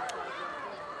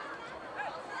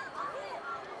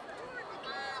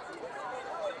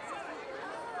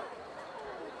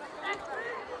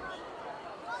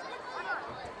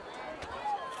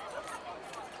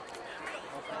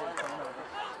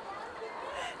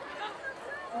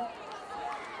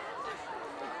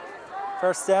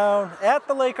 First down at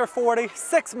the Laker 40,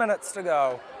 6 minutes to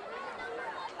go.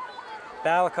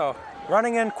 Balico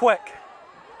running in quick.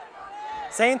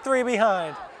 Same 3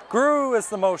 behind. Grew is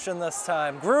the motion this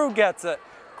time. Grew gets it.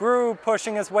 Grew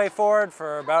pushing his way forward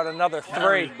for about another 3.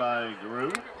 Carried by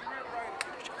Grew.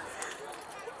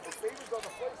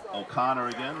 O'Connor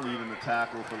again leading the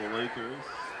tackle for the Lakers.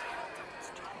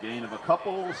 Gain of a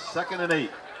couple, 2nd and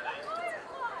 8.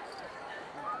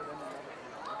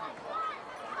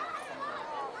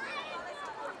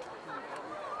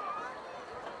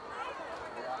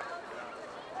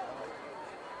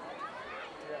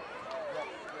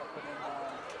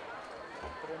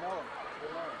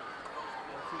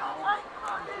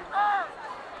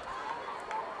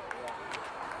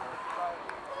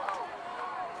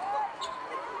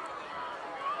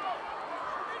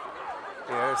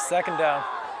 Here's 2nd down.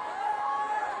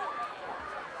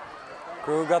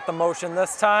 Grew got the motion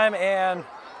this time, and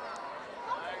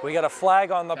we got a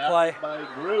flag on the play. By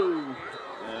Grew.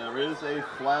 There is a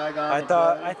flag on the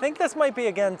play. I think this might be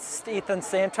against Ethan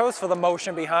Santos for the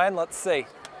motion behind. Let's see.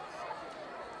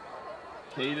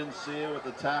 Caden Sear with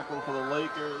the tackle for the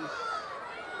Lakers.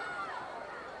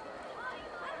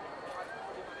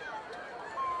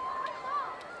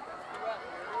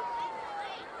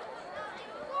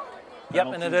 Yep,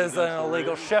 and it is an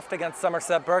illegal shift against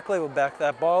Somerset Berkley. We'll back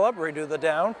that ball up, redo the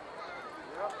down.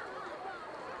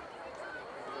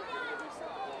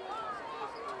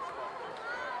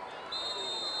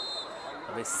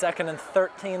 It'll be 2nd and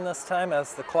 13 this time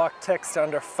as the clock ticks to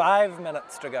under 5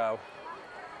 minutes to go.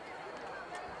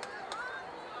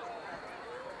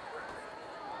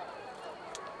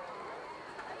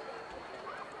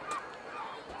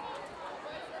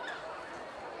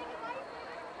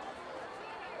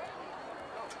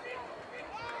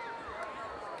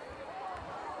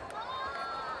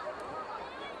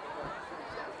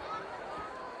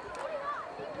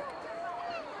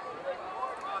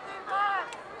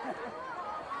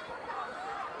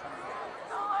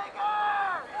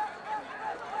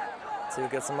 See who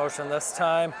gets the motion this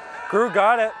time. Grew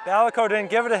got it. Balico didn't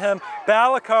give it to him.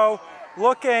 Balico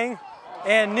looking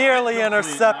and nearly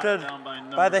intercepted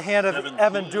by the hand of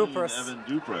Evan Dupras.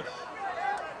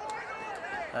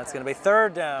 That's going to be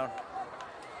 3rd down.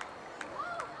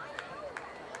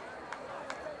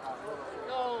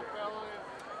 Go, fellas.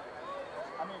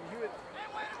 I mean, he was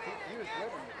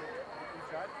driven. He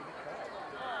tried.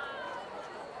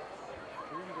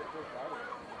 He didn't get pushed out of it.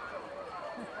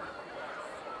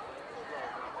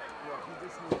 Yeah, he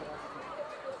just needs to.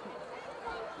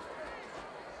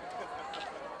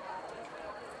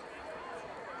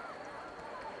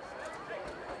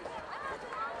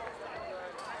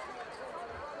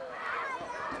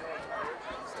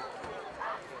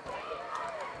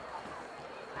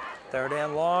 Third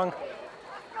and long.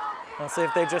 We'll see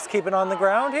if they just keep it on the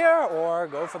ground here or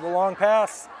go for the long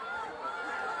pass.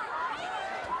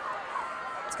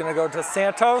 It's going to go to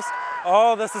Santos.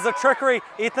 Oh, this is a trickery.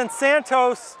 Ethan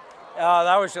Santos.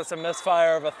 That was just a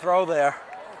misfire of a throw there.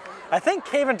 I think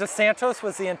Kevin DeSantos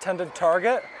was the intended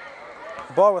target.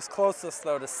 The ball was closest,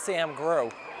 though, to Sam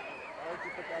Grew.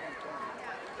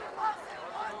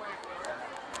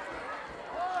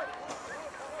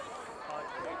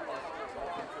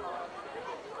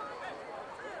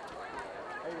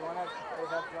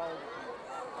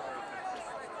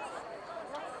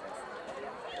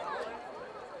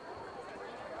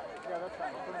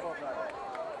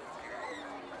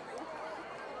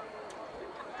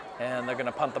 And they're going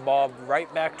to punt the ball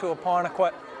right back to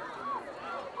Apponequet.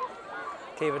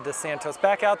 Kevin DeSantos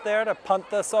back out there to punt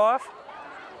this off.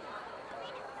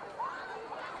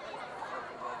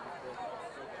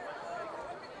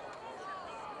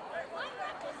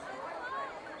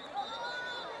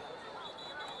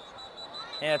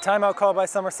 And a timeout call by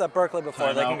Somerset Berkley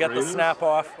before they can get the snap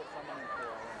off.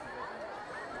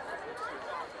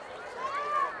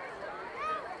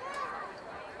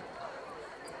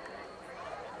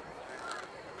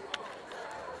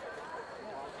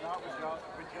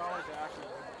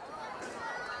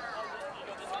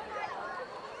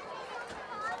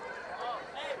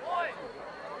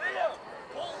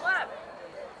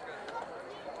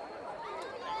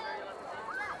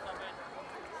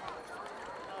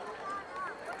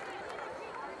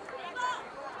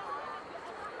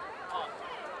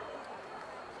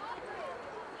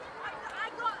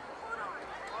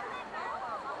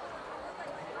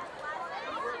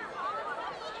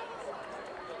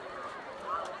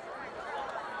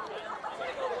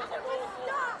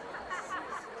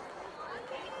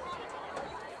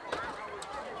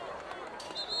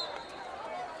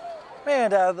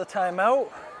 And out of the timeout.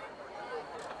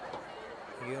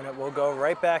 The unit will go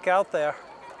right back out there.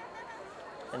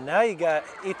 And now you got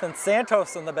Ethan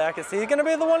Santos in the back. Is he going to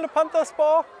be the one to punt this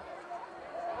ball?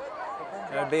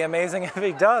 It would be amazing if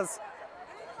he does.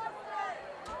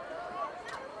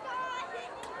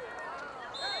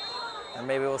 And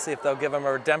maybe we'll see if they'll give him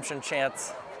a redemption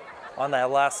chance on that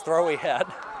last throw he had.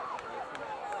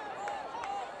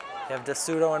 You have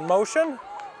DeSudo in motion.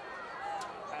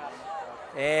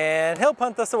 And he'll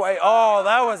punt this away. Oh,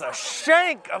 that was a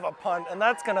shank of a punt, and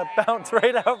that's going to bounce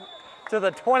right out to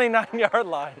the 29-yard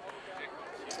line.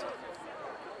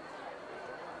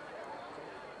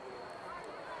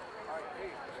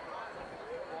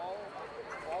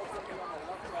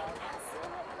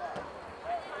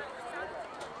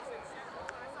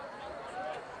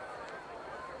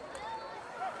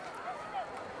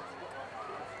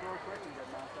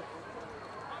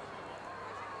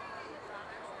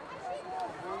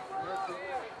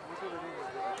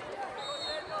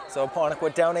 So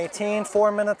Apponequet down 18,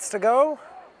 4 minutes to go.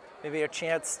 Maybe a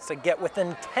chance to get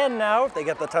within 10 now. They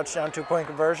get the touchdown, 2-point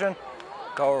conversion.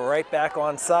 Go right back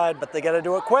onside, but they got to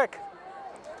do it quick.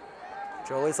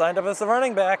 Jolie's lined up as the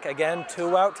running back. Again,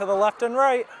 2 out to the left and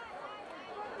right.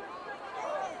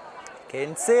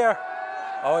 Caden Sear.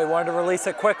 Oh, he wanted to release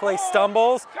it quickly.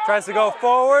 Stumbles, tries to go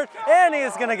forward, and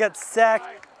he's going to get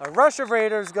sacked. A rush of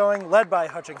Raiders going, led by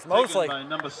Hutchings Mosley. Taken by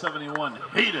number 71,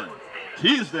 Hayden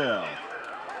Teasdale.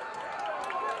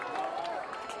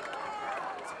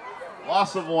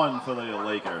 Loss of 1 for the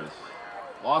Lakers.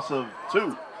 Loss of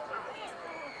 2.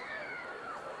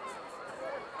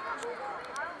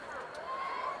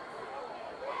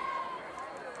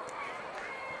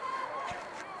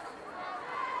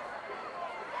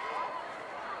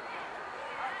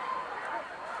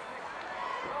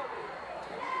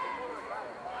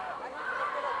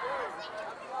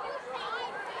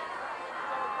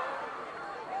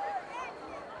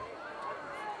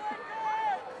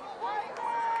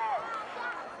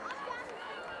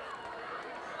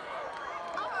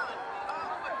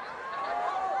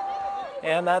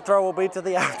 And that throw will be to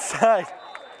the outside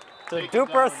to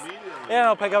Dupress. And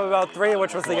he'll pick up about 3,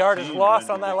 which was the yardage lost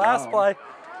on that last play.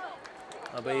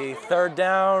 It'll be 3rd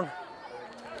down.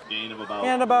 Gain of about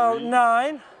and about 3.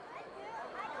 9.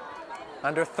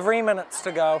 Under 3 minutes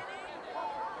to go.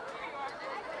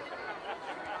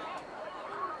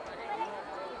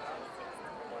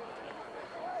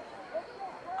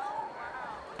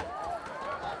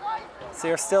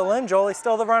 Sear still in, Jolie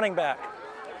still the running back.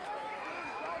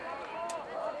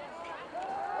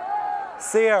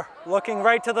 Sear looking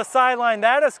right to the sideline.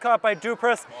 That is caught by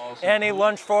Dupress, and he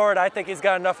lunged forward. I think he's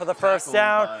got enough for the first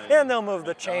down, and they'll move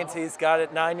the chains. He's got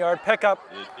it, 9-yard pickup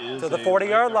to the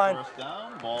 40-yard line. First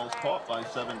down. Ball's caught by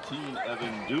 17,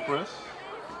 Evan Dupress.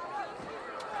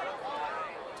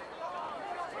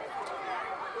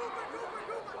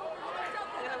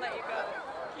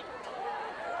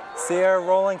 Sear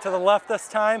rolling to the left this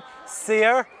time.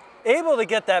 Sear able to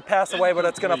get that pass away, but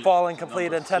it's going to fall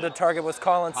incomplete. Intended target was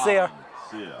Colin Sear.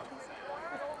 Sear.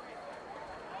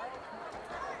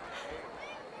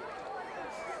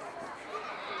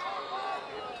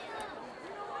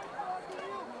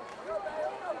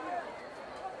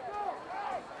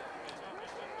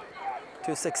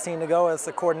 .216 to go as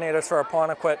the coordinators for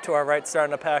Apponequet to our right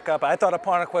starting to pack up. I thought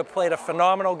Apponequet played a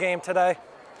phenomenal game today,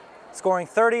 scoring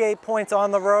 38 points on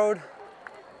the road.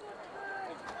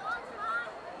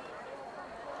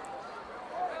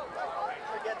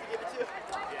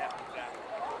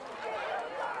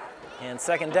 And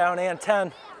second down and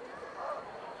 10.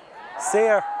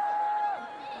 Sear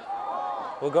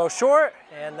will go short,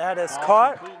 and that is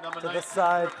caught to the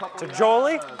side to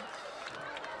Jolie.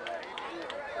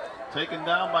 Taken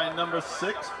down by number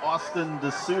 6, Austin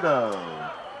DeSuto.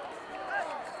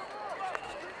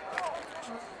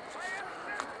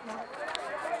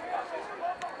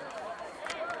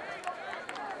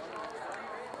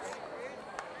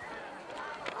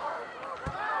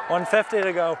 .150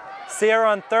 to go. Sear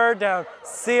on third down.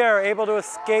 Sear able to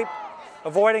escape,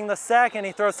 avoiding the sack, and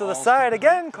he throws to the side.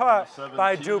 Again caught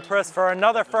by Dupris for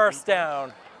another first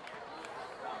down.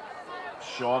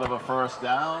 Short of a first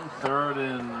down, 4th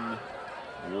and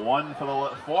 1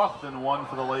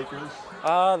 for the Lakers.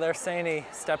 Oh, they're saying he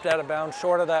stepped out of bounds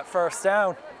short of that first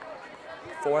down.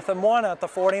 4th and 1 at the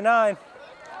 49.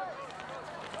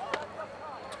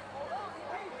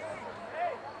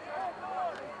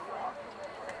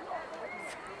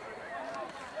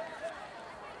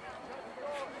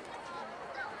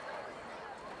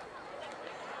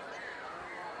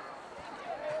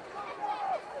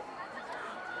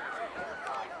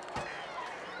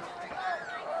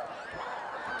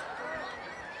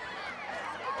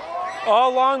 Oh,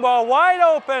 long ball, wide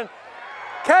open.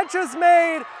 Catch is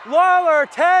made. Lawler,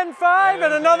 10-5,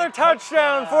 and another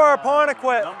touchdown for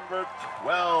Apponequet. Number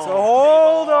 12. So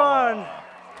hold on.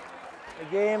 The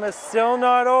game is still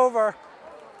not over.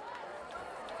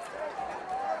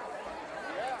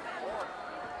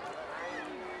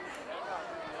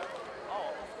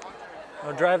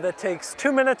 A drive that takes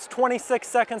 2 minutes, 26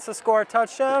 seconds to score a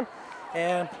touchdown,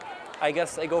 and I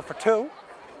guess they go for 2.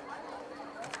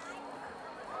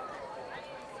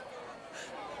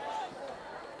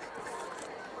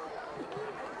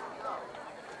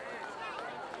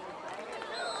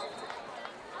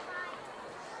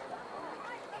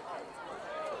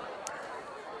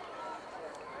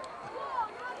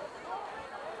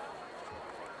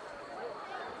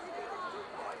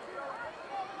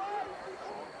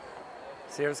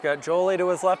 Sear's got Jolie to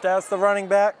his left as the running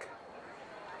back.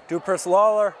 Dupris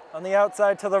Lawler on the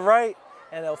outside to the right,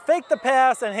 and he'll fake the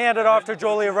pass and hand it off to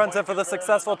Jolie, who runs it for the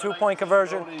successful 2-point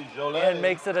conversion and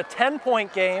makes it a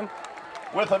 10-point game.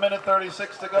 With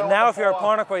 1:36 to go. And now if you're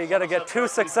Apponequet, you got to get 2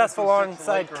 successful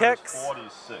onside kicks.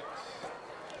 You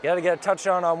got to get a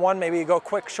touchdown on one. Maybe you go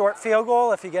quick short field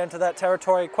goal if you get into that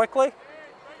territory quickly.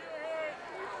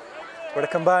 We're to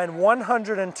combine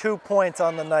 102 points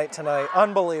on the night tonight.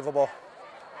 Unbelievable.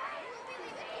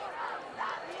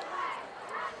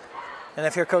 And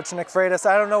if you're Coach Nick Freitas,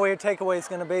 I don't know what your takeaway is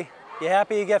going to be. You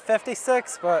happy you get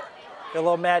 56, but you're a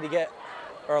little mad you get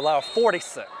or allow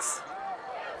 46.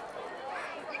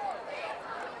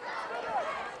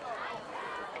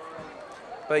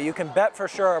 But you can bet for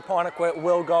sure Apponequet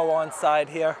will go onside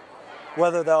here.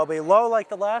 Whether they'll be low like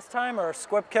the last time or a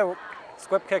squib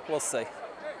kick, we'll see.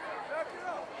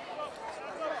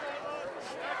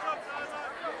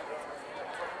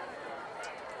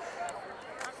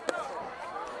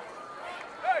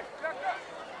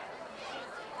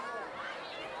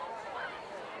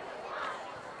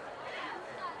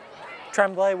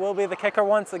 Tremblay will be the kicker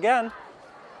once again.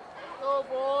 Go,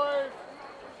 boys!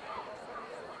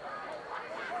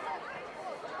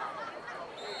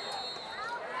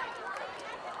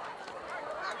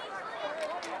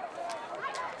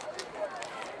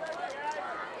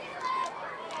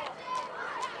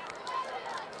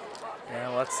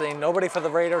 And let's see, nobody for the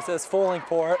Raiders is fooling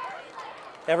for it.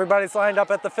 Everybody's lined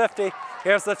up at the 50.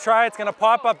 Here's the try, it's gonna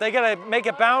pop up. They gotta make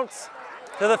it bounce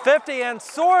to the 50, and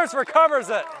Soares recovers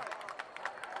it.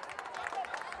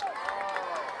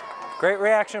 Great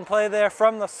reaction play there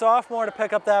from the sophomore to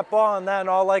pick up that ball, and that in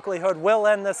all likelihood will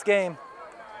end this game.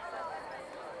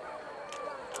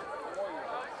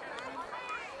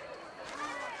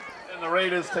 And the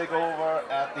Raiders take over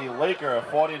at the Laker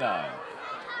 49.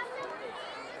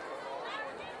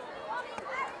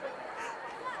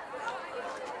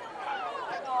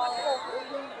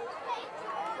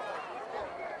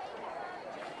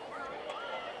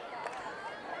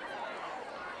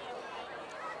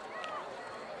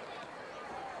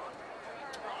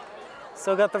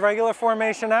 Still got the regular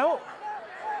formation out.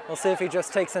 We'll see if he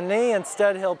just takes a knee.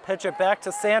 Instead, he'll pitch it back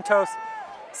to Santos.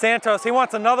 Santos, he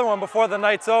wants another one before the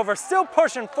night's over. Still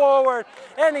pushing forward,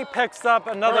 and he picks up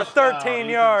another 13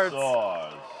 yards.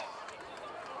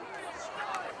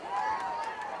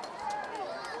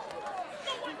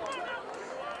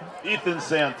 Ethan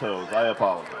Santos, I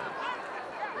apologize.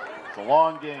 It's a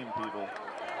long game, people.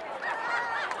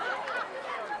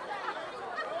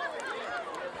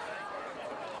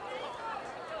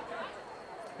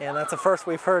 And that's the first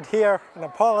we've heard here. An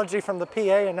apology from the PA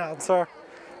announcer.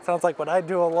 Sounds like what I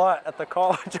do a lot at the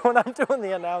college when I'm doing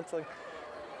the announcing.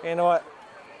 You know what?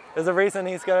 There's a reason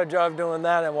he's got a job doing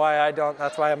that and why I don't.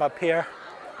 That's why I'm up here.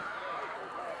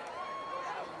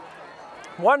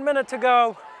 1 minute to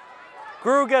go.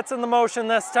 Grew gets in the motion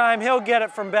this time. He'll get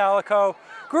it from Balico.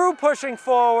 Grew pushing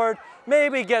forward.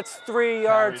 Maybe gets 3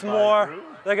 yards more.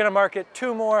 They're going to mark it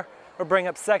 2 more or bring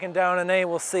up 2nd down and 8.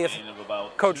 We'll see if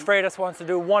Coach Freitas wants to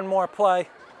do 1 more play.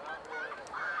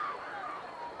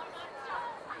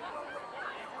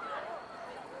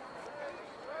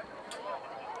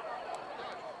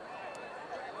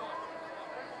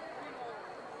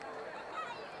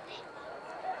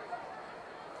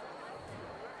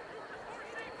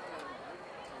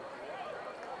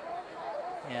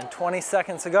 And 20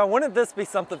 seconds to go. Wouldn't this be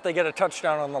something if they get a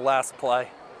touchdown on the last play?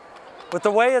 With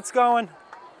the way it's going,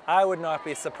 I would not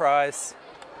be surprised.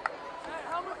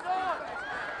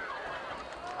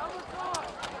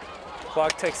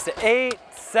 Clock ticks to 8,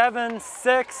 7,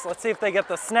 6. Let's see if they get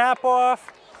the snap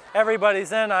off.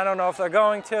 Everybody's in. I don't know if they're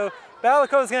going to.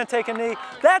 Balico's going to take a knee.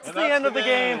 That's the end of the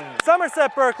game.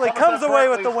 Somerset Berkley comes away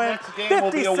with the win,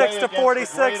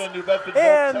 56-46,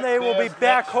 and they will be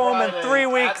back home in 3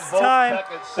 weeks' time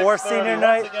for senior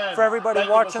night. For everybody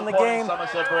watching the game,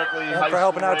 and for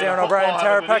helping out Darren O'Brien,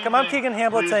 Tara Peckham, I'm Keegan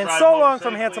Hamblett saying so long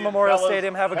from Hanson Memorial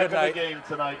Stadium. Have a good night. Game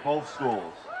tonight, both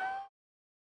schools.